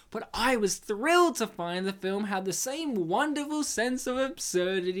series. But I was thrilled to find the film had the same wonderful sense of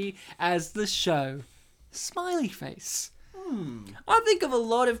absurdity as the show. Smiley face. I think a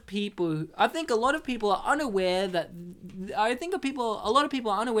lot of people are unaware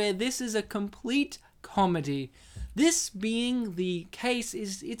this is a complete comedy. This being the case,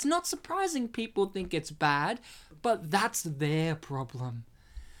 it's not surprising people think it's bad, but that's their problem.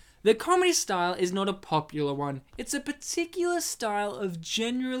 The comedy style is not a popular one. It's a particular style of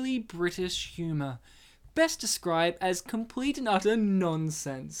generally British humour, best described as complete and utter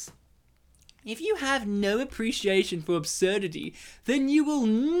nonsense. If you have no appreciation for absurdity, then you will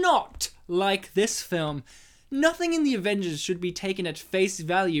not like this film. Nothing in The Avengers should be taken at face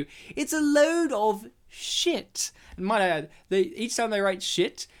value. It's a load of shit. And might I add, each time they write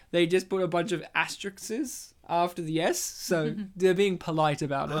shit, they just put a bunch of asterisks after the S, so they're being polite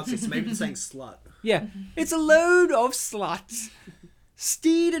about it. It's maybe saying slut. Yeah, it's a load of slut.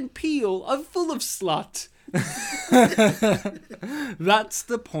 Steed and Peel are full of slut. That's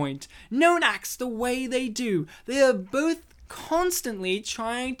the point. No one acts the way they do. They are both constantly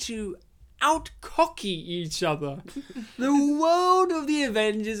trying to out-cocky each other. The world of the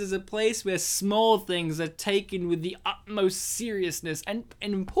Avengers is a place where small things are taken with the utmost seriousness and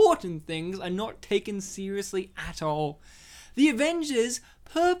important things are not taken seriously at all. The Avengers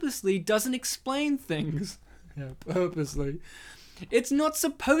purposely doesn't explain things. Yeah, purposely. It's not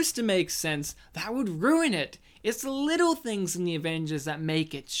supposed to make sense. That would ruin it. It's the little things in the Avengers that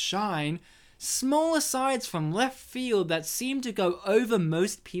make it shine. Small asides from left field that seem to go over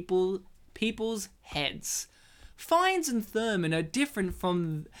most people's heads. Fiennes and Thurman are different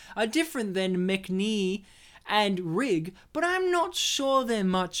than McNee and Rigg, but I'm not sure they're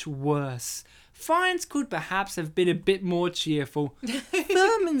much worse. Fiennes could perhaps have been a bit more cheerful.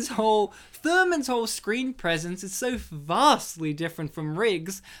 Thurman's whole screen presence is so vastly different from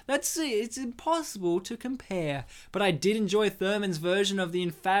Rigg's that it's impossible to compare. But I did enjoy Thurman's version of the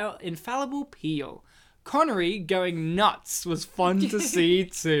infallible Peel. Connery going nuts was fun to see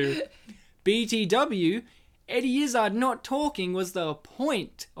too. BTW, Eddie Izzard not talking was the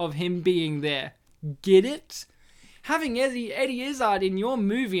point of him being there. Get it? Having Eddie Izzard in your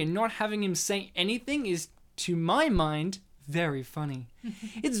movie and not having him say anything is, to my mind, very funny.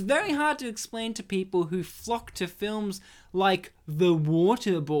 It's very hard to explain to people who flock to films like The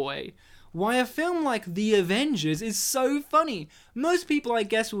Waterboy why a film like The Avengers is so funny. Most people, I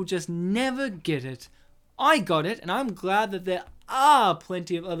guess, will just never get it. I got it, and I'm glad that there are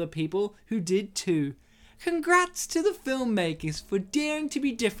plenty of other people who did too. Congrats to the filmmakers for daring to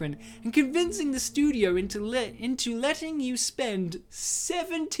be different and convincing the studio into letting you spend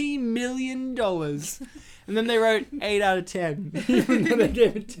 $70 million. And then they wrote 8 out of 10, even though they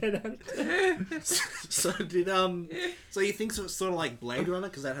gave it 10 out of 10. So you think it's sort of like Blade Runner,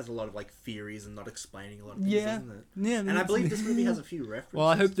 because that has a lot of like theories and not explaining a lot of things, doesn't it? Yeah. And I believe this movie has a few references. Well,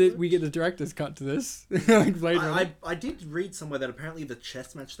 I hope that we get the director's cut to this, like Blade Runner. I did read somewhere that apparently the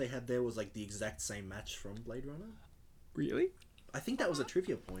chess match they had there was like the exact same match from Blade Runner. Really? I think that was a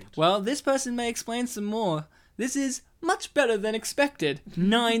trivia point. Well, this person may explain some more. This is much better than expected.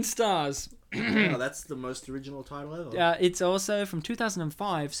 9 stars. Wow, that's the most original title ever. It's also from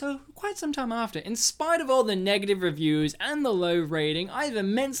 2005, so quite some time after. In spite of all the negative reviews and the low rating, I've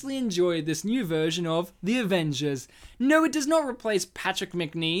immensely enjoyed this new version of The Avengers. No, it does not replace Patrick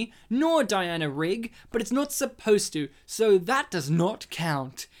McNee, nor Diana Rigg, but it's not supposed to, so that does not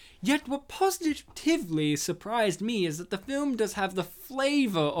count. Yet what positively surprised me is that the film does have the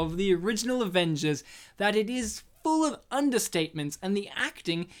flavour of the original Avengers, that it is full of understatements, and the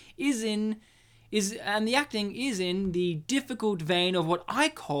acting is in the difficult vein of what I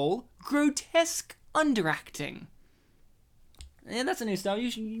call grotesque underacting. Yeah, that's a new style.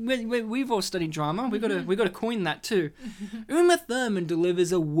 We've all studied drama. We got to coin that too. Uma Thurman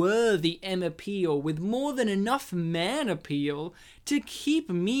delivers a worthy Emma Peel with more than enough man appeal to keep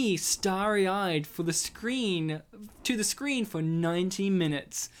me starry-eyed to the screen for 90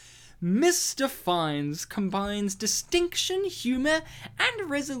 minutes. Mr. Fiennes combines distinction, humour,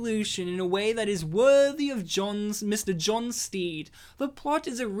 and resolution in a way that is worthy of Mr. John Steed. The plot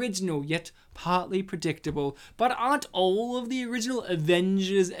is original, yet partly predictable. But aren't all of the original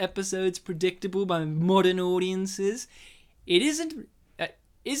Avengers episodes predictable by modern audiences? It isn't a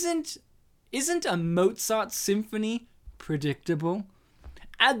Mozart symphony predictable?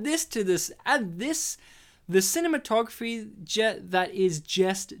 Add this to this. The cinematography that is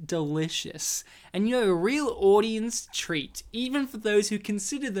just delicious. And a real audience treat, even for those who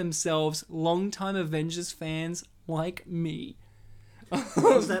consider themselves long-time Avengers fans like me.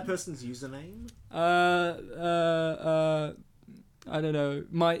 What was that person's username? I don't know.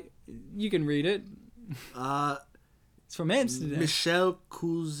 You can read it. It's from Amsterdam. Michelle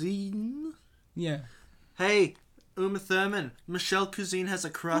Cousine? Yeah. Hey, Uma Thurman, Michelle Cousine has a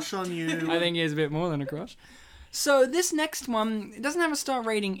crush on you. I think he has a bit more than a crush. So this next one, it doesn't have a star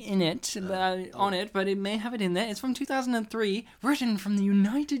rating in it, but it may have it in there. It's from 2003, written from the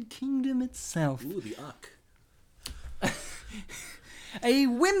United Kingdom itself. Ooh, the Uck. A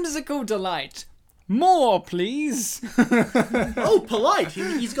whimsical delight. More, please. Oh, polite.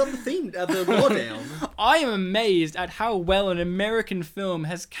 He's got the theme, the law down. I am amazed at how well an American film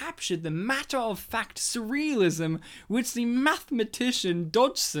has captured the matter-of-fact surrealism which the mathematician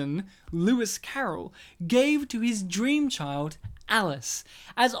Dodgson, Lewis Carroll, gave to his dream child, Alice,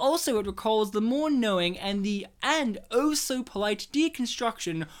 as also it recalls the more knowing and oh so polite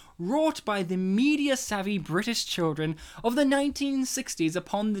deconstruction wrought by the media-savvy British children of the 1960s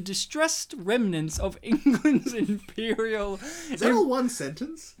upon the distressed remnants of England's imperial... Is that all one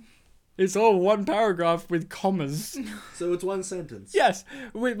sentence? It's all one paragraph with commas. So it's one sentence. Yes.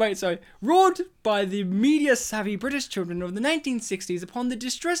 Wait, sorry. Roared by the media-savvy British children of the 1960s upon the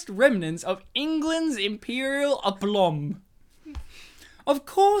distressed remnants of England's imperial aplomb. Of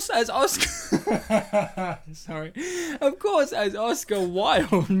course, as Oscar... Sorry. Of course, as Oscar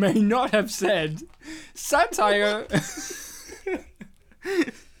Wilde may not have said, satire...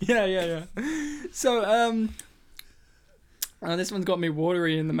 Yeah. So, this one's got me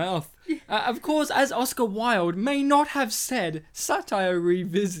watery in the mouth. Of course, as Oscar Wilde may not have said, satire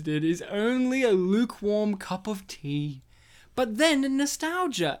revisited is only a lukewarm cup of tea. But then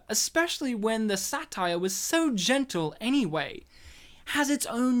nostalgia, especially when the satire was so gentle anyway, has its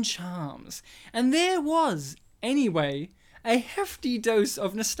own charms. And there was, anyway, a hefty dose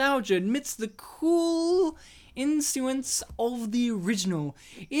of nostalgia amidst the cool influence of the original.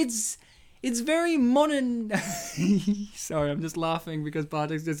 It's very modern. Sorry, I'm just laughing because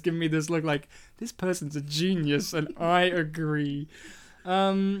Bartek's just giving me this look like, this person's a genius, and I agree.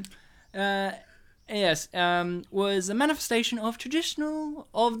 Was a manifestation of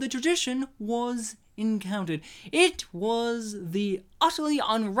the tradition was encountered. It was the utterly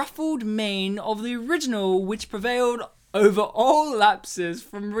unruffled mane of the original which prevailed over all lapses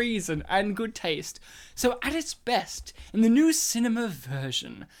from reason and good taste. So at its best, in the new cinema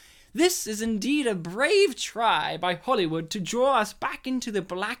version, this is indeed a brave try by Hollywood to draw us back into the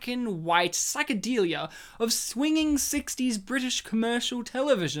black and white psychedelia of swinging 60s British commercial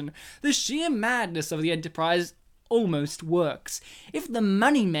television. The sheer madness of the enterprise almost works. If the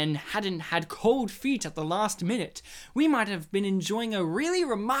money men hadn't had cold feet at the last minute, we might have been enjoying a really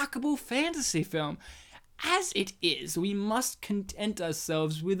remarkable fantasy film. As it is, we must content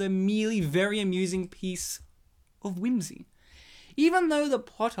ourselves with a merely very amusing piece of whimsy. Even though the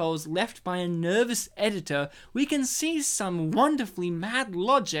plot holes left by a nervous editor, we can see some wonderfully mad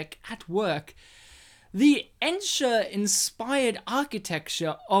logic at work. The Escher-inspired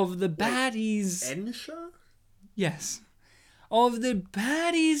architecture of the baddies... Escher? Yes. Of the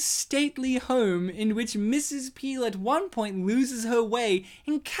baddie's stately home in which Mrs. Peel at one point loses her way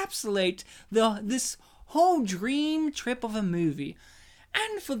encapsulate this whole dream trip of a movie.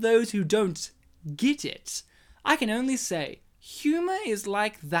 And for those who don't get it, I can only say, humor is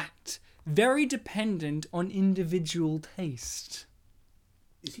like that, very dependent on individual taste.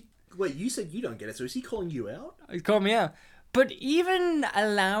 Wait, you said you don't get it, so is he calling you out? He called me out. But even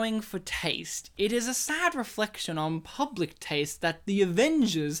allowing for taste, it is a sad reflection on public taste that The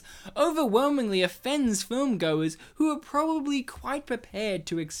Avengers overwhelmingly offends filmgoers who are probably quite prepared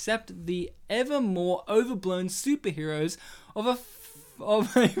to accept the ever more overblown superheroes of a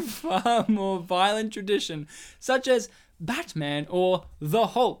far more violent tradition, such as Batman or the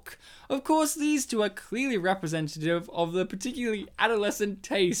Hulk. Of course, these two are clearly representative of the particularly adolescent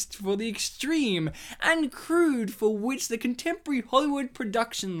taste for the extreme and crude for which the contemporary Hollywood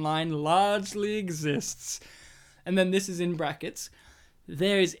production line largely exists. And then this is in brackets.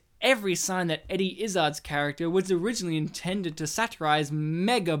 There is every sign that Eddie Izzard's character was originally intended to satirize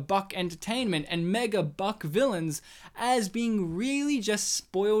mega buck entertainment and mega buck villains as being really just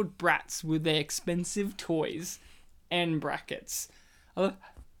spoiled brats with their expensive toys. End brackets.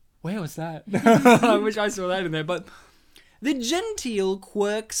 Where was that? I wish I saw that in there. But the genteel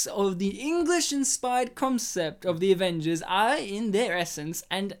quirks of the English-inspired concept of the Avengers are, in their essence,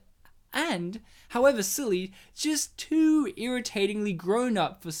 and however silly, just too irritatingly grown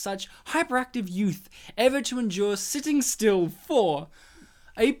up for such hyperactive youth ever to endure sitting still for.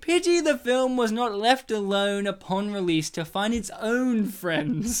 A pity the film was not left alone upon release to find its own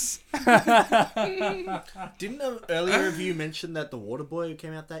friends. Didn't an earlier review mention that The Waterboy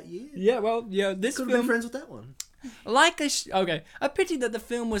came out that year? Yeah, well, yeah, this Could film... have been friends with that one. A pity that the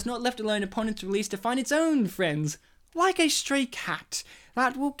film was not left alone upon its release to find its own friends. Like a stray cat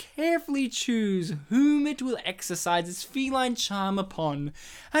that will carefully choose whom it will exercise its feline charm upon.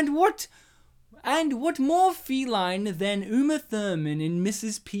 And what more feline than Uma Thurman in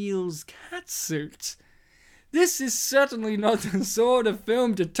Mrs. Peel's catsuit? This is certainly not the sort of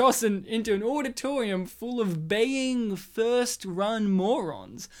film to toss into an auditorium full of baying first-run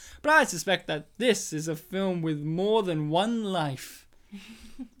morons. But I suspect that this is a film with more than one life.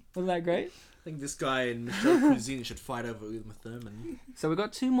 Wasn't that great? I think this guy and Michelle Cousine should fight over Uma Thurman. So we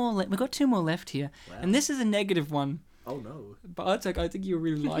got two more. We got two more left here, Wow. and this is a negative one. Oh no. But I think you'll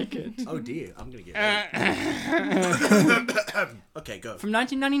really like it. Oh dear, I'm gonna get Okay, go. From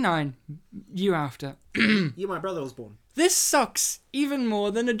 1999, year after. Yeah, my brother was born. This sucks even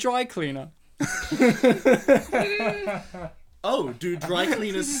more than a dry cleaner. Oh, do dry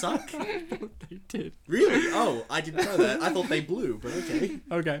cleaners suck? They did. Really? Oh, I didn't know that. I thought they blew, but okay.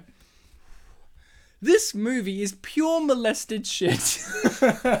 Okay. This movie is pure molested shit.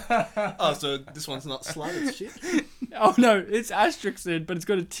 Oh, so this one's not slut, it's shit? Oh no, it's asterisked, but it's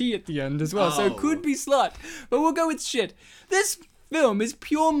got a T at the end as well, so it Oh. could be slut. But we'll go with shit. This film is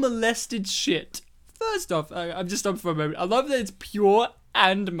pure molested shit. First off, I'm just stopped for a moment. I love that it's pure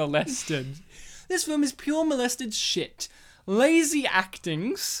and molested. This film is pure molested shit. Lazy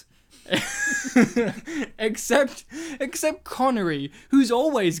actings. except Connery, who's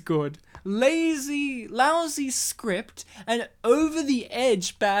always good. Lousy script, and over the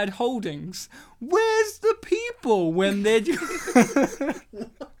edge bad holdings. Where's the people when they're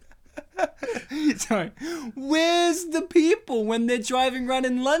Sorry. Where's the people when they're driving around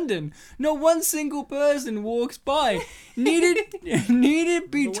in London? Not one single person walks by. Need it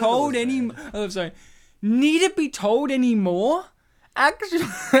be The weather told was any? bad. Oh, sorry. Need it be told any more?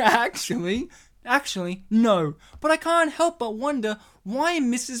 Actually, no. But I can't help but wonder why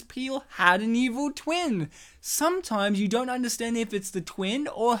Mrs. Peel had an evil twin. Sometimes you don't understand if it's the twin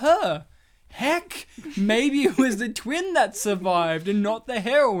or her. Heck, maybe it was the twin that survived and not the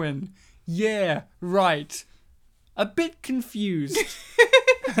heroine. Yeah, right. A bit confused.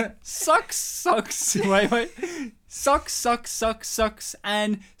 Sucks. Wait. Sucks,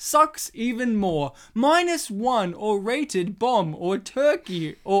 and sucks even more. -1 or rated bomb or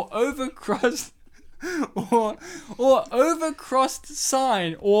turkey or overcrossed or overcrossed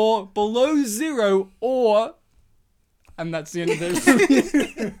sign or below 0 or. And that's the end of this.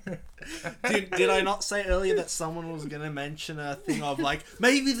 Did I not say earlier that someone was going to mention a thing of like,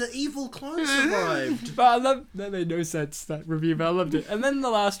 maybe the evil clone survived? But I love that made no sense, that review, but I loved it. And then the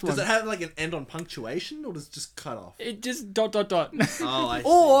last one. Does it have like an end on punctuation or does it just cut off? It just ... Oh, I see.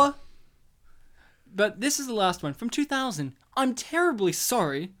 Or, but this is the last one from 2000. I'm terribly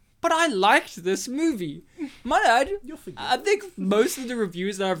sorry, but I liked this movie. Might add, You'll forgive. I think most of the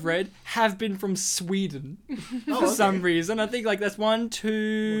reviews that I've read have been from Sweden for some reason. I think like that's 1,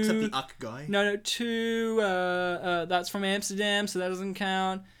 2. Except the Uck guy. No, 2. That's from Amsterdam, so that doesn't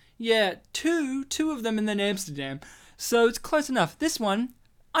count. Yeah, 2 of them, and then Amsterdam. So it's close enough. This one,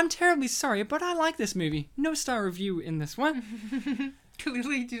 I'm terribly sorry, but I like this movie. No star review in this one.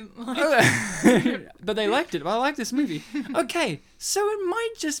 Clearly didn't like But they liked it. But I like this movie. Okay, so it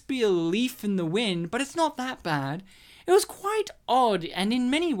might just be a leaf in the wind, but it's not that bad. It was quite odd, and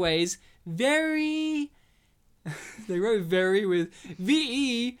in many ways, very... They wrote very with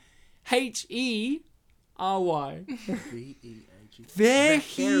Vehery. V-E-A-G.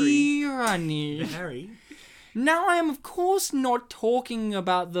 Vehery. Harry. Now I am of course not talking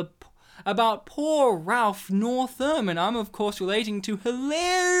about poor Ralph Northumberland. I'm of course relating to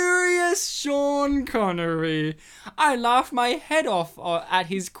hilarious Sean Connery. I laughed my head off at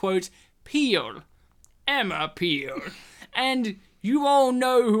his quote, Peel, Emma Peel. And you all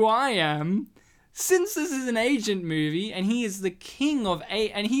know who I am. Since this is an agent movie and he is the king of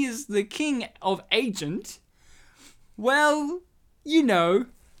agent, well, you know,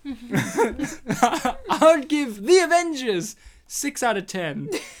 I would give The Avengers 6 out of 10.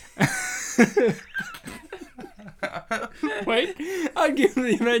 Wait, I'd give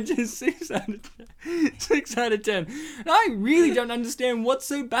The Avengers 6 out of 10. 6 out of 10. And I really don't understand what's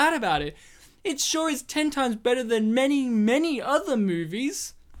so bad about it. It sure is 10 times better than many other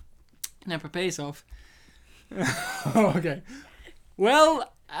movies. Now prepare yourself. Okay.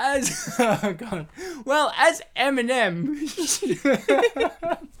 Well, as as Eminem.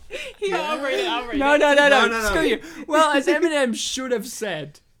 Yeah, I'll read it. No. No. Screw you. Well, as Eminem should have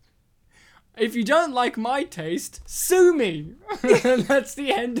said, if you don't like my taste, sue me. And that's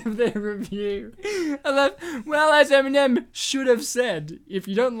the end of their review. Well, as Eminem should have said, if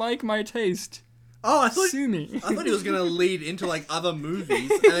you don't like my taste, Oh, I thought sue me. he was gonna lead into like other movies,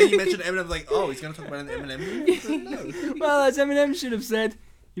 and then you mentioned Eminem. Like, oh, he's gonna talk about an Eminem movie. So, no. Well, as Eminem should have said,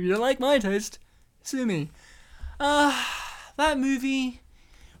 if you don't like my taste, sue me. That movie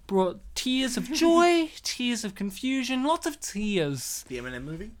brought tears of joy, tears of confusion, lots of tears. The Eminem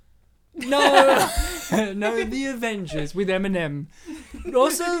movie. No, The Avengers with Eminem.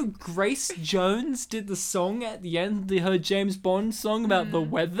 Also, Grace Jones did the song at the end, her James Bond song about the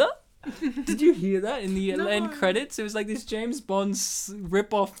weather. Did you hear that in the end credits? It was like this James Bond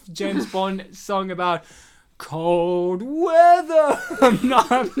rip-off James Bond song about cold weather. I'm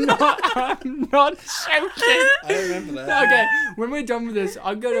not joking. I don't remember that. Okay, when we're done with this,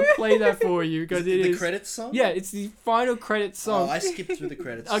 I'm gonna play that for you because it the is. credits song. Yeah, it's the final credits song. Oh, I skipped through the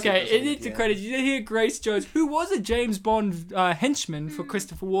credits. Okay, So it is the credits. You did hear Grace Jones, who was a James Bond henchman for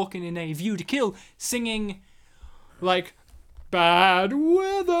Christopher Walken in A View to Kill, singing like bad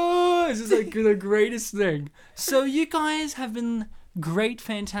weather. It's just like the greatest thing. So you guys have been great,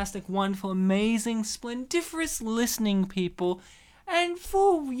 fantastic, wonderful, amazing, splendiferous listening people. And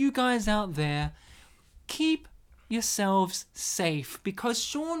for you guys out there, keep yourselves safe, because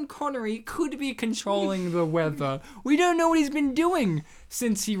Sean Connery could be controlling the weather. We don't know what he's been doing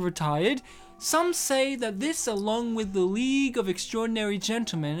since he retired. Some say that this, along with the League of Extraordinary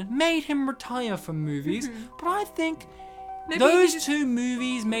Gentlemen, made him retire from movies, but I think Maybe those two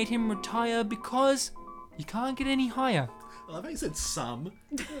movies made him retire because you can't get any higher. I love how you said some,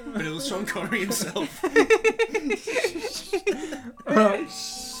 but it was Sean Connery himself.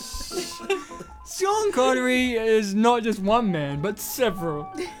 Sean Connery is not just one man, but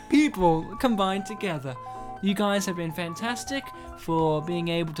several people combined together. You guys have been fantastic for being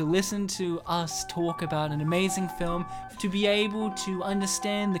able to listen to us talk about an amazing film, to be able to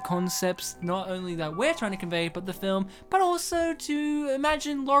understand the concepts not only that we're trying to convey, but the film, but also to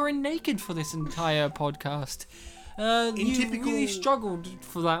imagine Lauren naked for this entire podcast. You typical- really struggled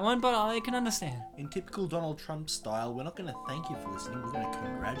for that one, but I can understand. In typical Donald Trump style, we're not going to thank you for listening, we're going to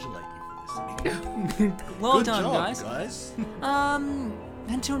congratulate you for listening. Well Good done, job, guys.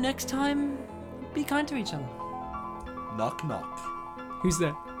 Until next time, be kind to each other. Knock knock. Who's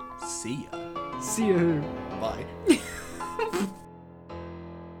there? See ya. See you. Bye.